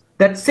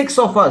that 6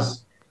 of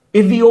us,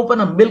 if we open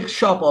a milk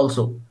shop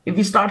also, if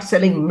we start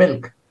selling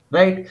milk,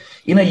 right,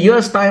 in a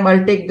year's time,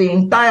 I'll take the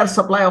entire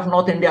supply of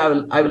North India.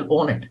 I will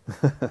own it,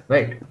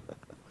 right?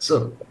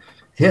 So,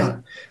 yeah.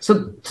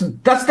 So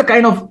that's the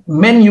kind of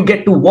men you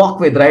get to walk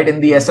with, right, in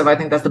the SF. I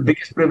think that's the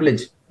biggest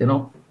privilege,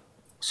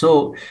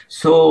 So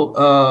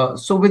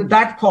with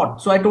that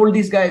thought, so I told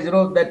these guys,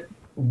 that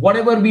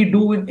whatever we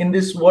do in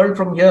this world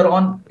from here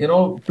on,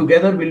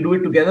 together, we'll do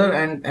it together,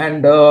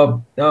 and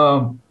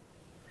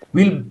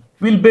we'll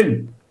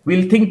build,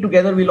 we'll think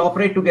together, we'll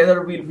operate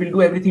together, we'll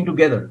do everything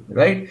together,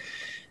 right?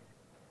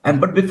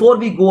 But before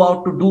we go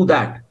out to do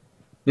that,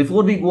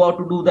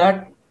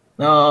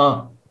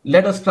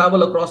 let us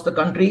travel across the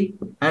country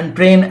and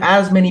train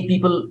as many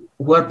people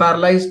who are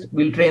paralyzed.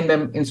 We'll train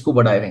them in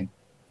scuba diving,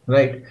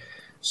 right?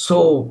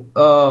 So,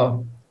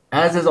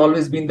 as has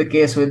always been the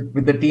case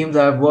with the teams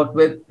I've worked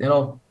with,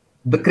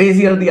 the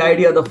crazier the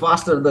idea, the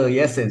faster the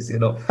yes is,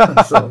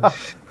 So,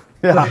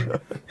 Yeah.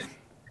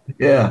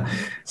 yeah.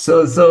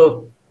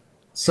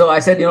 So I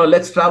said,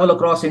 let's travel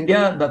across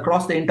India,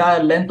 across the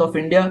entire length of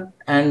India,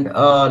 and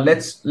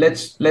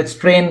let's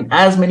train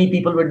as many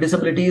people with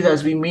disabilities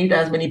as we meet,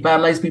 as many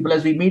paralyzed people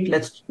as we meet.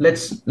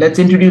 Let's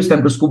introduce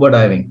them to scuba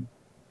diving.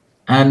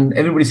 And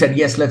everybody said,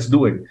 yes, let's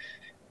do it.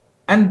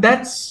 And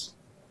that's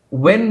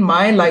when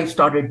my life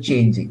started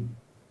changing,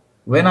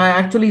 when I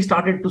actually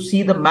started to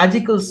see the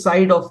magical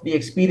side of the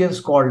experience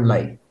called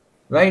life,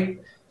 right?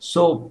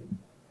 So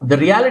the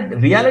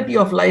reality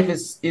of life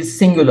is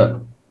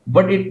singular,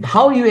 but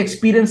how you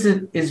experience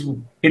it is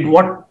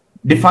what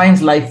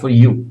defines life for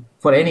you,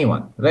 for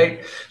anyone,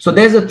 right? So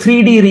there's a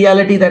 3D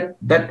reality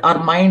that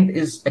our mind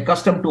is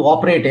accustomed to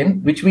operate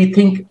in, which we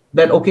think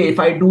that, okay, if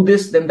I do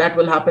this, then that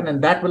will happen,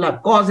 and that will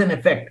have cause and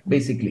effect,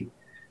 basically.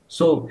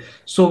 So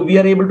we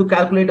are able to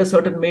calculate a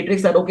certain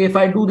matrix that, okay, if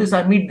I do this,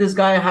 I meet this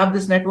guy, I have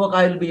this network,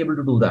 I will be able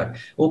to do that.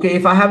 Okay,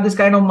 if I have this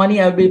kind of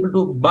money, I'll be able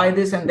to buy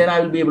this, and then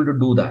I will be able to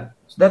do that.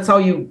 So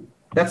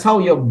that's how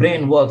your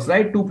brain works,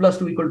 right? 2 +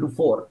 2 =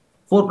 4.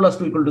 4 +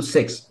 2 =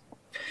 6.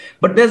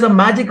 But there's a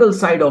magical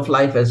side of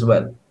life as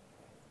well,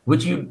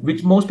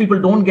 which most people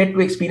don't get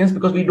to experience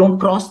because we don't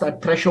cross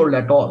that threshold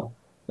at all,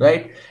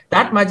 right?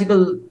 That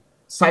magical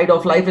side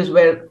of life is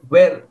where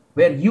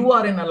you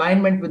are in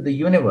alignment with the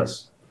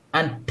universe,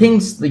 and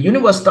the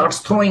universe starts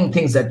throwing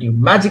things at you,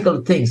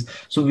 magical things.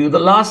 So we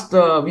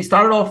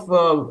started off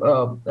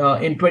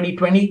in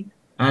 2020,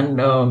 and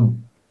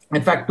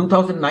in fact,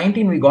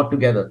 2019 we got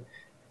together.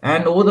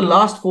 And over the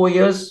last 4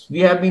 years, we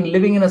have been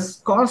living in a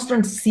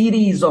constant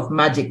series of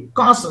magic.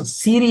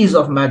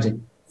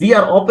 We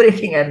are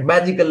operating at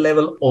magical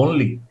level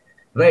only,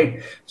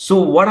 right? So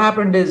what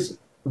happened is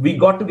we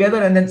got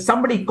together, and then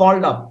somebody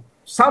called up.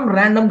 Some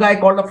random guy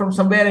called up from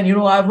somewhere, and,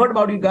 I've heard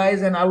about you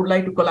guys, and I would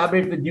like to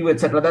collaborate with you,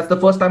 etc. That's the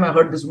first time I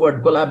heard this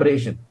word,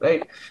 collaboration,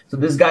 right? So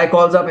this guy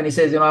calls up and he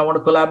says, I want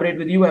to collaborate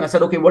with you. And I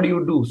said, okay, what do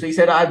you do? So he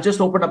said, I've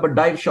just opened up a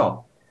dive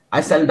shop.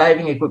 I sell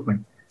diving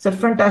equipment. Said,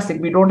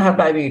 fantastic. We don't have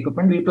diving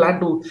equipment. We plan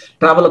to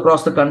travel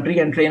across the country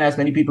and train as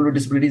many people with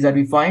disabilities that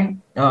we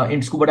find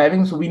in scuba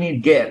diving. So we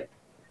need gear.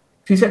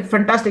 She said,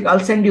 fantastic. I'll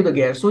send you the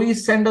gear. So he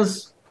sent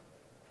us,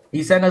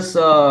 you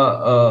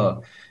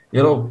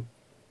know,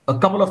 a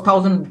couple of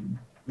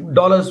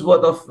 $1,000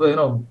 worth of,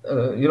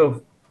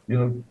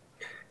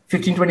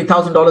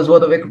 $15,000-$20,000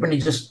 worth of equipment. He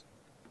just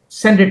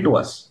sent it to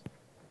us,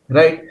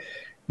 right?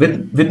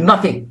 With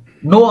nothing,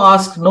 no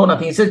ask, no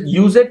nothing. He said,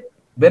 use it.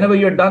 Whenever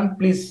you're done,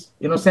 please,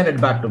 send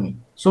it back to me.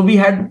 So we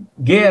had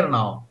gear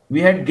now.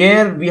 We had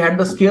gear, we had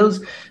the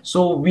skills.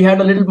 So we had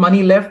a little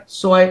money left.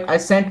 So I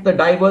sent the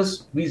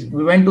divers. We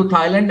went to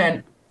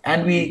Thailand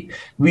and we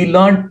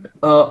learned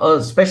a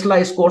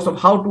specialized course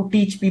of how to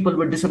teach people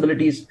with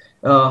disabilities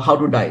how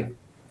to dive.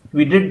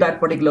 We did that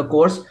particular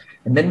course,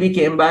 and then we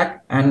came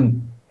back,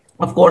 and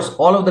of course,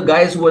 all of the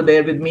guys who were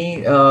there with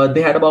me,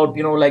 they had about,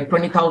 like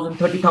 20,000,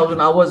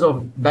 30,000 hours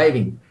of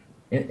diving.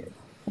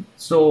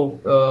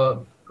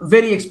 So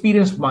very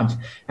experienced bunch.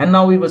 And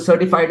now we were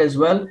certified as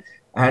well.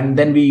 And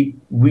then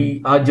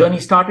our journey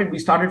started. We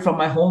started from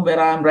my home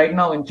where I am right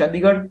now in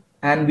Chandigarh,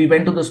 and we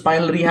went to the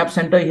spinal rehab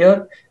center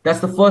here.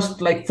 That's the first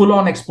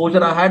full-on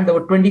exposure I had. There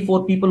were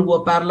 24 people who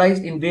were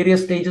paralyzed in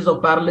various stages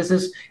of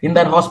paralysis in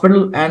that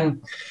hospital.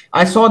 And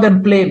I saw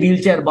them play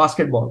wheelchair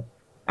basketball.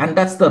 And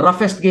that's the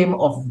roughest game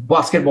of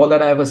basketball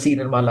that I ever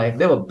seen in my life.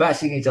 They were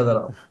bashing each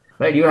other up,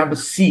 right? You have to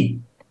see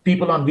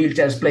people on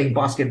wheelchairs playing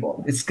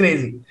basketball. It's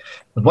crazy.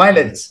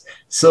 Violence.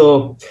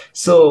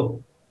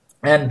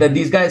 And then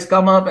these guys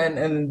come up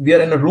and we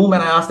are in a room,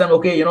 and I ask them,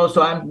 okay,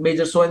 so I'm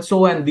Major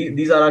so-and-so, and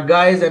these are our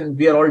guys, and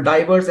we are all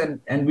divers,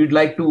 and we'd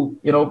like to,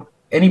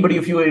 anybody,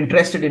 if you are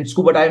interested in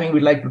scuba diving,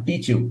 we'd like to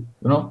teach you,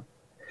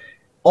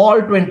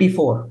 all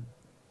 24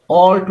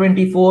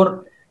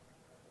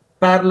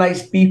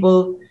 paralyzed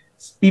people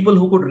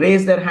who could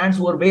raise their hands,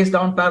 who were waist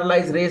down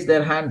paralyzed, raised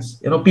their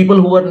hands. People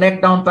who were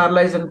neck down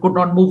paralyzed and could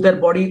not move their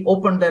body,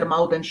 opened their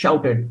mouth and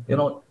shouted.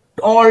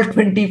 All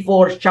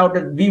 24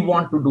 shouted, we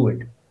want to do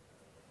it.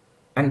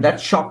 And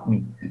that shocked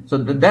me. So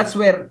that's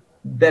where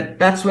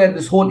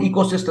this whole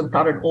ecosystem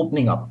started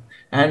opening up.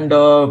 And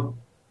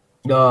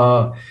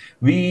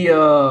we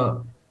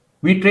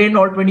trained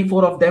all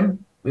 24 of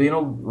them.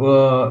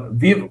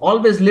 We've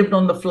always lived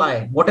on the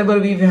fly. Whatever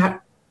we've had,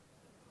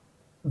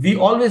 we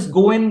always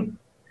go in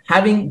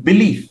having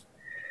belief.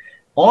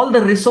 All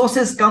the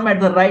resources come at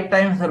the right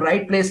time, the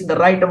right place, the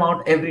right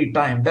amount every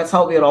time. That's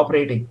how we are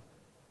operating,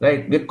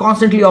 right? We're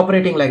constantly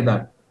operating like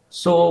that.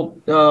 So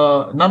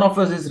none of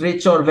us is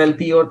rich or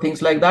wealthy or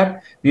things like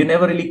that. We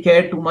never really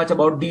cared too much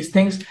about these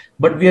things,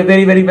 but we are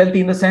very, very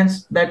wealthy in the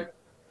sense that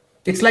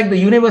it's like the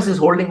universe is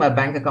holding my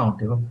bank account,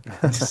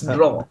 just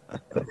draw.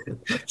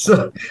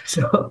 So,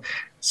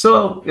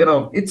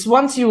 it's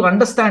once you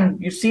understand,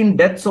 you've seen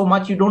death so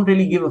much, you don't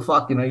really give a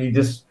fuck, you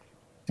just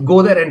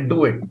go there and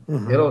do it.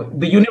 Mm-hmm.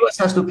 The universe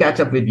has to catch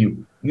up with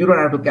you. You don't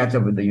have to catch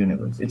up with the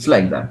universe. It's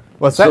like that.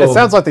 Well, it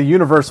sounds like the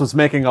universe was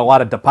making a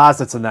lot of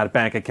deposits in that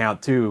bank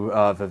account too,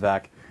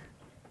 Vivek.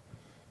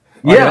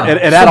 Yeah.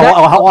 It had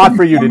a lot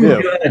for you to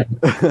do.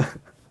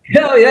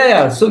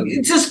 Yeah. So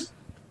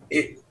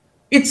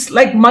it's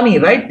like money,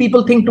 right?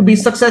 People think to be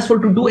successful,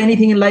 to do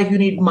anything in life, you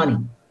need money,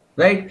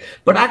 right?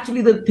 But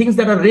actually the things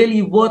that are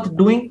really worth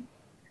doing,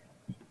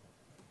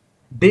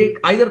 they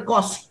either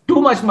cost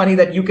too much money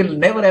that you can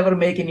never ever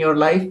make in your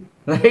life,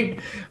 right?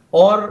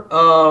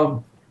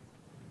 Or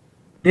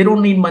they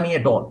don't need money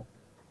at all,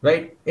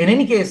 right? In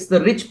any case, the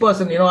rich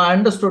person, I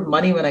understood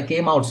money when I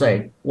came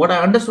outside. What I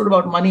understood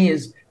about money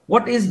is,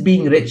 what is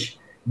being rich?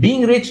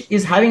 Being rich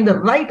is having the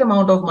right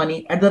amount of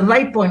money at the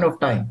right point of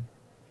time.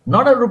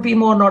 Not a rupee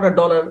more, not a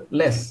dollar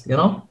less,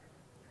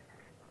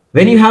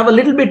 When you have a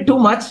little bit too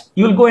much,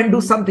 you'll go and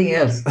do something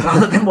else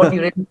rather than what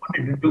you really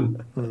wanted to do,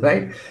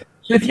 right?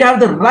 So if you have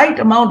the right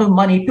amount of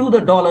money to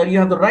the dollar, you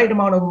have the right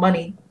amount of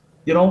money,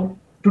 to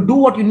do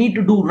what you need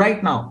to do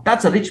right now.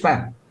 That's a rich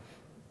man,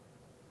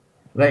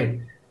 right?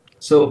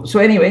 So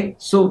anyway,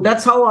 so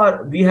that's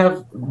how we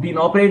have been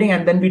operating.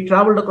 And then we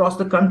traveled across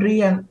the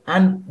country, and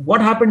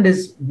what happened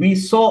is we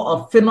saw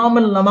a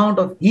phenomenal amount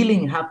of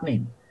healing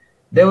happening.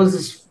 There was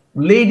this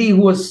lady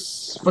who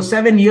was, for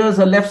 7 years,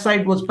 her left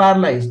side was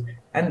paralyzed.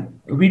 And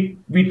we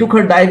took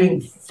her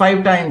diving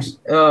 5 times,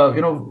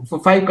 for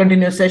 5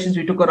 continuous sessions.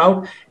 We took her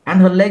out,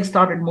 and her legs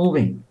started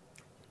moving.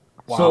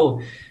 Wow.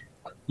 So,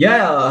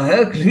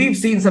 yeah, we've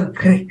seen some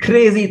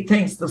crazy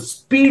things. The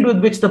speed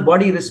with which the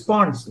body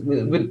responds,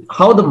 with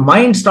how the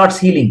mind starts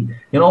healing.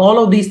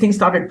 All of these things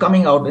started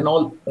coming out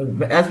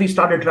as we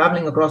started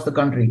traveling across the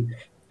country.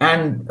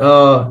 And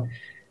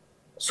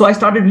so I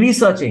started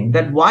researching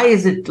that why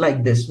is it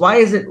like this?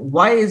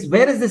 Where is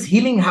this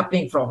healing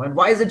happening from? And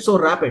why is it so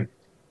rapid?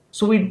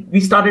 So we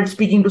started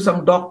speaking to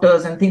some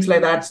doctors and things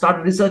like that,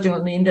 started researching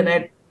on the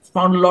internet,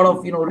 found a lot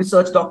of,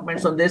 research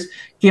documents on this,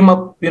 came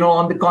up,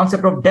 on the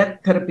concept of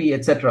depth therapy,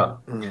 etc.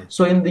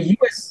 So in the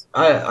US,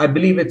 I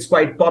believe it's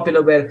quite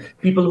popular, where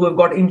people who have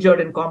got injured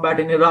in combat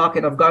in Iraq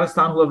and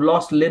Afghanistan, who have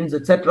lost limbs,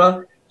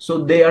 etc.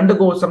 So they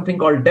undergo something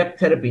called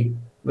depth therapy.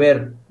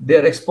 where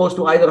they're exposed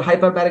to either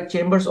hyperbaric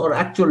chambers or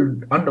actual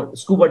under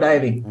scuba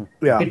diving.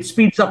 Yeah. It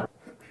speeds up.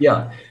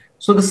 Yeah.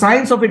 So the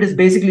science of it is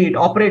basically it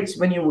operates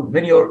when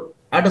you're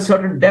at a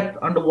certain depth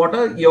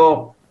underwater.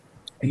 Your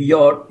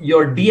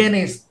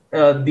DNA,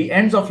 the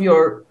ends of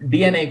your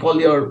DNA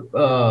called your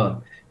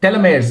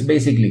telomeres,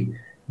 basically.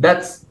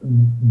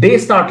 They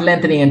start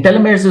lengthening, and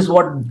telomeres is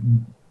what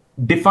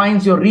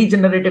defines your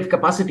regenerative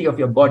capacity of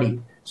your body.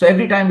 So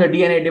every time the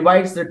DNA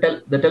divides, the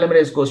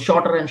telomerase goes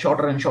shorter and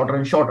shorter and shorter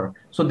and shorter.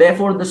 So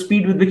therefore, the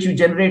speed with which you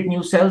generate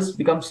new cells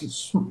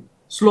becomes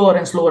slower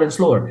and slower and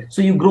slower.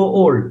 So you grow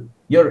old.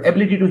 Your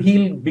ability to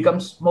heal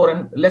becomes more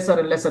and lesser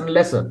and lesser and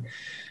lesser.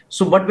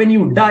 So, but when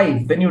you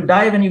dive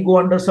and you go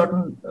under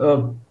certain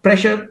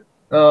pressure,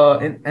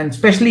 and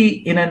especially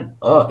in an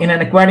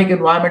aquatic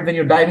environment, when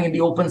you're diving in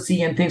the open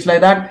sea and things like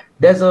that,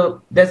 there's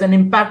an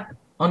impact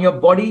on your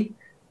body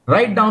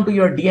right down to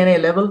your DNA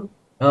level,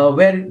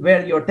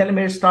 where your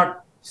telomeres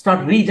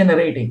start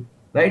regenerating,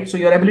 right? So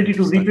your ability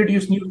to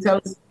reproduce new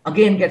cells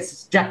again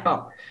gets jacked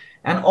up,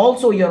 and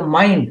also your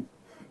mind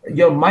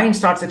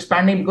starts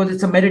expanding because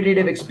it's a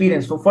meditative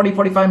experience. For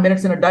 40-45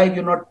 minutes in a dive,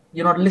 you're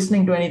not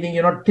listening to anything,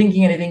 you're not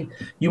thinking anything.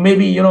 You may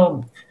be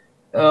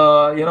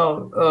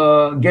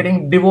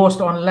getting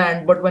divorced on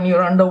land, but when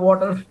you're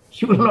underwater,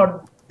 you will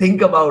not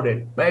think about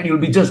it, right? You'll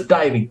be just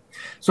diving.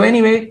 So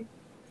anyway,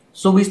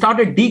 so we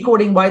started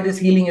decoding why this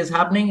healing is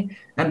happening,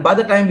 and by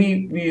the time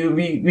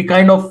we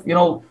kind of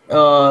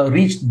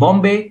reached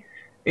Bombay,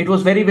 it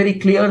was very, very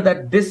clear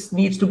that this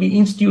needs to be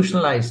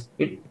institutionalized.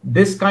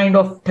 This kind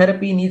of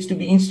therapy needs to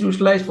be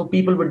institutionalized for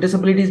people with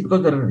disabilities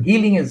because the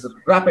healing is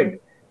rapid,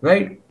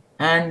 right?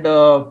 And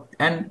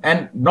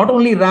not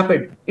only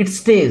rapid, it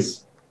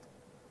stays.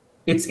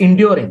 It's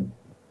enduring,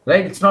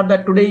 right? It's not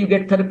that today you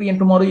get therapy and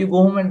tomorrow you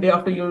go home and day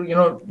after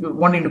you're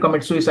wanting to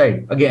commit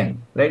suicide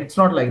again, right? It's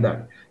not like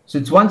that. So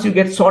it's once you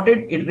get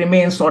sorted, it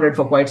remains sorted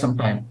for quite some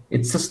time.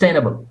 It's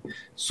sustainable.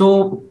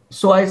 So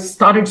I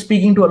started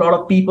speaking to a lot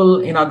of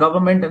people in our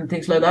government and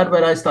things like that,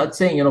 where I start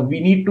saying, we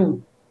need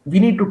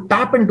to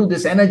tap into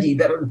this energy.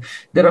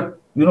 There are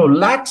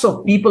lakhs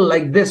of people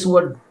like this who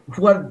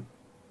are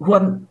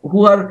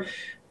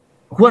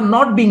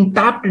not being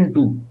tapped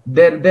into.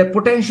 Their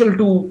potential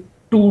to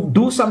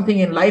do something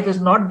in life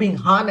is not being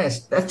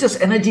harnessed. That's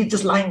just energy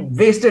just lying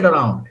wasted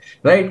around,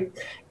 right?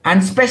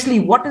 And especially,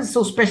 what is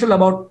so special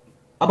about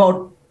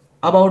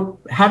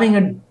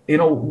having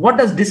what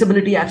does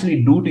disability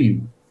actually do to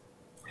you?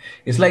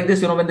 It's like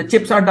this, when the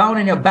chips are down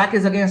and your back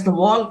is against the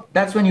wall,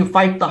 that's when you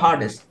fight the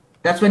hardest.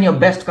 That's when your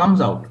best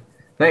comes out,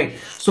 right?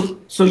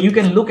 So you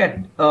can look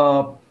at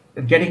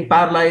getting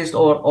paralyzed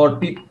or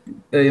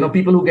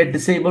people who get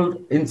disabled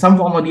in some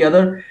form or the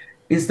other,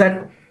 is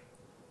that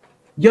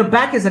your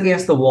back is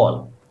against the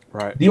wall.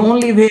 Right. The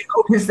only way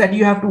out is that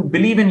you have to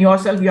believe in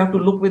yourself. You have to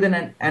look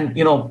within and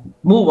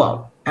move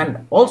out.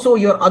 And also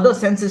your other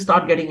senses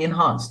start getting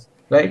enhanced,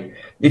 right?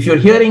 If your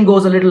hearing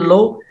goes a little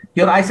low,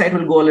 your eyesight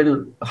will go a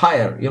little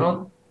higher.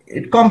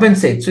 It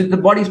compensates. So the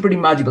body is pretty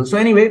magical. So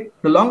anyway,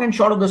 the long and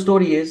short of the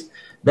story is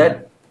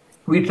that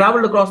we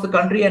traveled across the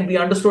country and we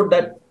understood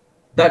that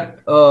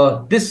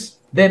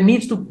there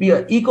needs to be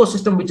an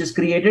ecosystem which is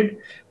created,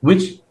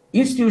 which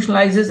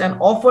institutionalizes and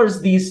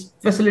offers these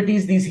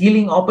facilities, these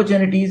healing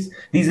opportunities,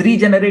 these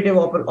regenerative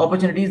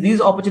opportunities, these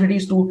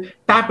opportunities to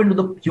tap into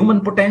the human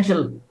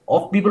potential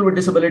of people with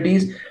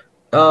disabilities.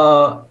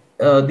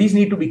 These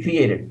need to be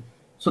created.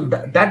 So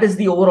that is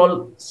the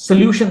overall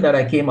solution that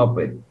I came up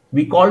with.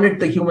 We called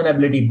it the human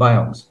ability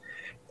biomes.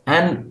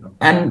 And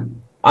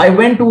I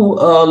went to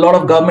a lot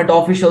of government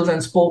officials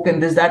and spoke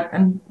and this, that.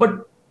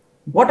 But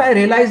what I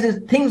realized is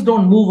things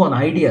don't move on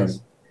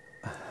ideas.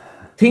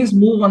 Things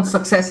move on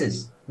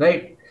successes.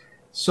 Right.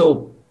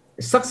 So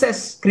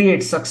success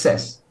creates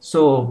success.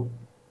 So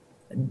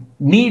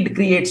need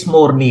creates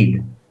more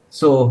need.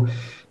 So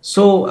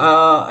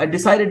I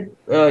decided,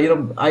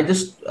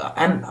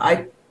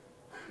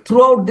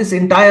 throughout this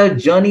entire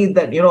journey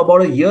that,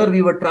 about a year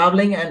we were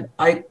traveling, and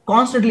I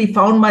constantly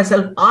found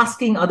myself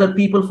asking other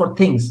people for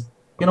things,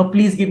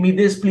 please give me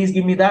this, please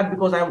give me that,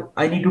 because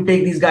I need to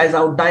take these guys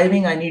out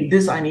diving. I need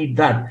this, I need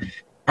that.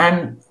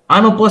 And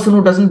I'm a person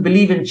who doesn't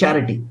believe in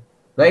charity,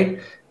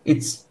 right?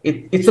 It's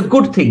a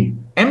good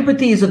thing.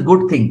 Empathy is a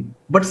good thing,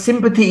 but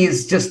sympathy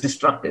is just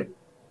destructive,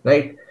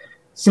 right?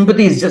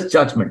 Sympathy is just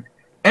judgment.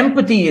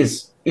 Empathy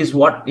is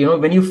what,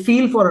 when you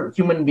feel for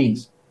human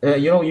beings,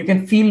 you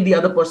can feel the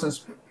other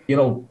person's,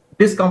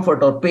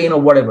 discomfort or pain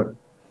or whatever.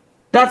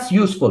 That's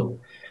useful.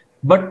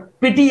 But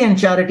pity and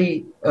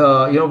charity,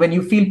 when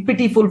you feel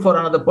pitiful for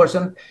another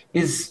person,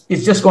 is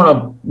just going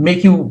to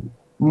make you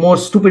more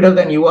stupider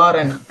than you are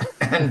and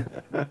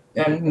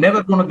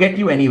never going to get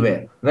you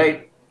anywhere,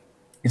 right?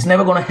 It's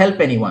never going to help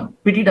anyone.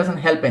 Pity doesn't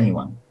help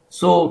anyone.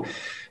 So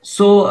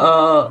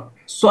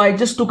I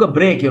just took a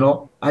break,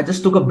 I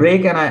just took a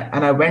break and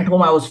I went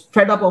home. I was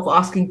fed up of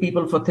asking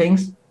people for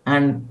things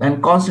and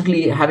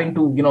constantly having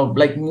to,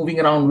 like moving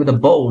around with a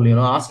bowl,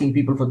 asking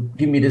people for,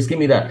 give me this, give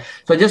me that.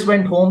 So I just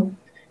went home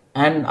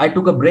and I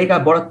took a break. I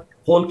bought a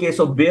whole case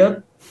of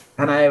beer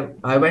and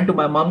I went to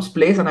my mom's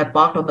place and I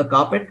parked on the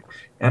carpet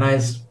and I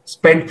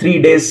spent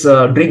 3 days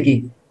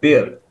drinking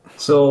beer.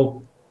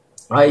 So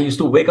I used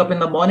to wake up in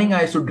the morning,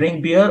 I used to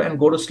drink beer and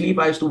go to sleep.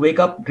 I used to wake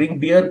up,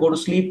 drink beer, go to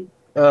sleep,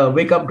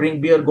 wake up,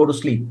 drink beer, go to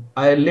sleep.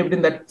 I lived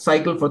in that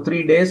cycle for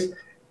 3 days.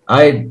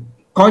 I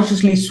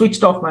consciously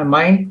switched off my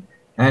mind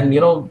and,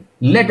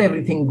 let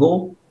everything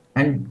go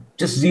and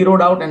just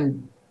zeroed out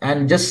and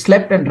just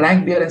slept and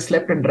drank beer and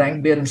slept and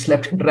drank beer and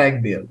slept and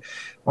drank beer.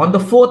 On the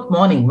fourth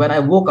morning, when I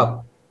woke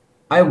up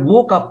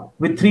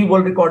with 3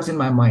 world records in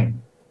my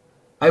mind.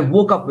 I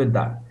woke up with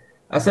that.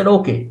 I said,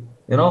 okay,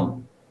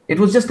 it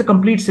was just a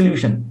complete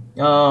solution.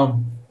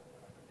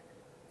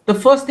 The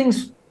first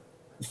things,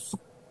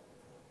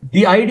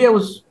 the idea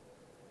was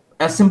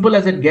as simple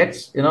as it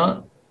gets,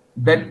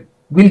 that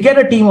we'll get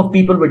a team of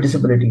people with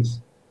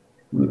disabilities.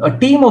 A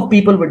team of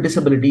people with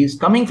disabilities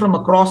coming from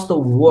across the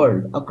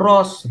world,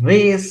 across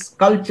race,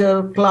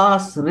 culture,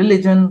 class,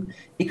 religion,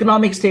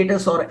 economic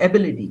status, or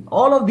ability.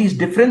 All of these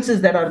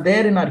differences that are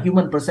there in our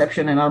human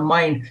perception and our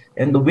mind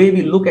and the way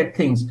we look at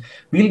things.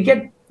 We'll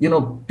get,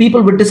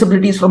 people with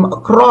disabilities from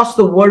across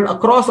the world,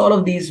 across all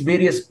of these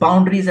various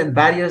boundaries and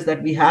barriers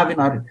that we have in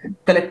our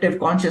collective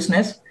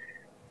consciousness,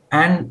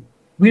 and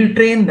we'll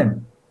train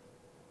them.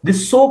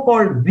 This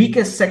so-called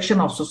weakest section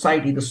of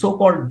society,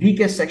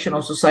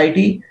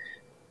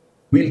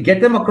 we'll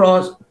get them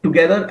across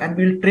together and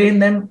we'll train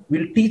them.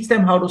 We'll teach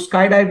them how to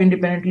skydive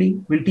independently.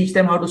 We'll teach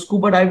them how to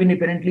scuba dive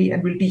independently,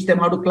 and we'll teach them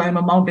how to climb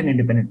a mountain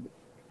independently,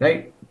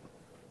 right?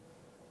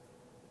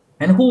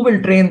 And who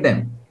will train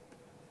them?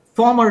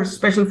 Former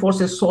Special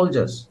Forces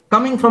soldiers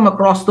coming from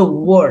across the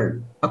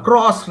world,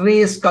 across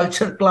race,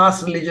 culture,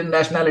 class, religion,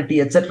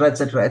 nationality, etc.,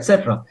 etc.,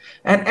 etc.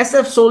 An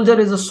SF soldier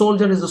is a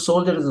soldier, is a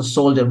soldier, is a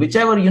soldier.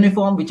 Whichever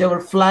uniform, whichever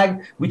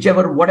flag,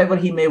 whatever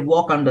he may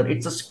walk under,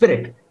 it's a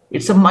spirit,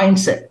 it's a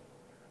mindset.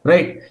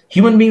 Right?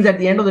 Human beings at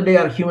the end of the day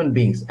are human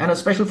beings. And a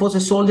Special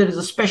Forces soldier is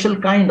a special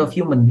kind of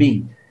human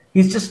being.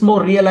 He's just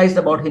more realized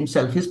about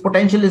himself. His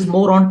potential is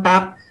more on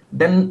tap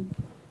than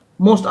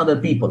most other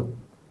people.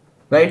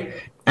 Right?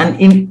 And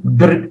in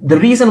the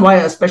reason why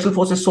a Special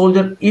Forces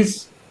soldier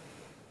is,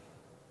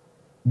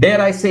 dare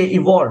I say,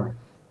 more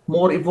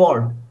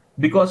evolved,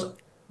 because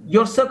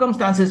your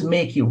circumstances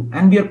make you.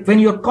 And when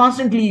you're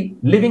constantly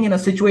living in a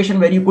situation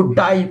where you could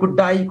die,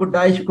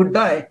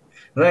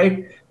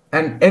 right?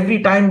 And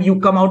every time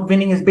you come out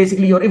winning is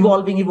basically you're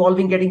evolving,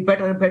 getting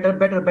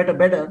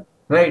better,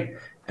 right?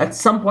 At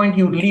some point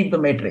you leave the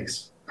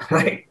matrix,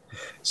 right?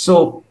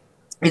 So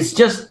it's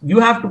just, you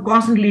have to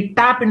constantly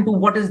tap into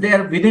what is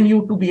there within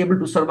you to be able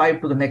to survive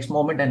to the next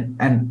moment.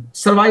 And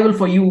survival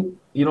for you,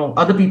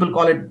 other people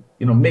call it,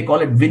 may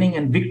call it winning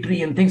and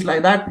victory and things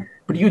like that,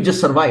 but you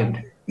just survived.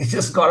 You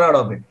just got out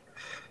of it.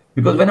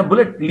 Because when a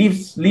bullet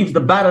leaves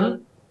the barrel,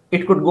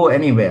 it could go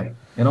anywhere,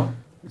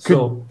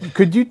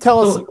 Could you tell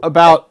us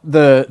about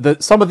the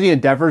some of the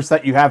endeavors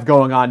that you have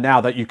going on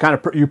now that you kind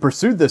of you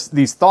pursued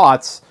these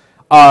thoughts?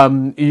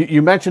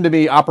 You mentioned to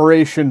me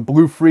Operation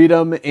Blue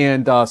Freedom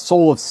and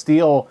Soul of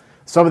Steel.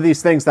 Some of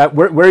these things that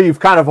where you've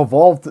kind of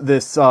evolved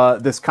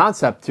this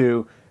concept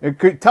to.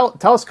 Could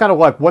tell us kind of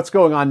like what's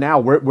going on now,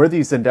 where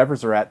these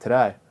endeavors are at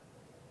today.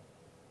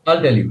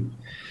 I'll tell you.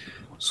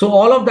 So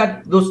all of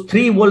that, those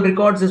 3 world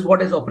records is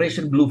what is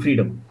Operation Blue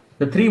Freedom.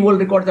 The 3 world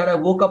records that I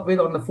woke up with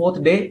on the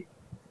 4th day.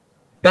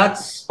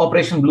 That's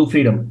Operation Blue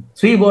Freedom.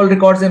 3 world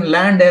records in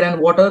land, air, and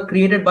water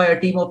created by a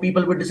team of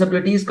people with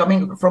disabilities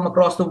coming from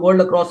across the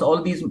world, across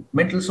all these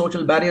mental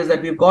social barriers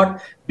that we've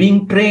got,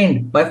 being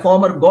trained by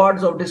former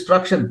gods of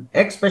destruction,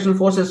 ex-Special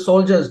Forces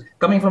soldiers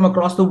coming from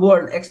across the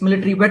world,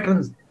 ex-military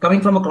veterans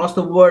coming from across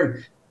the world,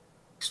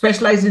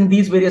 specialized in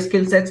these various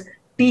skill sets,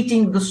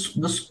 teaching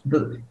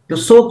the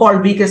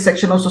so-called weakest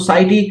section of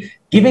society,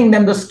 giving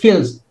them the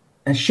skills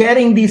and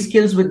sharing these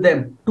skills with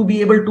them to be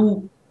able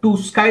to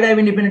skydive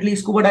independently,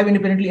 scuba dive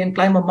independently, and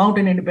climb a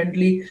mountain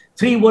independently.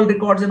 3 world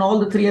records in all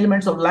the 3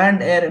 elements of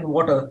land, air, and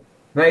water,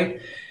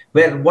 right?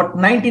 Where what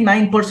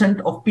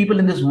 99% of people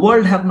in this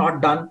world have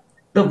not done,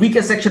 the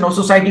weakest section of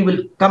society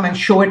will come and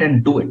show it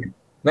and do it,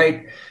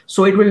 right?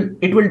 So it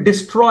will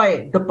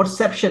destroy the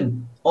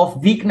perception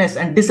of weakness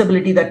and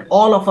disability that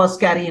all of us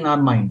carry in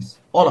our minds,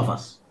 all of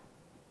us,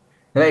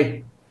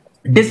 right?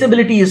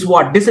 Disability is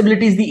what?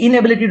 Disability is the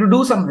inability to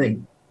do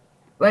something.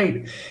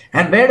 Right.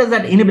 And where does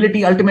that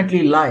inability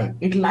ultimately lie?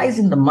 It lies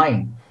in the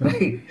mind,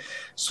 right?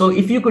 So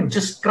if you could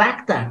just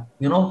crack that,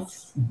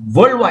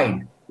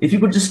 worldwide, if you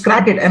could just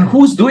crack it, and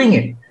who's doing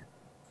it?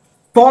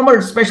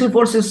 Former Special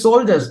Forces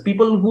soldiers,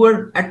 people who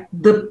are at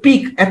the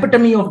peak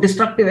epitome of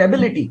destructive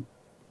ability,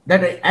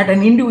 that at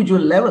an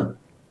individual level,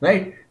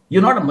 right?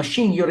 You're not a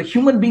machine. You're a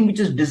human being which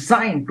is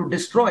designed to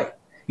destroy.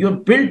 You're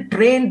built,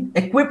 trained,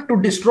 equipped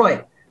to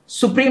destroy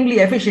supremely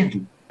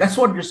efficiently. That's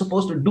what you're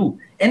supposed to do.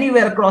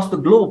 Anywhere across the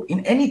globe,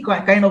 in any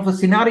kind of a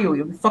scenario,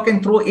 you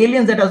fucking throw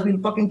aliens at us, we'll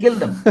fucking kill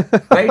them,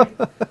 right?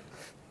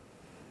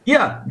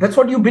 Yeah, that's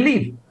what you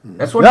believe.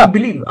 That's what you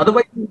believe.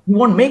 Otherwise, you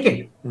won't make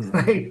it,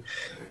 right?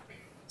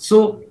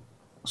 So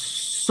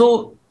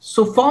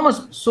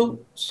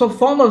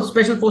former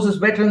Special Forces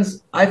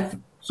veterans,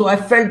 So I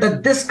felt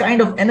that this is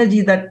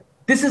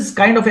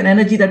kind of an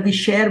energy that we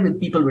share with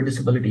people with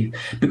disabilities,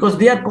 because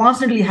they are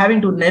constantly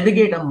having to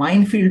navigate a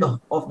minefield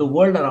of the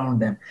world around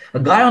them. A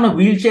guy on a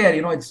wheelchair,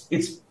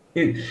 it's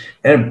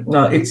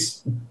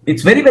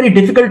very, very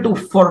difficult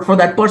for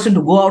that person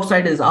to go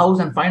outside his house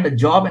and find a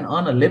job and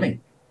earn a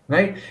living,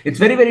 right? It's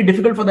very, very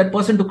difficult for that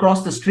person to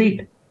cross the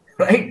street,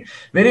 right?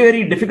 Very,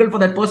 very difficult for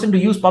that person to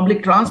use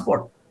public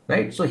transport,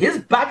 right? So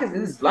his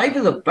life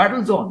is a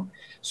battle zone.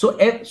 So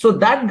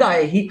that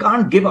guy, he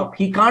can't give up.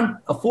 He can't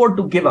afford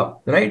to give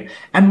up, right?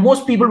 And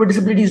most people with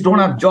disabilities don't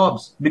have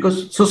jobs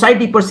because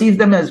society perceives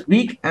them as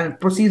weak and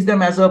perceives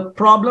them as a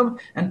problem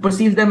and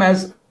perceives them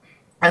as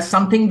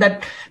something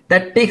that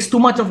takes too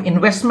much of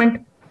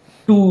investment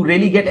to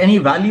really get any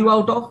value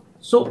out of.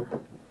 So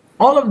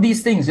all of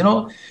these things,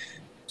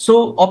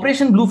 so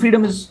Operation Blue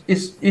Freedom is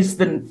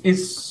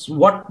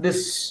what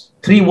this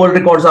 3 world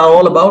records are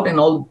all about, and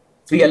all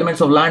 3 elements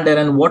of land, air,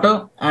 and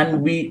water.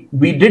 And we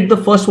did the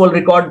first world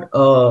record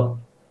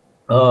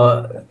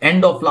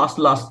end of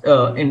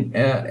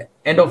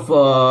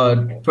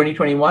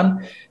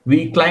 2021.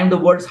 We climbed the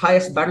world's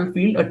highest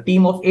battlefield, a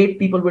team of 8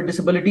 people with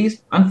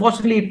disabilities.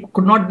 Unfortunately, it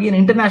could not be an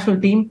international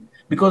team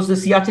because the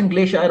Siachen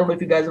Glacier, I don't know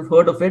if you guys have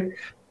heard of it,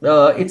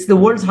 it's the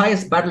world's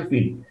highest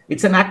battlefield.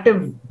 It's an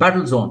active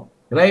battle zone,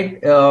 right?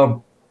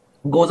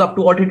 Goes up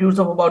to altitudes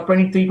of about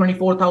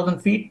 24,000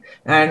 feet,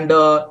 and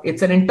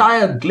it's an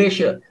entire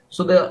glacier.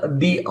 So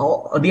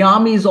the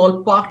army is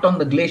all parked on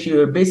the glacier.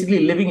 You're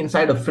basically living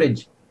inside a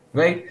fridge,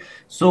 right?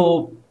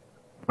 So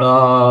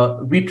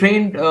we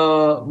trained.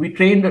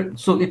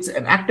 So it's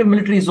an active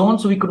military zone.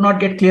 So we could not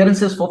get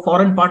clearances for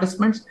foreign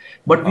participants,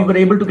 but we were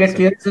able to get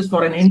clearances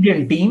for an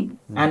Indian team,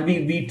 and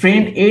we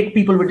trained 8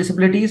 people with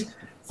disabilities,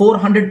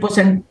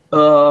 400%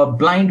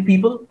 blind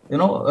people,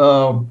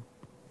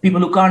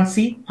 people who can't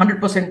see,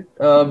 100%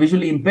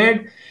 visually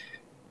impaired,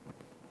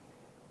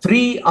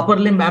 3 upper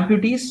limb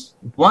amputees,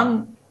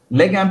 1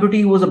 leg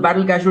amputee who was a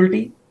battle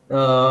casualty.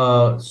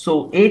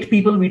 So 8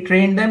 people, we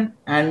trained them,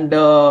 and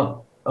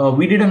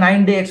we did a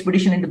 9-day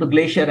expedition into the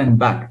glacier and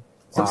back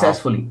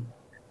successfully. Wow.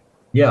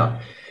 Yeah.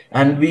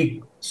 And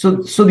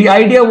so the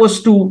idea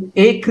was to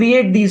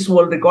create these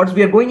world records.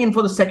 We are going in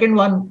for the second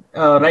one.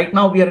 Right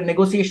now we are in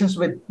negotiations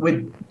with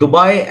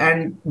Dubai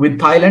and with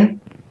Thailand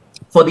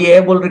for the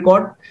air world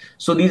record.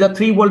 So these are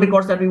 3 world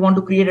records that we want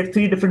to create at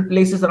 3 different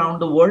places around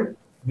the world.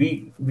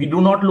 We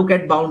do not look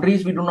at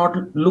boundaries. We do not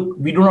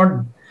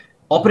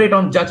operate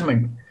on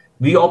judgment.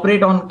 We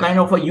operate on kind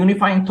of a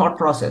unifying thought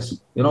process.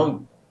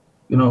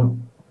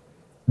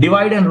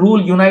 Divide and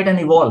rule, unite and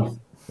evolve.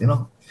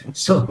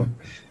 So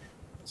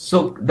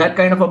that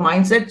kind of a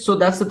mindset. So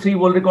that's the 3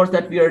 world records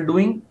that we are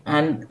doing.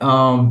 And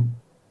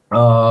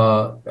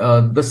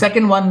the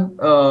second one,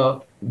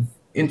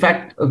 in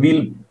fact,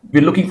 we're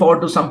looking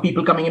forward to some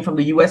people coming in from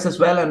the US as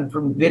well, and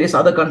from various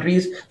other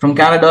countries, from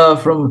Canada,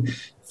 from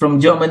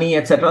Germany,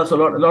 etc. So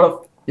a lot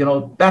of,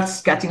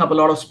 that's catching up a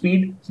lot of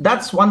speed. So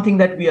that's one thing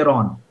that we are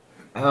on.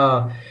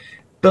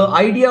 The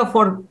idea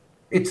for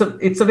it's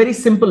a very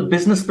simple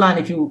business plan,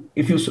 if you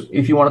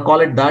want to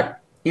call it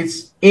that.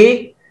 It's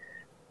we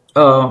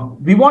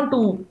want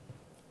to.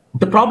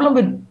 The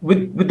problem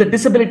with the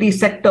disability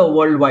sector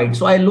worldwide,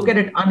 so I look at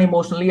it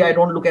unemotionally. I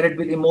don't look at it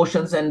with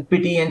emotions and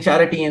pity and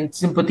charity and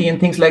sympathy and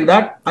things like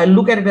that. I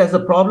look at it as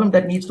a problem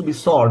that needs to be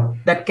solved,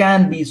 that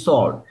can be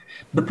solved.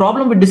 The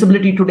problem with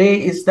disability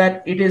today is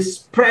that it is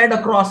spread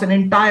across an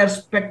entire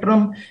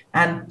spectrum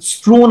and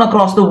strewn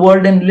across the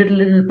world in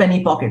little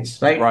penny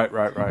pockets, right? Right.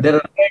 There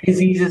are rare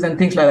diseases and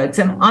things like that. It's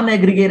an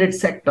unaggregated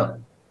sector.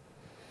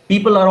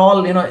 People are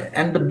all,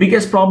 and the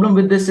biggest problem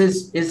with this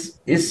is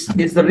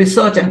the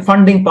research and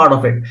funding part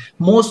of it.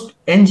 Most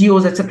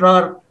NGOs,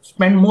 etc.,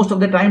 spend most of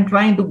the time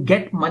trying to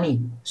get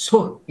money.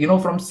 So,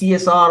 from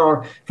CSR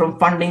or from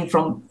funding,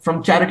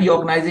 from charity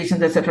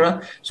organizations,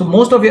 etc. So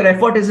most of your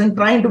effort is in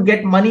trying to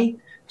get money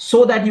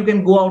so that you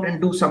can go out and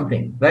do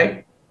something,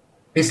 right?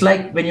 It's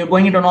like when you're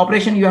going into an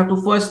operation, you have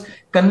to first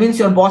convince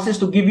your bosses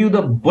to give you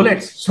the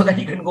bullets so that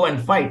you can go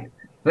and fight,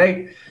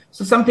 right?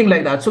 So something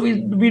like that. So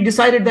we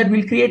decided that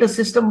we'll create a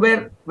system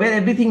where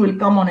everything will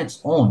come on its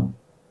own,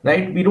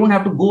 right? We don't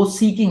have to go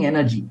seeking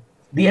energy.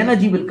 The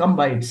energy will come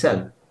by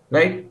itself,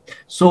 right?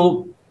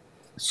 So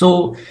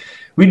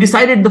we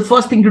decided the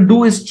first thing to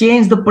do is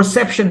change the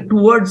perception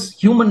towards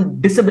human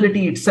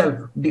disability itself,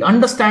 the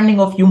understanding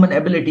of human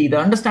ability, the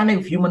understanding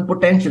of human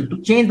potential, to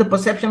change the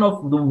perception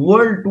of the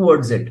world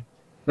towards it,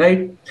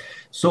 right?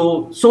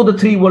 So the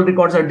 3 world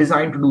records are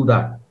designed to do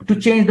that, to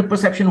change the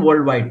perception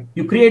worldwide.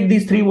 You create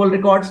these 3 world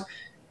records,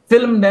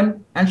 film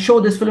them, and show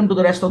this film to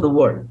the rest of the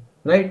world,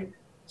 right?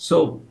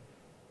 So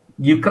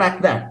you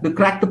crack that, you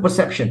crack the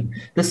perception.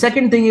 The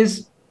second thing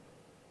is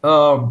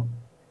to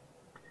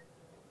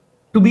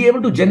be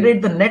able to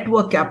generate the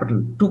network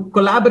capital, to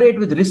collaborate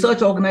with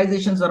research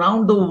organizations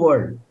around the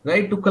world,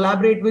 right? To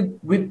collaborate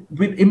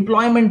with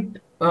employment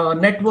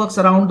networks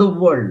around the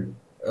world,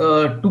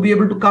 to be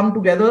able to come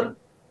together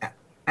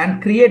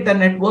and create the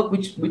network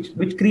which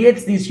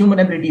creates these human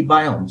ability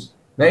biomes,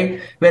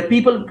 right? Where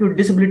people with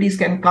disabilities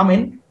can come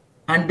in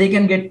and they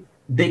can get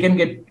they can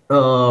get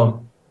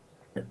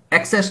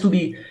access to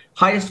the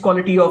highest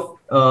quality of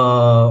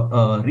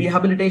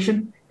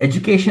rehabilitation,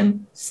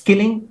 education,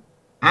 skilling,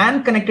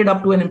 and connected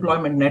up to an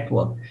employment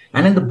network.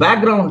 And in the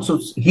background, so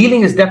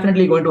healing is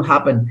definitely going to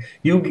happen.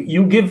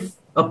 You give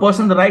a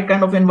person the right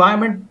kind of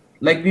environment,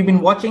 like we've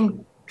been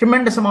watching,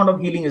 tremendous amount of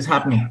healing is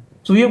happening.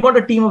 So we've got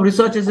a team of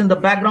researchers in the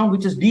background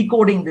which is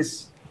decoding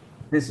this.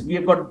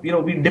 We've got,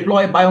 we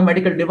deploy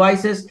biomedical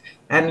devices,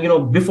 and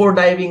before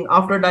diving,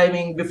 after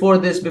diving, before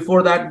this,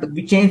 before that,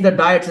 we change the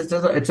diets,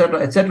 etc.,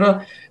 etc.,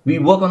 etc. We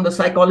work on the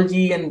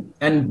psychology,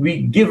 and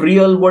we give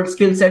real world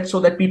skill sets so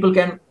that people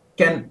can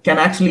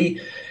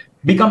actually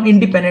become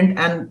independent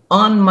and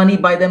earn money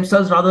by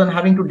themselves rather than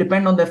having to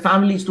depend on their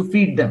families to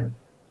feed them,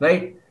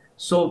 right?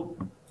 So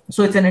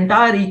it's an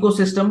entire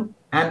ecosystem.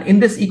 And in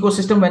this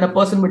ecosystem, when a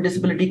person with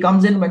disability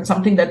comes in, when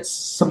something that's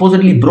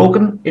supposedly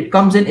broken, it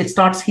comes in, it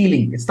starts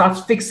healing, it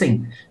starts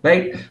fixing,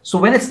 right? So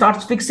when it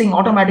starts fixing,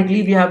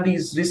 automatically we have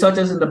these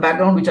researchers in the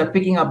background which are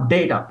picking up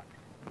data.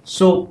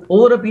 So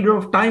over a period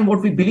of time,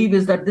 what we believe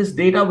is that this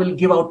data will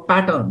give out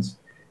patterns.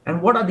 And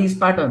what are these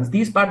patterns?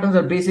 These patterns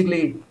are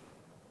basically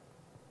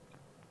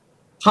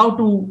how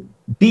to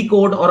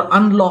decode or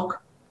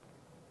unlock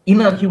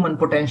inner human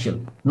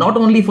potential, not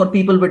only for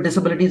people with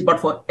disabilities, but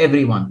for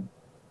everyone.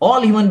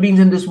 All human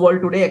beings in this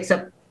world today,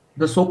 except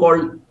the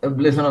so-called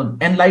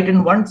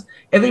enlightened ones,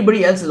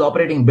 everybody else is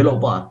operating below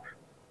par.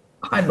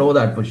 I know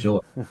that for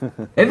sure.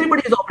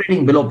 Everybody is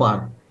operating below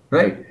par,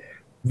 right?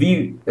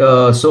 It's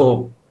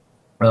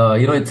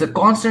a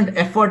constant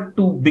effort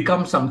to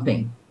become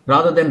something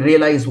rather than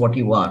realize what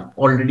you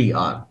already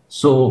are.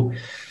 So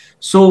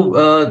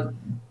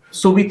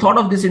we thought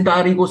of this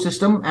entire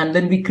ecosystem, and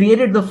then we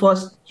created the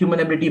first human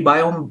ability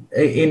biome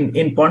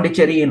in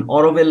Pondicherry, in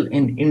Auroville,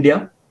 in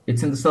India.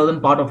 It's in the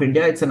southern part of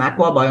India. It's an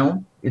aqua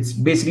biome. It's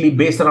basically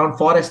based around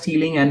forest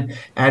healing and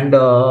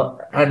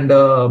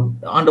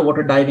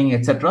underwater diving,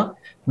 etc.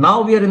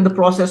 Now we are in the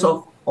process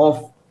of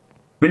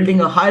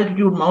building a high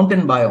altitude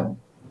mountain biome,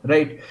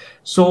 right?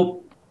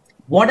 So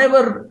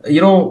whatever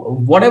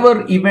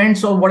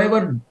events or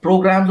whatever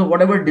programs or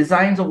whatever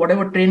designs or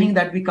whatever training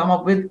that we come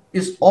up with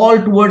is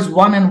all towards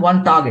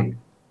one target: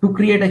 to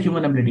create a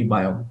human ability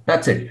biome.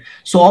 That's it.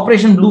 So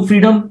Operation Blue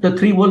Freedom, the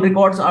 3 world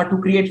records are to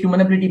create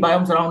human ability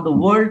biomes around the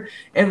world.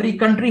 Every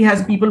country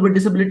has people with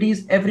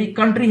disabilities. Every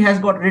country has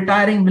got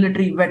retiring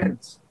military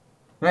veterans,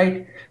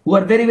 right, who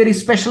are very, very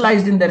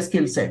specialized in their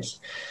skill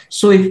sets.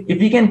 So if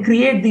we can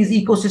create these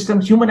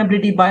ecosystems, human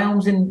ability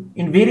biomes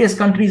in various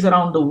countries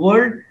around the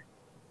world,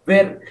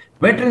 where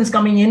veterans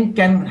coming in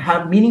can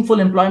have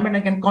meaningful employment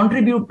and can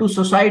contribute to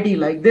society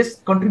like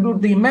this,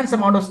 contribute the immense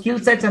amount of skill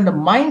sets and the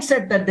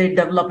mindset that they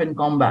develop in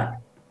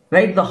combat,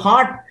 right? The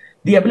heart,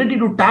 the ability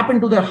to tap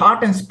into their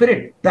heart and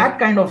spirit, that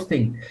kind of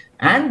thing.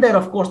 And there,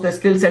 of course, their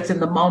skill sets in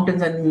the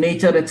mountains and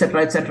nature,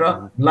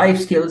 etc., life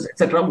skills,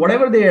 etc.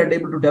 Whatever they are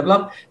able to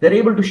develop, they're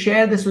able to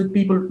share this with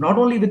people, not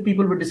only with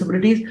people with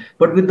disabilities,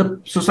 but with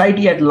the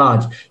society at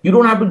large. You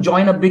don't have to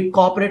join a big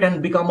corporate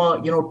and become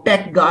a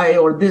tech guy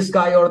or this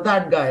guy or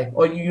that guy,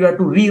 or you have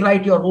to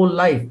rewrite your whole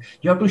life.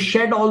 You have to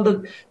shed all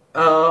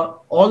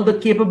the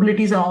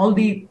capabilities and all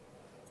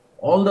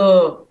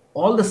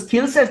the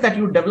skill sets that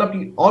you developed.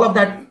 All of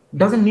that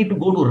doesn't need to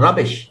go to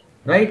rubbish,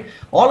 right?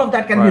 All of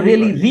that can be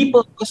really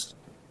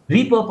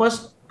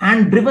repurposed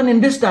and driven in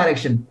this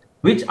direction,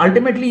 which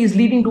ultimately is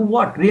leading to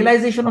what?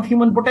 Realization of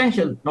human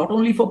potential, not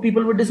only for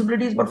people with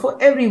disabilities, but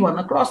for everyone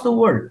across the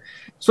world.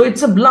 So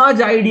it's a large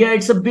idea,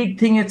 it's a big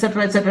thing,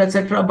 etc., etc.,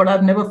 etc. But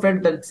I've never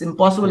felt that it's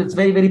impossible. It's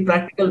very, very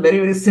practical, very,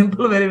 very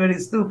simple, very, very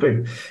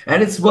stupid,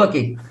 and it's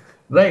working,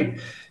 right?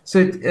 So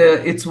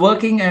it's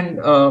working,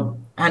 and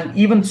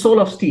even Soul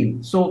of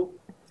Steel. So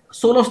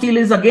Soul of Steel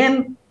is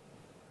again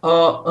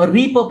a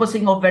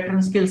repurposing of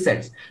veteran skill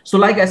sets. So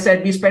like I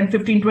said, we spent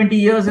 15-20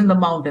 years in the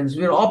mountains.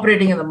 We're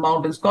operating in the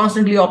mountains,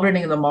 constantly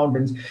operating in the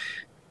mountains.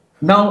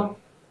 Now,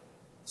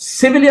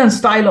 civilian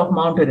style of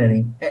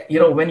mountaineering,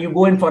 when you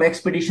go in for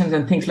expeditions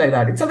and things like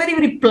that, it's a very,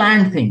 very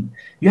planned thing.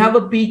 You have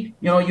a peak,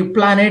 you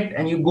plan it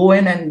and you go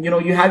in and,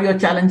 you have your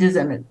challenges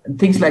and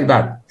things like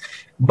that.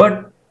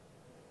 But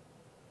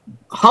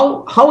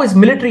how is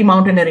military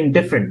mountaineering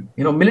different?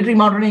 Military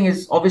mountaineering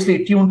is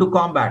obviously tuned to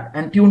combat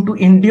and tuned to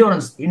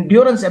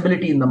endurance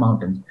ability in the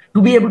mountains,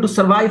 to be able to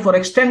survive for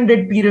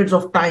extended periods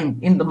of time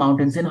in the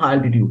mountains in high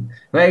altitude,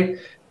 right?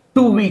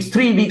 2 weeks,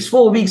 3 weeks,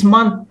 4 weeks,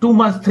 month, 2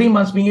 months, 3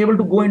 months, being able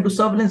to go into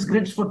surveillance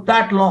grids for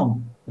that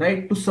long,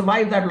 right? To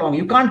survive that long.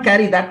 You can't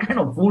carry that kind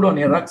of food on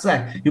your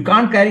rucksack. You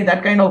can't carry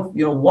that kind of,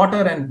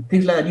 water and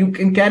things like that. You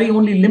can carry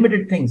only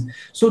limited things.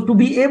 So to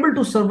be able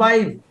to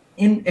survive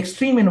in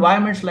extreme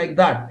environments like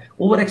that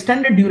over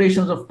extended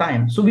durations of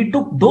time. So we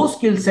took those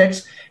skill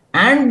sets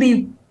and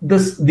the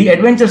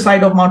adventure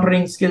side of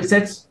mountaineering skill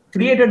sets,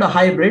 created a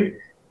hybrid,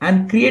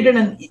 and created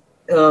an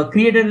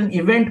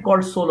event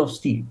called Soul of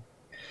Steel.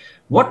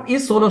 What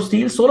is Soul of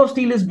Steel? Soul of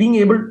Steel is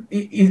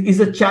is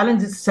a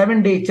challenge. It's a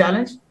 7-day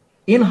challenge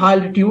in high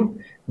altitude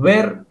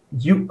where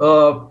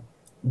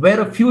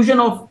where a fusion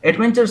of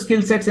adventure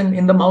skill sets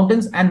in the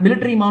mountains and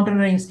military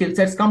mountaineering skill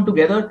sets come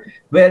together,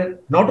 where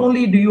not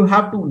only do you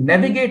have to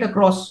navigate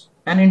across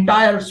an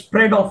entire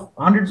spread of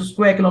hundreds of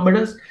square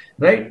kilometers,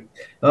 right?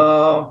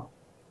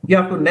 You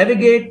have to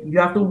navigate,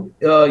 you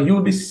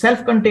will be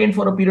self-contained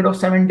for a period of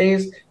 7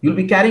 days. You'll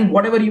be carrying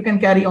whatever you can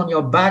carry on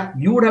your back.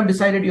 You would have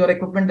decided your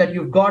equipment that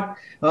you've got.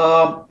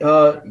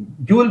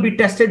 You will be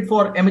tested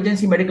for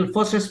emergency medical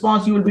first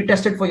response. You will be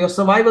tested for your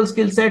survival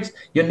skill sets,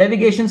 your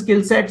navigation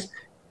skill sets,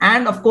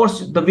 and of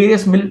course, the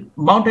various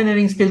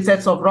mountaineering skill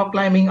sets of rock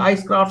climbing,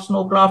 icecraft,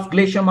 snowcraft,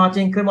 glacier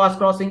marching, crevasse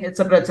crossing,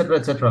 etc., etc.,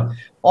 etc.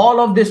 All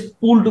of this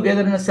pooled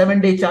together in a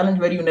 7-day challenge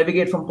where you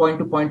navigate from point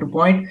to point to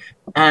point.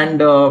 And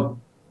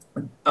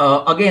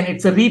again,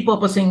 it's a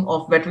repurposing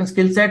of veteran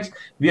skill sets.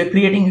 We are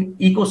creating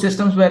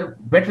ecosystems where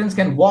veterans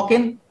can walk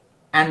in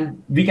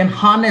and we can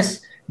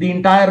harness the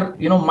entire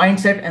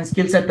mindset and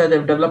skill set that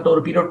they've developed over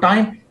a period of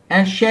time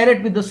and share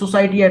it with the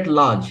society at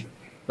large,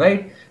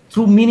 right?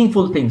 Through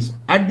meaningful things.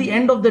 At the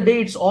end of the day,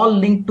 it's all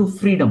linked to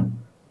freedom.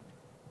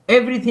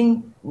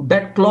 Everything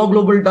that Claw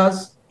Global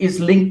does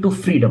is linked to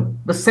freedom,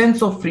 the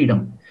sense of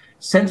freedom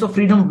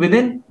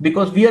within,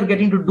 because we are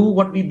getting to do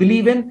what we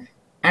believe in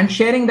and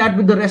sharing that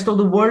with the rest of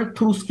the world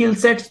through skill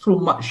sets,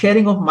 through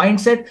sharing of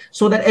mindset,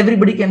 so that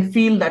everybody can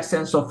feel that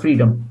sense of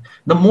freedom.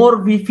 The more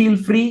we feel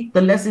free,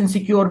 the less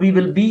insecure we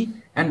will be,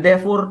 and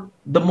therefore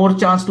the more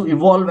chance to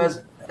evolve.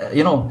 As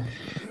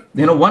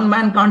one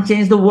man can't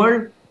change the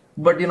world,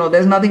 but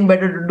there's nothing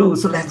better to do,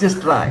 so let's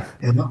just try.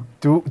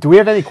 Do we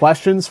have any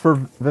questions for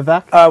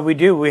Vivek? We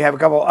do. We have a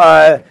couple.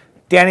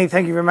 Danny,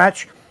 thank you very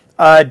much.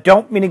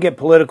 Don't mean to get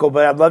political,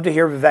 but I'd love to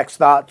hear Vivek's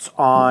thoughts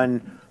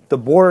on the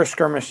border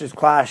skirmishes,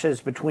 clashes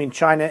between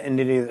China and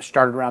India that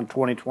started around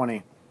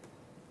 2020.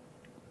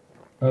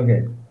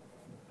 Okay.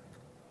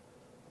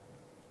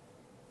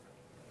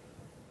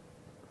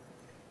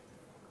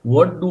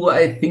 What do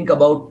I think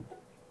about?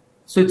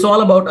 So it's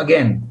all about,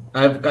 again,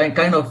 I've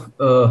kind of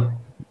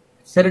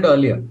said it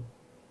earlier.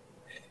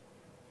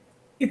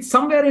 It's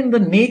somewhere in the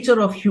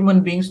nature of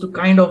human beings to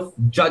kind of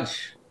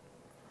judge,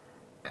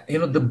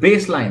 the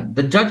baseline.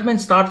 The judgment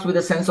starts with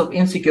a sense of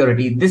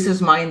insecurity. This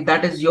is mine,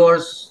 that is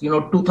yours.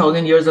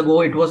 2000 years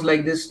ago, it was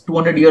like this.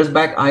 200 years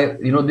back,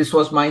 this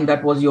was mine,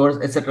 that was yours,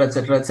 etc.,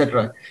 etc.,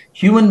 etc.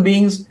 Human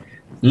beings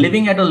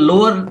living at a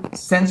lower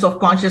sense of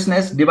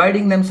consciousness,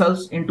 dividing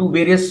themselves into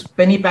various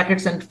penny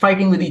packets and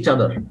fighting with each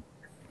other.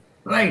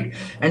 Right,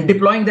 and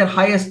deploying their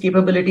highest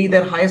capability,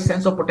 their highest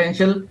sense of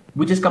potential,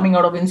 which is coming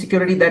out of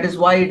insecurity. That is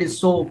why it is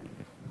so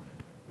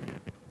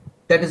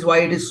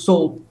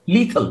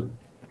lethal,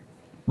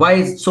 why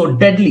it's so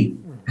deadly,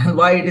 and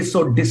why it is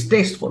so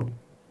distasteful,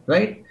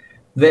 right?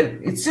 Where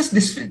it's just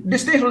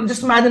distasteful.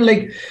 Just imagine,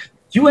 like,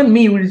 you and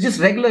me, we're just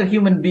regular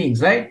human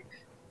beings, right?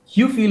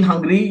 You feel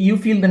hungry, you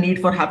feel the need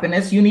for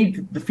happiness, you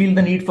feel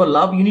the need for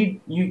love, you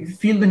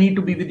feel the need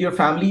to be with your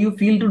family, you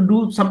feel to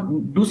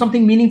do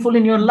something meaningful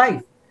in your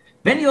life.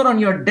 When you're on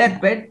your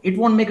deathbed, it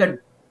won't make a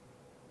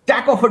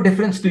tack of a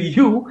difference to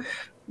you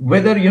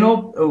whether you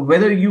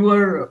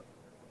are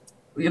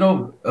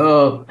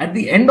at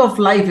the end of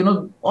life.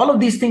 All of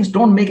these things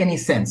don't make any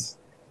sense.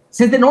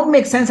 Since they don't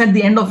make sense at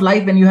the end of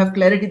life, when you have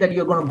clarity that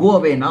you're going to go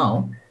away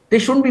now, they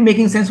shouldn't be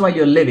making sense while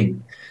you're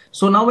living.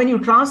 So now when you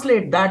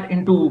translate that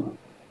into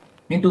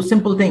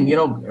simple thing,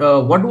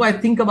 what do I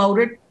think about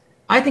it?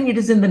 I think it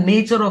is in the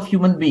nature of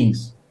human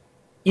beings,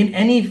 in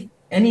any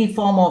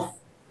form of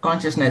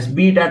consciousness,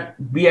 be it at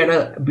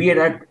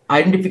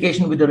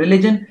identification with a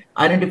religion,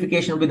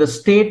 identification with a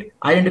state,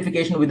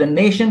 identification with a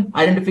nation,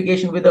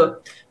 identification with a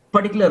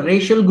particular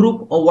racial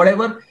group or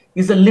whatever,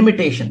 is a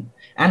limitation.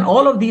 And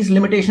all of these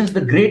limitations,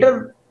 the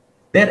greater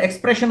their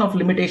expression of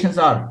limitations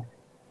are,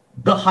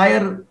 the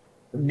higher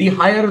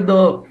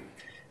the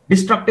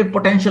destructive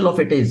potential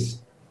of it is.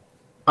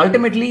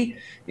 Ultimately,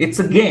 it's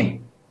a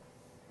game.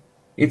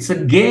 It's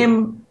a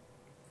game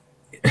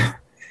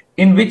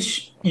in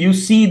which you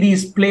see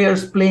these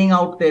players playing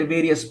out their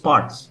various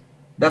parts.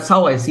 That's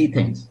how I see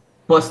things,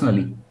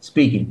 personally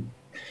speaking.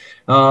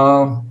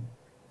 Can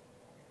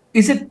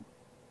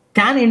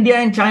India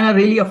and China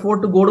really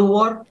afford to go to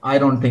war? I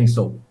don't think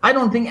so. I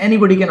don't think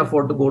anybody can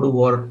afford to go to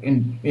war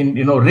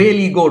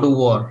really go to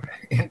war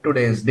in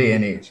today's day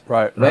and age.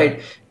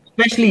 Right.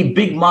 Especially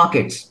big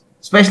markets,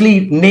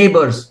 especially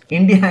neighbors,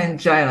 India and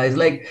China.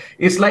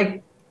 It's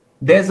like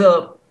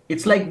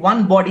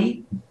one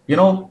body,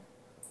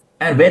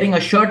 and wearing a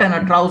shirt and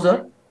a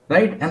trouser,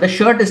 right? And the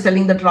shirt is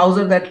telling the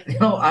trouser that,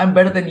 I'm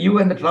better than you,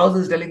 and the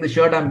trouser is telling the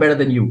shirt, I'm better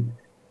than you.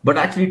 But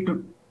actually,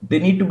 they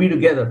need to be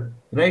together,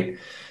 right?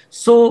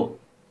 So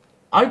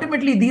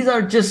ultimately, these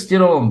are just,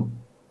 little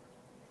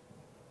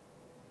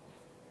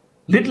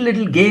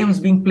games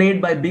being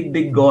played by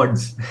big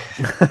gods,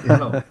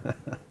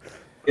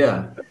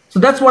 Yeah. So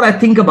that's what I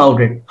think about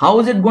it. How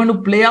is it going to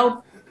play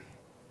out?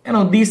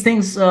 These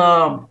things,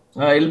 it'll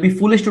be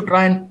foolish to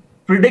try and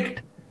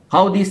predict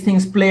how these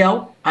things play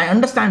out. I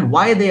understand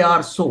why they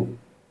are so,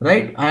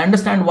 right? I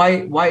understand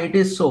why it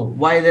is so,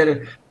 why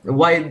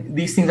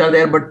these things are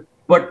there, but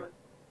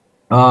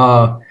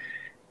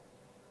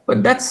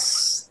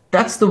that's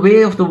that's the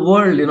way of the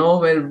world,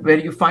 where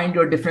you find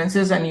your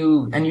differences and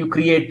you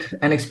create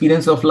an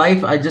experience of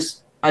life.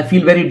 I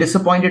feel very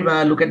disappointed when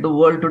I look at the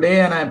world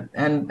today,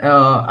 and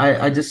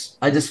I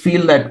just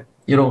feel that,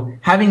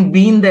 having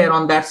been there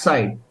on that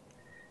side,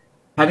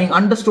 having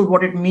understood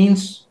what it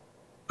means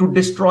to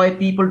destroy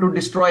people, to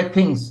destroy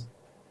things,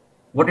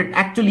 what it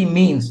actually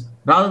means,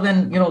 rather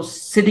than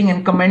sitting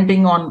and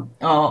commenting on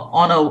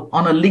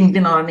a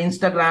LinkedIn or an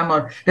Instagram,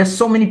 or there's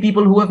so many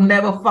people who have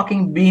never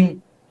fucking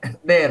been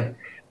there,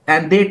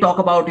 and they talk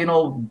about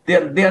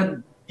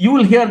they're you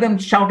will hear them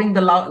shouting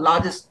the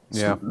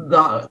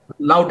the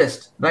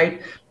loudest,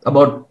 right,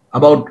 about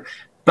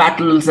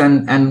battles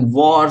and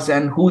wars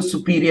and who's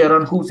superior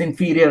and who's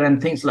inferior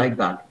and things like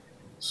that.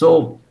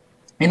 So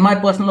in my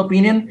personal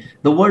opinion,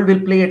 the world will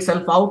play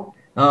itself out.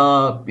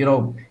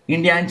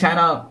 India and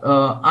China,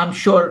 I'm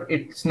sure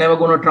it's never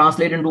going to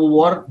translate into a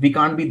war. We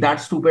can't be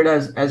that stupid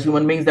as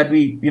human beings that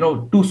we,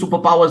 two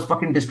superpowers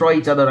fucking destroy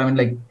each other. I mean,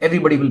 like,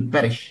 everybody will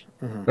perish,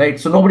 right?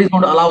 So nobody's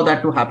going to allow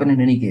that to happen in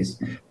any case.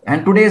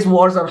 And today's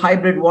wars are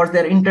hybrid wars.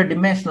 They're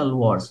interdimensional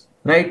wars,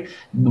 right?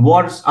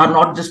 Wars are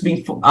not just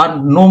are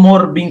no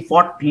more being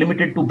fought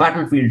limited to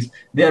battlefields.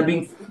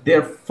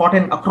 They're fought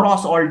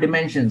across all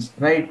dimensions,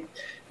 right?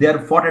 They are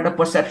fought at a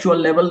perceptual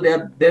level.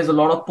 There's a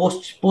lot of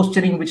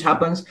posturing which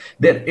happens.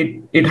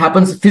 It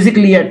happens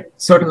physically at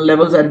certain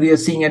levels that we are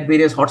seeing at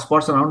various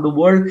hotspots around the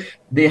world.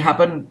 They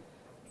happen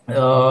in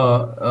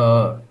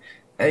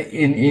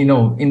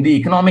the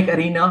economic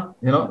arena,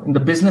 in the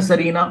business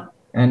arena,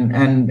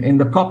 and in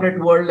the corporate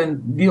world,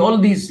 and all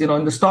these,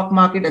 in the stock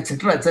market,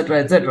 etc., etc.,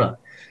 etc.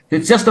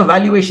 It's just a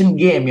valuation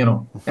game,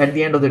 at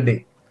the end of the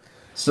day.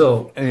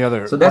 So, any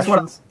other so that's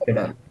questions? what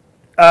I'm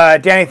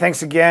Danny,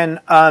 thanks again.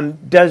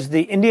 Does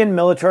the Indian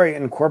military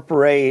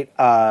incorporate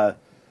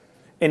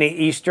any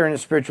Eastern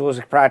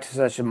spiritualistic practices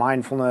such as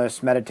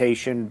mindfulness,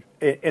 meditation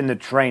in the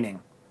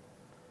training?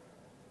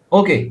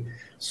 Okay,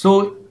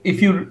 so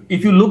if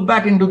you look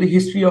back into the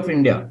history of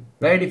India,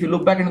 right? If you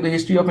look back into the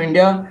history of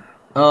India,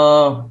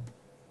 all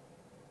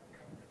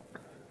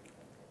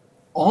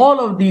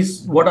of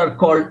these what are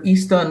called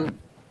Eastern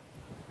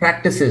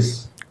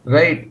practices,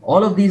 right?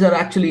 All of these are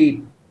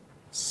actually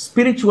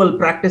spiritual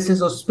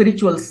practices or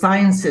spiritual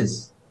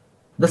sciences,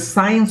 the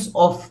science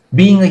of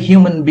being a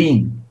human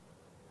being,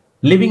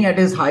 living at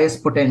his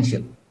highest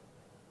potential,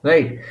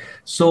 right?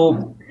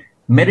 So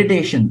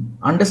meditation,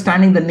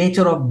 understanding the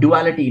nature of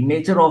duality,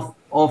 nature of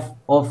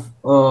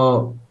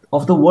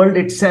the world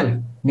itself,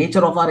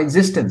 nature of our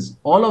existence,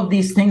 all of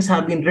these things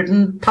have been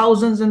written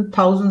thousands and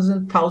thousands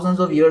and thousands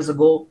of years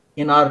ago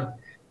in our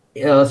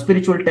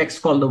spiritual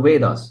text called the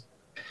Vedas,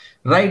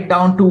 right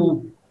down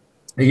to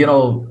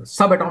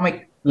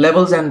subatomic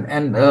levels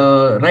and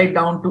right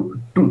down to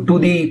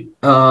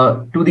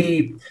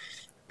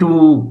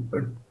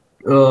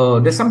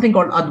there's something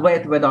called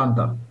Advait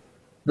Vedanta,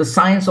 the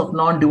science of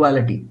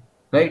non-duality,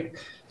 right?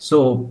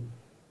 So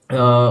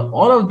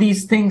all of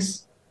these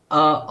things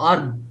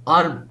are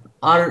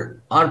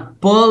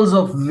pearls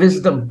of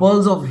wisdom,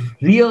 pearls of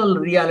real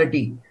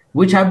reality,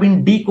 which have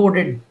been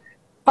decoded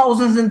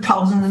thousands and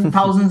thousands and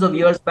thousands of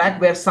years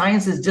back, where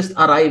science is just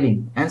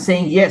arriving and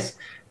saying, yes,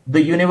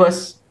 the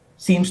universe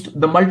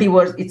the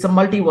multiverse, it's a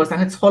multiverse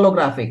and it's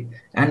holographic,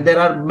 and there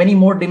are many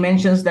more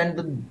dimensions than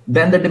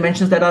the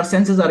dimensions that our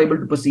senses are able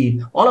to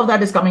perceive. All of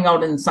that is coming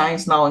out in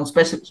science now, and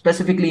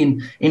specifically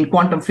in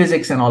quantum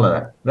physics and all of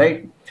that,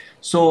 right?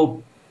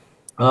 So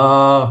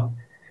so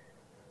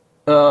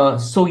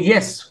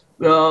yes,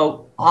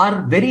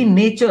 our very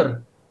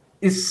nature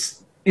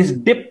is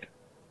dipped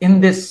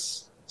in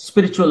this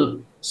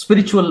spiritual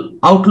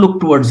outlook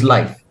towards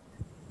life,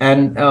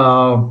 and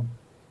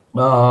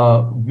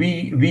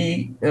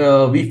we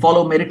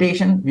follow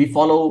meditation, we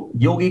follow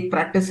yogic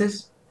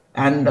practices,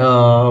 and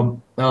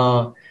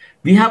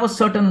we have a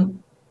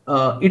certain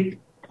it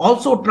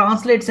also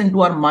translates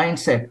into our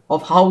mindset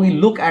of how we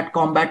look at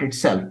combat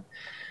itself.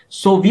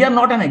 So we are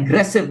not an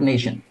aggressive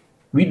nation.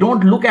 We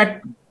don't look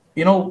at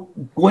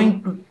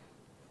going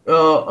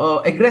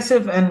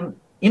aggressive, and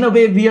in a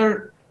way we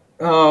are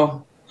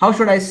how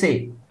should I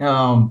say,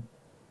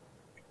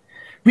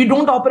 we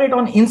don't operate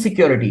on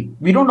insecurity.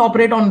 We don't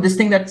operate on this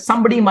thing that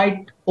somebody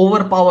might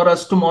overpower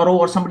us tomorrow,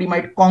 or somebody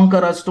might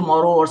conquer us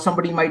tomorrow, or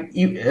somebody might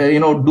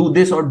do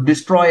this or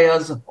destroy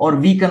us or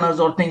weaken us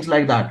or things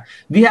like that.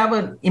 We have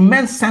an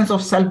immense sense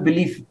of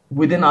self-belief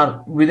within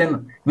our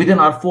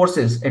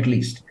forces, at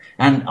least,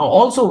 and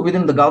also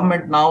within the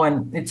government now.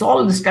 And it's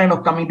all this kind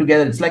of coming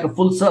together. It's like a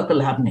full circle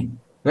happening,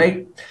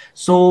 right?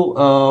 So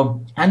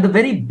and the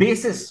very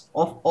basis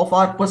of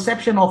our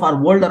perception of our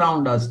world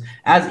around us,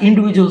 as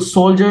individual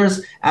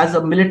soldiers, as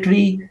a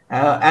military,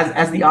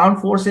 as the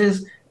armed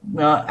forces,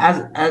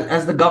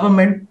 as the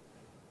government,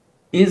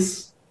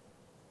 is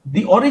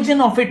the origin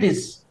of it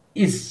is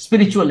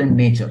spiritual in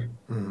nature.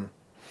 Mm-hmm.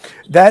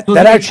 That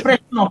actually,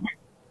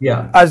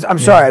 yeah. I'm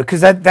sorry,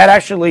 because that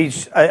actually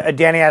leads.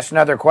 Danny asked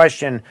another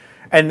question.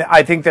 And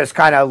I think this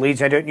kind of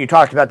leads into it. You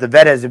talked about the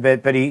Vedas a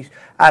bit, but he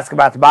asked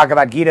about the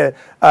Bhagavad Gita.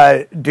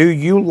 Do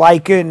you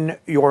liken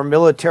your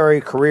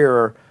military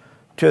career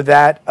to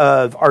that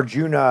of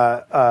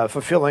Arjuna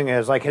fulfilling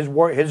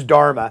his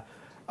dharma,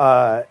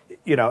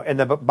 in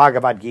the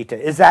Bhagavad Gita.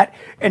 Is that,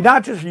 and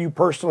not just for you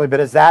personally, but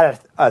is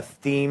that a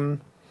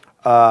theme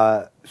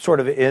sort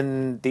of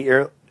in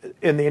the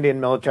Indian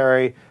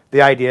military,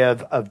 the idea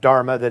of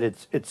dharma, that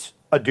it's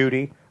a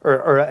duty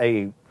or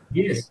a...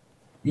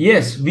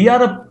 Yes, we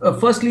are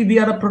firstly we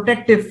are a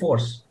protective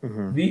force.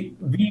 We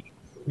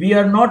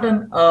are not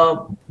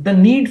the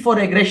need for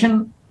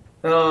aggression.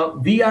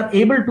 We are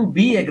able to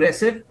be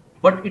aggressive,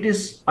 but it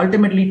is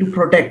ultimately to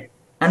protect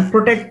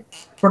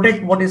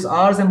what is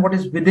ours and what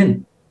is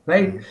within,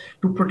 right?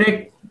 To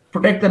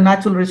protect the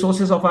natural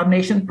resources of our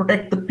nation,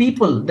 protect the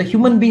people, the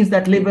human beings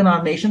that live in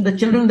our nation, the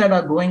children that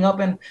are growing up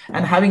and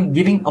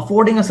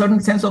affording a certain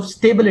sense of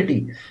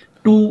stability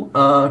to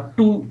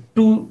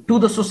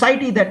the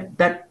society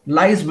that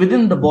lies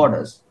within the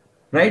borders,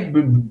 right?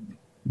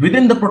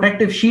 Within the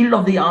protective shield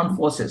of the armed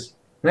forces,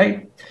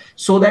 right?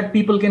 So that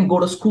people can go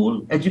to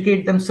school,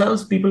 educate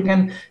themselves, people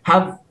can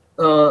have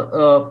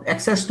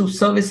access to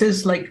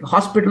services like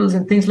hospitals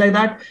and things like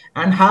that,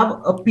 and have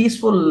a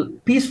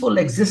peaceful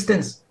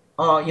existence,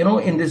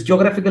 in this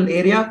geographical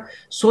area,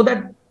 so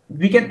that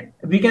we can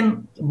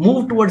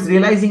move towards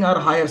realizing our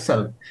higher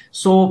self.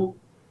 So,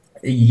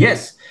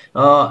 yes.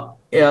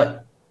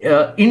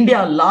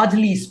 India,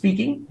 largely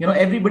speaking,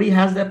 everybody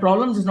has their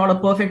problems. It's not a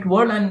perfect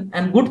world,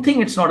 and good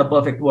thing it's not a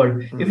perfect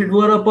world. If it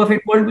were a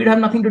perfect world, we'd have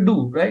nothing to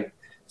do, right?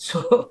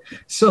 So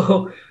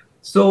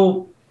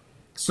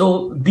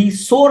the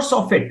source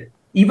of it,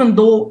 even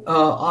though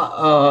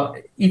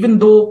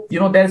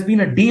there's been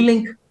a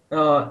de-link,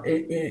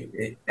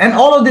 and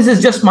all of this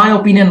is just my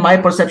opinion, my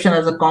perception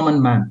as a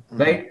common man,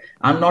 right?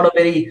 I'm not a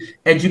very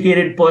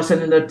educated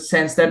person in the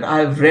sense that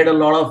I've read a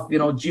lot of,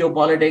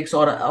 geopolitics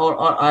or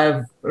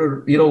I've,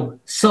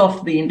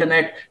 surfed the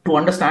internet to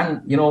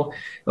understand,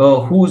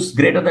 who's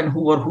greater than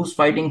who or who's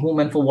fighting whom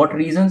and for what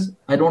reasons.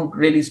 I don't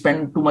really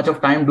spend too much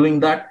of time doing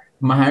that.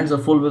 My hands are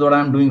full with what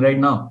I'm doing right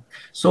now.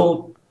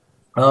 So,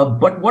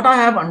 but what I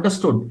have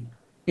understood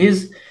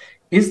is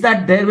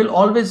that there will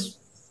always,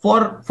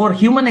 for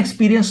human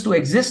experience to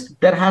exist,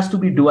 there has to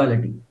be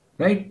duality,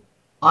 right?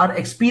 Our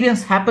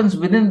experience happens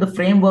within the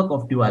framework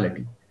of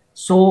duality.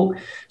 So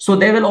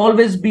there will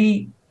always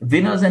be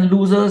winners and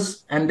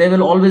losers, and there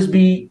will always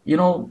be,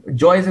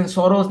 joys and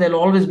sorrows. There will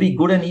always be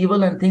good and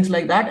evil and things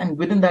like that. And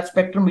within that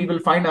spectrum, we will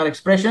find our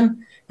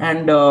expression.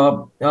 And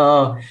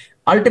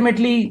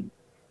ultimately,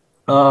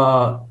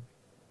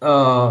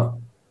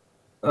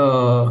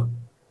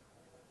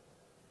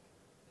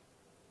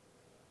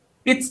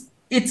 it's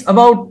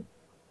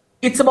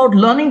about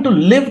learning to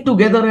live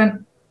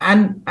together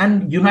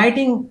and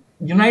uniting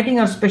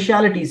our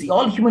specialities.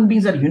 All human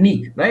beings are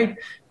unique, right?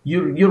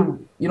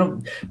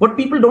 What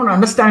people don't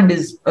understand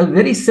is a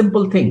very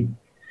simple thing.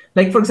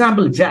 Like, for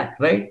example, Jack,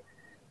 right?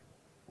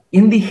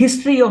 In the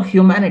history of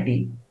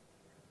humanity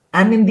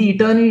and in the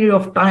eternity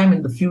of time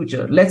in the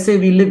future, let's say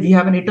we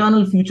have an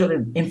eternal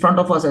future in front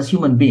of us as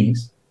human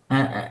beings.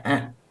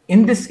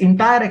 In this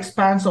entire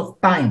expanse of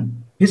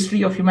time,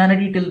 history of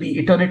humanity till the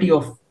eternity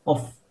of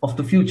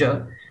the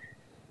future,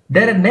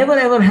 there never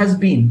ever has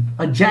been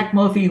a Jack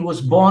Murphy who was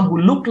born, who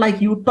looked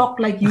like you, talked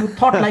like you,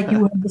 thought like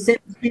you, had the same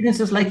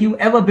experiences like you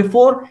ever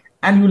before,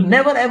 and will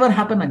never ever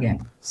happen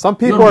again. Some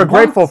people are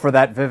grateful for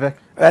that, Vivek.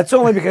 That's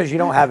only because you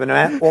don't have an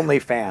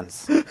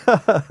OnlyFans.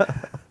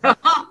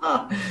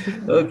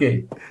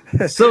 Okay.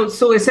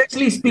 So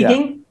essentially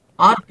speaking,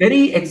 our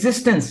very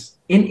existence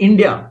in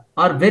India,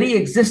 our very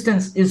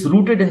existence is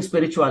rooted in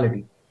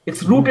spirituality.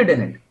 It's rooted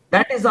in it.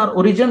 That is our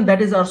origin, that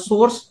is our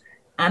source,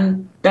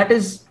 and that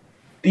is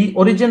the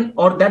origin,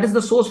 or that is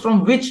the source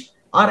from which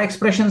our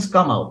expressions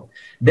come out.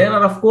 There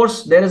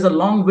is a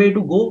long way to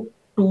go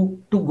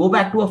to go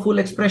back to a full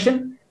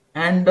expression,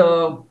 and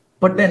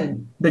but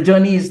then the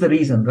journey is the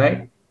reason,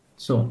 right?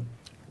 So,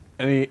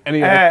 any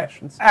other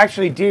questions?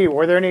 Actually, Dee,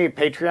 were there any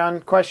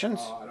Patreon questions?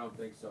 I don't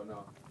think so.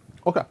 No.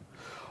 Okay.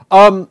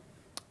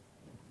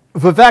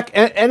 Vivek,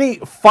 any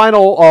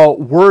final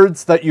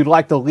words that you'd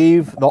like to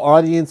leave the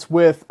audience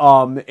with?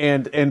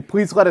 And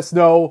please let us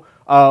know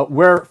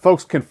where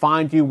folks can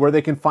find you, where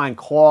they can find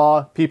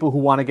Claw, people who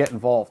want to get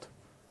involved.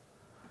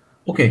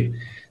 Okay.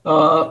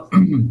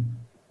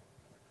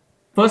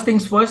 First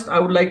things first, I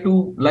would like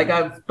to,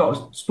 I've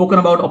spoken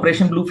about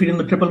Operation Bluefield in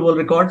the Triple World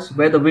Records,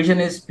 where the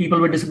vision is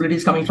people with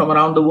disabilities coming from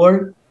around the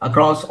world,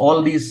 across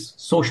all these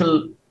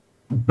social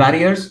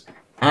barriers,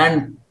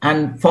 and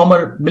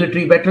former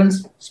military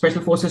veterans,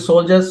 special forces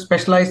soldiers,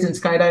 specialized in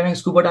skydiving,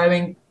 scuba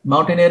diving,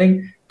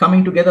 mountaineering,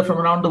 coming together from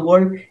around the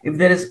world. If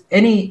there is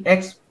any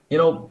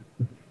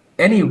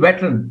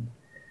veteran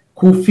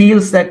who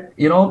feels that,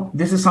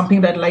 this is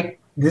something that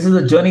this is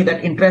a journey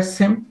that interests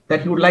him,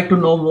 that he would like to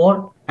know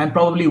more and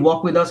probably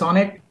walk with us on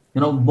it,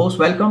 most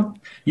welcome.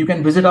 You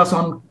can visit us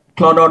on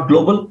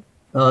claw.global,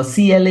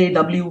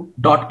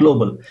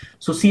 CLAW.global.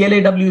 So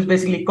CLAW is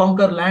basically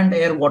Conquer Land,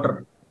 Air,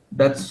 Water.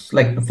 That's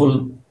like the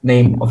full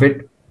name of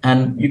it.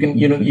 And you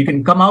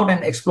can come out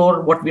and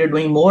explore what we are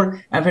doing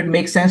more. And if it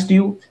makes sense to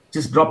you,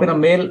 just drop in a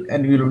mail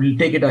and we'll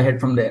take it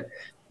ahead from there.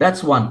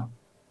 That's one.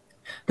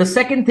 The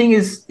second thing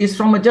is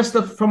from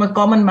from a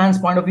common man's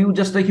point of view,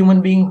 just a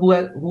human being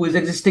who is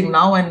existing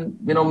now and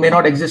may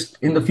not exist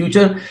in the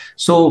future.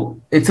 So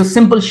it's a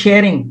simple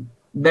sharing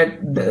that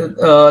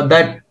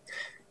that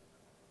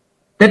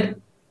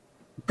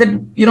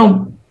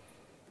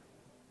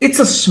it's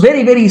a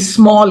very, very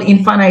small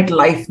infinite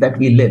life that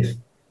we live.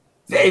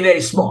 Very,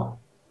 very small.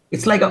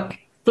 It's like a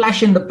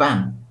flash in the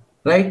pan,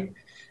 right?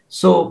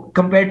 So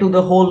compared to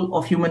the whole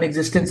of human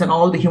existence and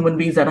all the human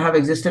beings that have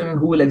existed and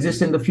who will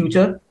exist in the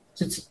future,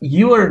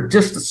 you are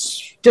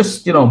just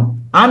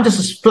I'm just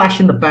a flash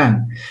in the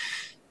pan.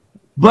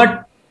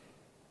 But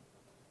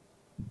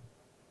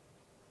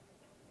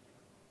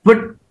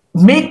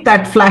make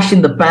that flash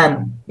in the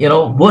pan,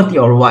 worth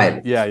your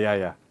while.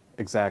 Yeah.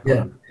 Exactly.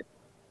 Yeah.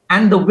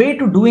 And the way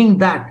to doing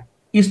that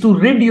is to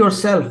rid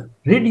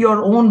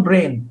your own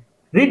brain,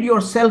 rid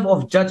yourself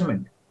of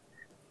judgment.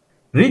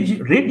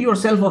 Rid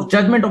yourself of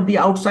judgment of the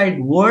outside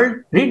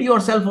world, rid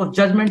yourself of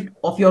judgment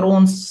of your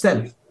own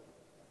self.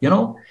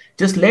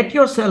 Just let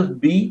yourself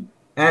be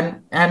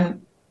and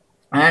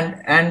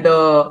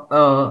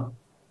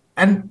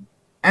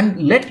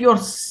let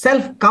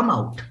yourself come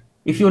out.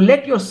 If you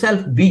let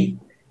yourself be,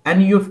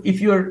 and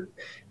if you're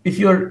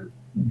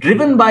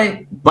driven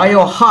by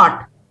your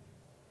heart,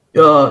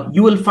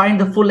 you will find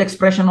the full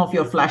expression of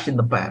your flash in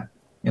the pan.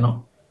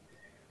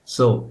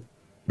 So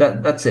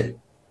that's it.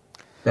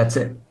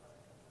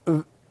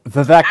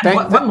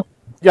 Vivek,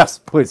 yes,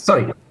 please.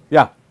 Sorry.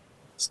 Yeah.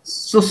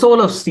 So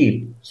Soul of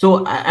Steel.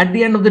 So at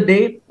the end of the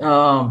day,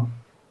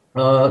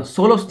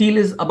 Soul of Steel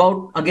is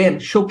about, again,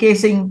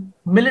 showcasing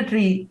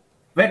military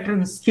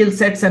veteran skill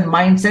sets and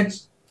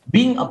mindsets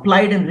being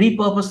applied and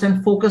repurposed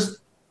and focused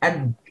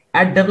at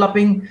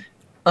developing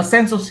a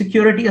sense of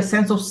security, a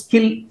sense of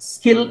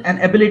skill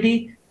and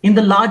ability in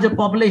the larger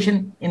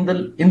population in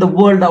the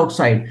world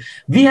outside.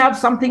 We have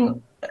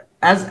something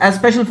as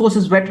special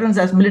forces veterans,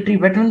 as military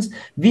veterans,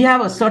 we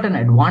have a certain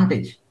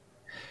advantage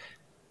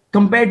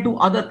compared to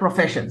other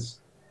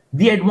professions.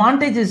 The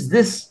advantage is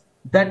this,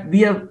 that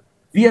we have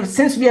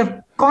since we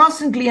have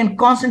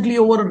constantly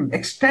over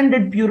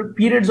extended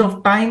periods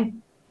of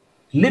time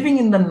living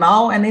in the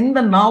now, and in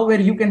the now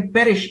where you can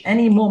perish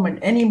any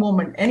moment.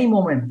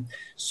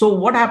 So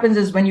what happens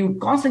is, when you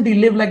constantly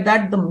live like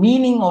that, the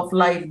meaning of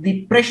life,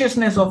 the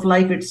preciousness of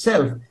life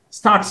itself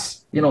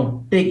starts,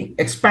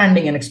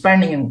 expanding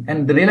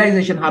and the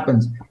realization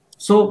happens.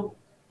 So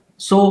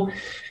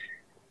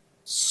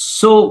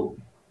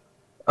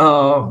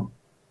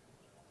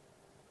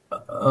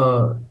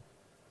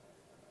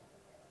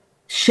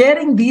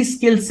sharing these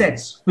skill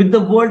sets with the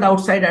world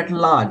outside at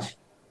large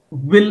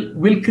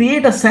will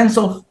create a sense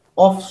of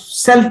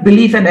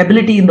self-belief and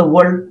ability in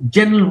the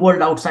general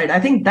world outside. I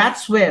think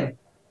that's where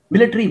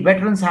military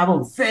veterans have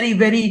a very,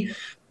 very,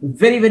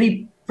 very,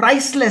 very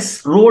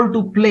priceless role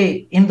to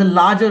play in the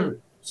larger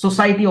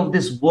society of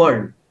this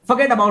world.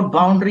 Forget about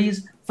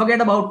boundaries,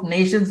 forget about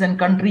nations and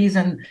countries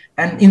and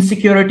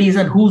insecurities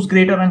and who's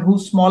greater and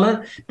who's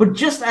smaller. But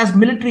just as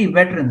military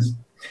veterans,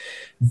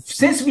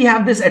 since we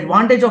have this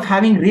advantage of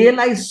having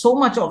realized so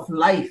much of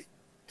life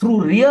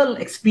through real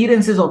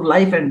experiences of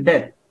life and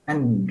death,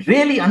 and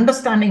really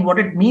understanding what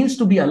it means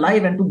to be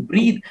alive and to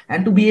breathe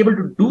and to be able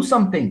to do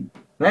something,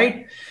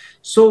 right?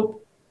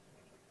 So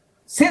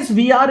since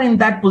we are in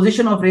that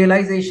position of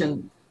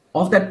realization,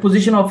 of that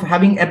position of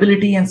having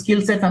ability and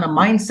skill set and a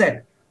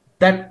mindset,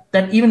 that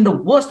even the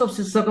worst of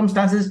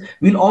circumstances,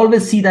 we'll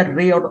always see that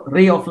ray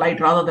of light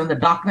rather than the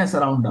darkness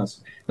around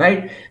us,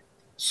 right?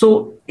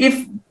 So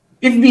if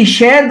we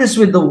share this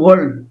with the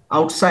world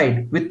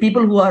outside, with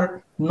people who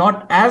are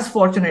not as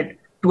fortunate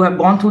to have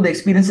gone through the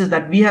experiences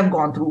that we have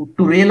gone through,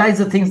 to realize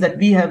the things that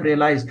we have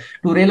realized,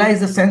 to realize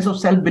the sense of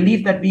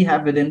self-belief that we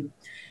have within,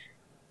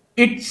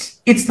 it's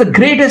the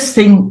greatest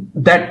thing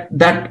that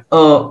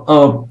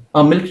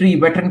a military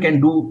veteran can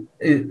do,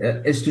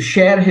 is to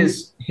share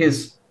his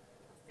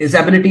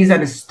abilities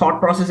and his thought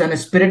process and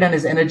his spirit and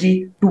his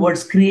energy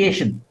towards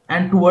creation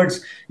and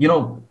towards,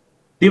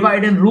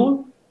 divide and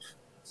rule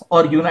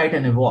or unite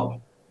and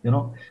evolve.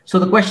 So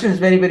the question is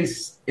very, very,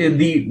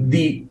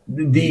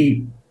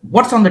 the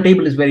what's on the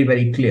table is very,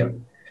 very clear.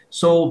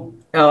 So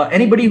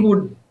anybody who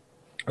would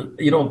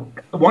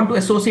want to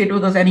associate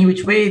with us any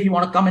which way, if you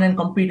want to come in and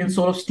compete in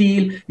Soul of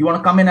Steel, you want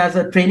to come in as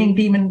a training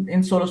team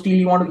in Soul of Steel,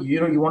 you want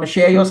to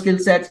share your skill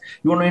sets,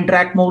 you want to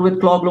interact more with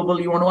Claw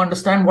Global, you want to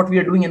understand what we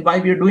are doing and why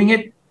we are doing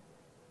it,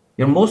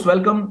 you're most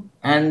welcome.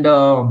 And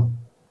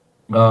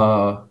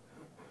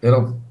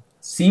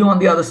see you on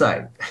the other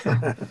side.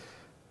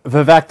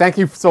 Vivek, thank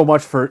you so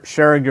much for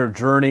sharing your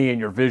journey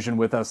and your vision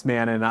with us,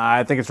 man. And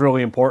I think it's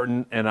really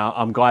important, and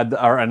I'm glad,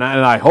 and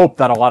I hope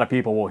that a lot of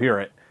people will hear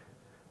it.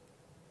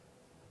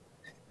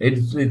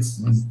 It's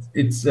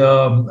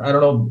I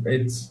don't know.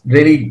 It's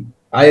really,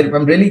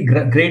 I'm really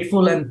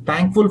grateful and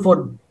thankful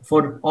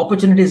for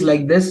opportunities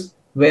like this,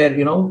 where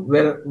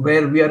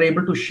where we are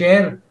able to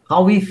share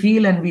how we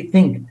feel and we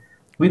think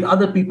with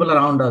other people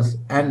around us.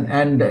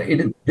 And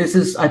this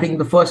is, I think,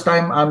 the first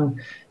time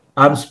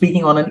I'm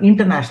speaking on an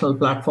international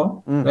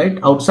platform, right,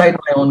 outside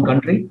my own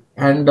country,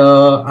 and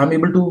I'm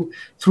able to,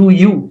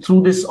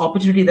 through this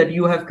opportunity that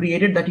you have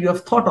created, that you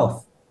have thought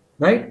of,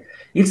 right?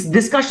 It's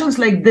discussions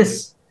like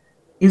this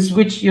is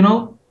which,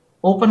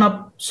 open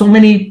up so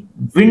many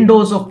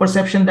windows of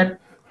perception that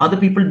other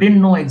people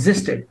didn't know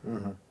existed,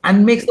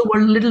 and makes the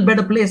world a little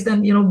better place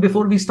than,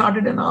 before we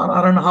started an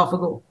hour and a half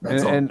ago.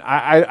 That's all. And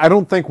I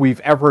don't think we've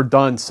ever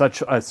done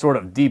such a sort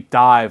of deep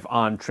dive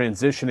on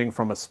transitioning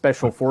from a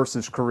special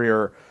forces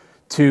career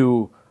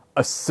to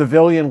a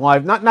civilian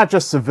life, not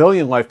just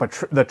civilian life,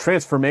 but the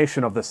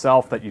transformation of the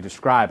self that you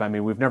describe. I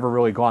mean, we've never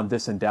really gone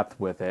this in depth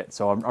with it.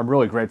 So I'm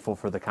really grateful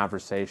for the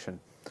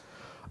conversation.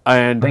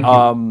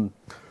 And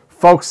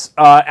folks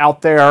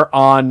out there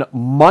on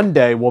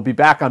Monday, we'll be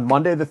back on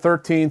Monday the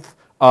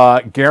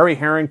 13th. Gary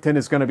Harrington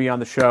is going to be on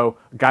the show,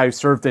 a guy who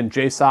served in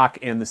JSOC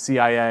and the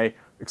CIA.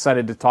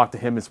 Excited to talk to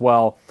him as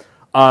well.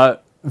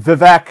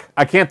 Vivek,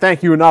 I can't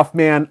thank you enough,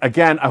 man.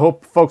 Again, I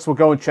hope folks will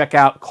go and check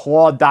out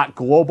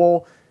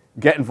claw.global,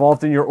 get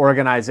involved in your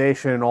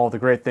organization and all the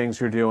great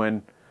things you're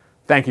doing.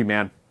 Thank you,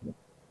 man.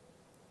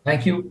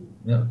 Thank you.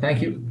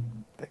 Thank you.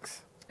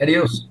 Thanks.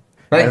 Adios.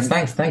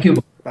 Thanks. Thank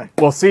you. Bye.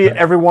 We'll see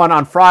everyone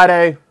on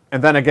Friday,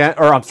 and then again,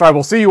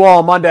 we'll see you all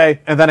on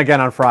Monday, and then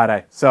again on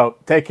Friday. So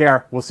take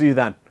care. We'll see you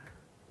then.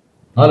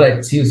 All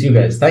right. See you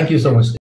guys. Thank you so much.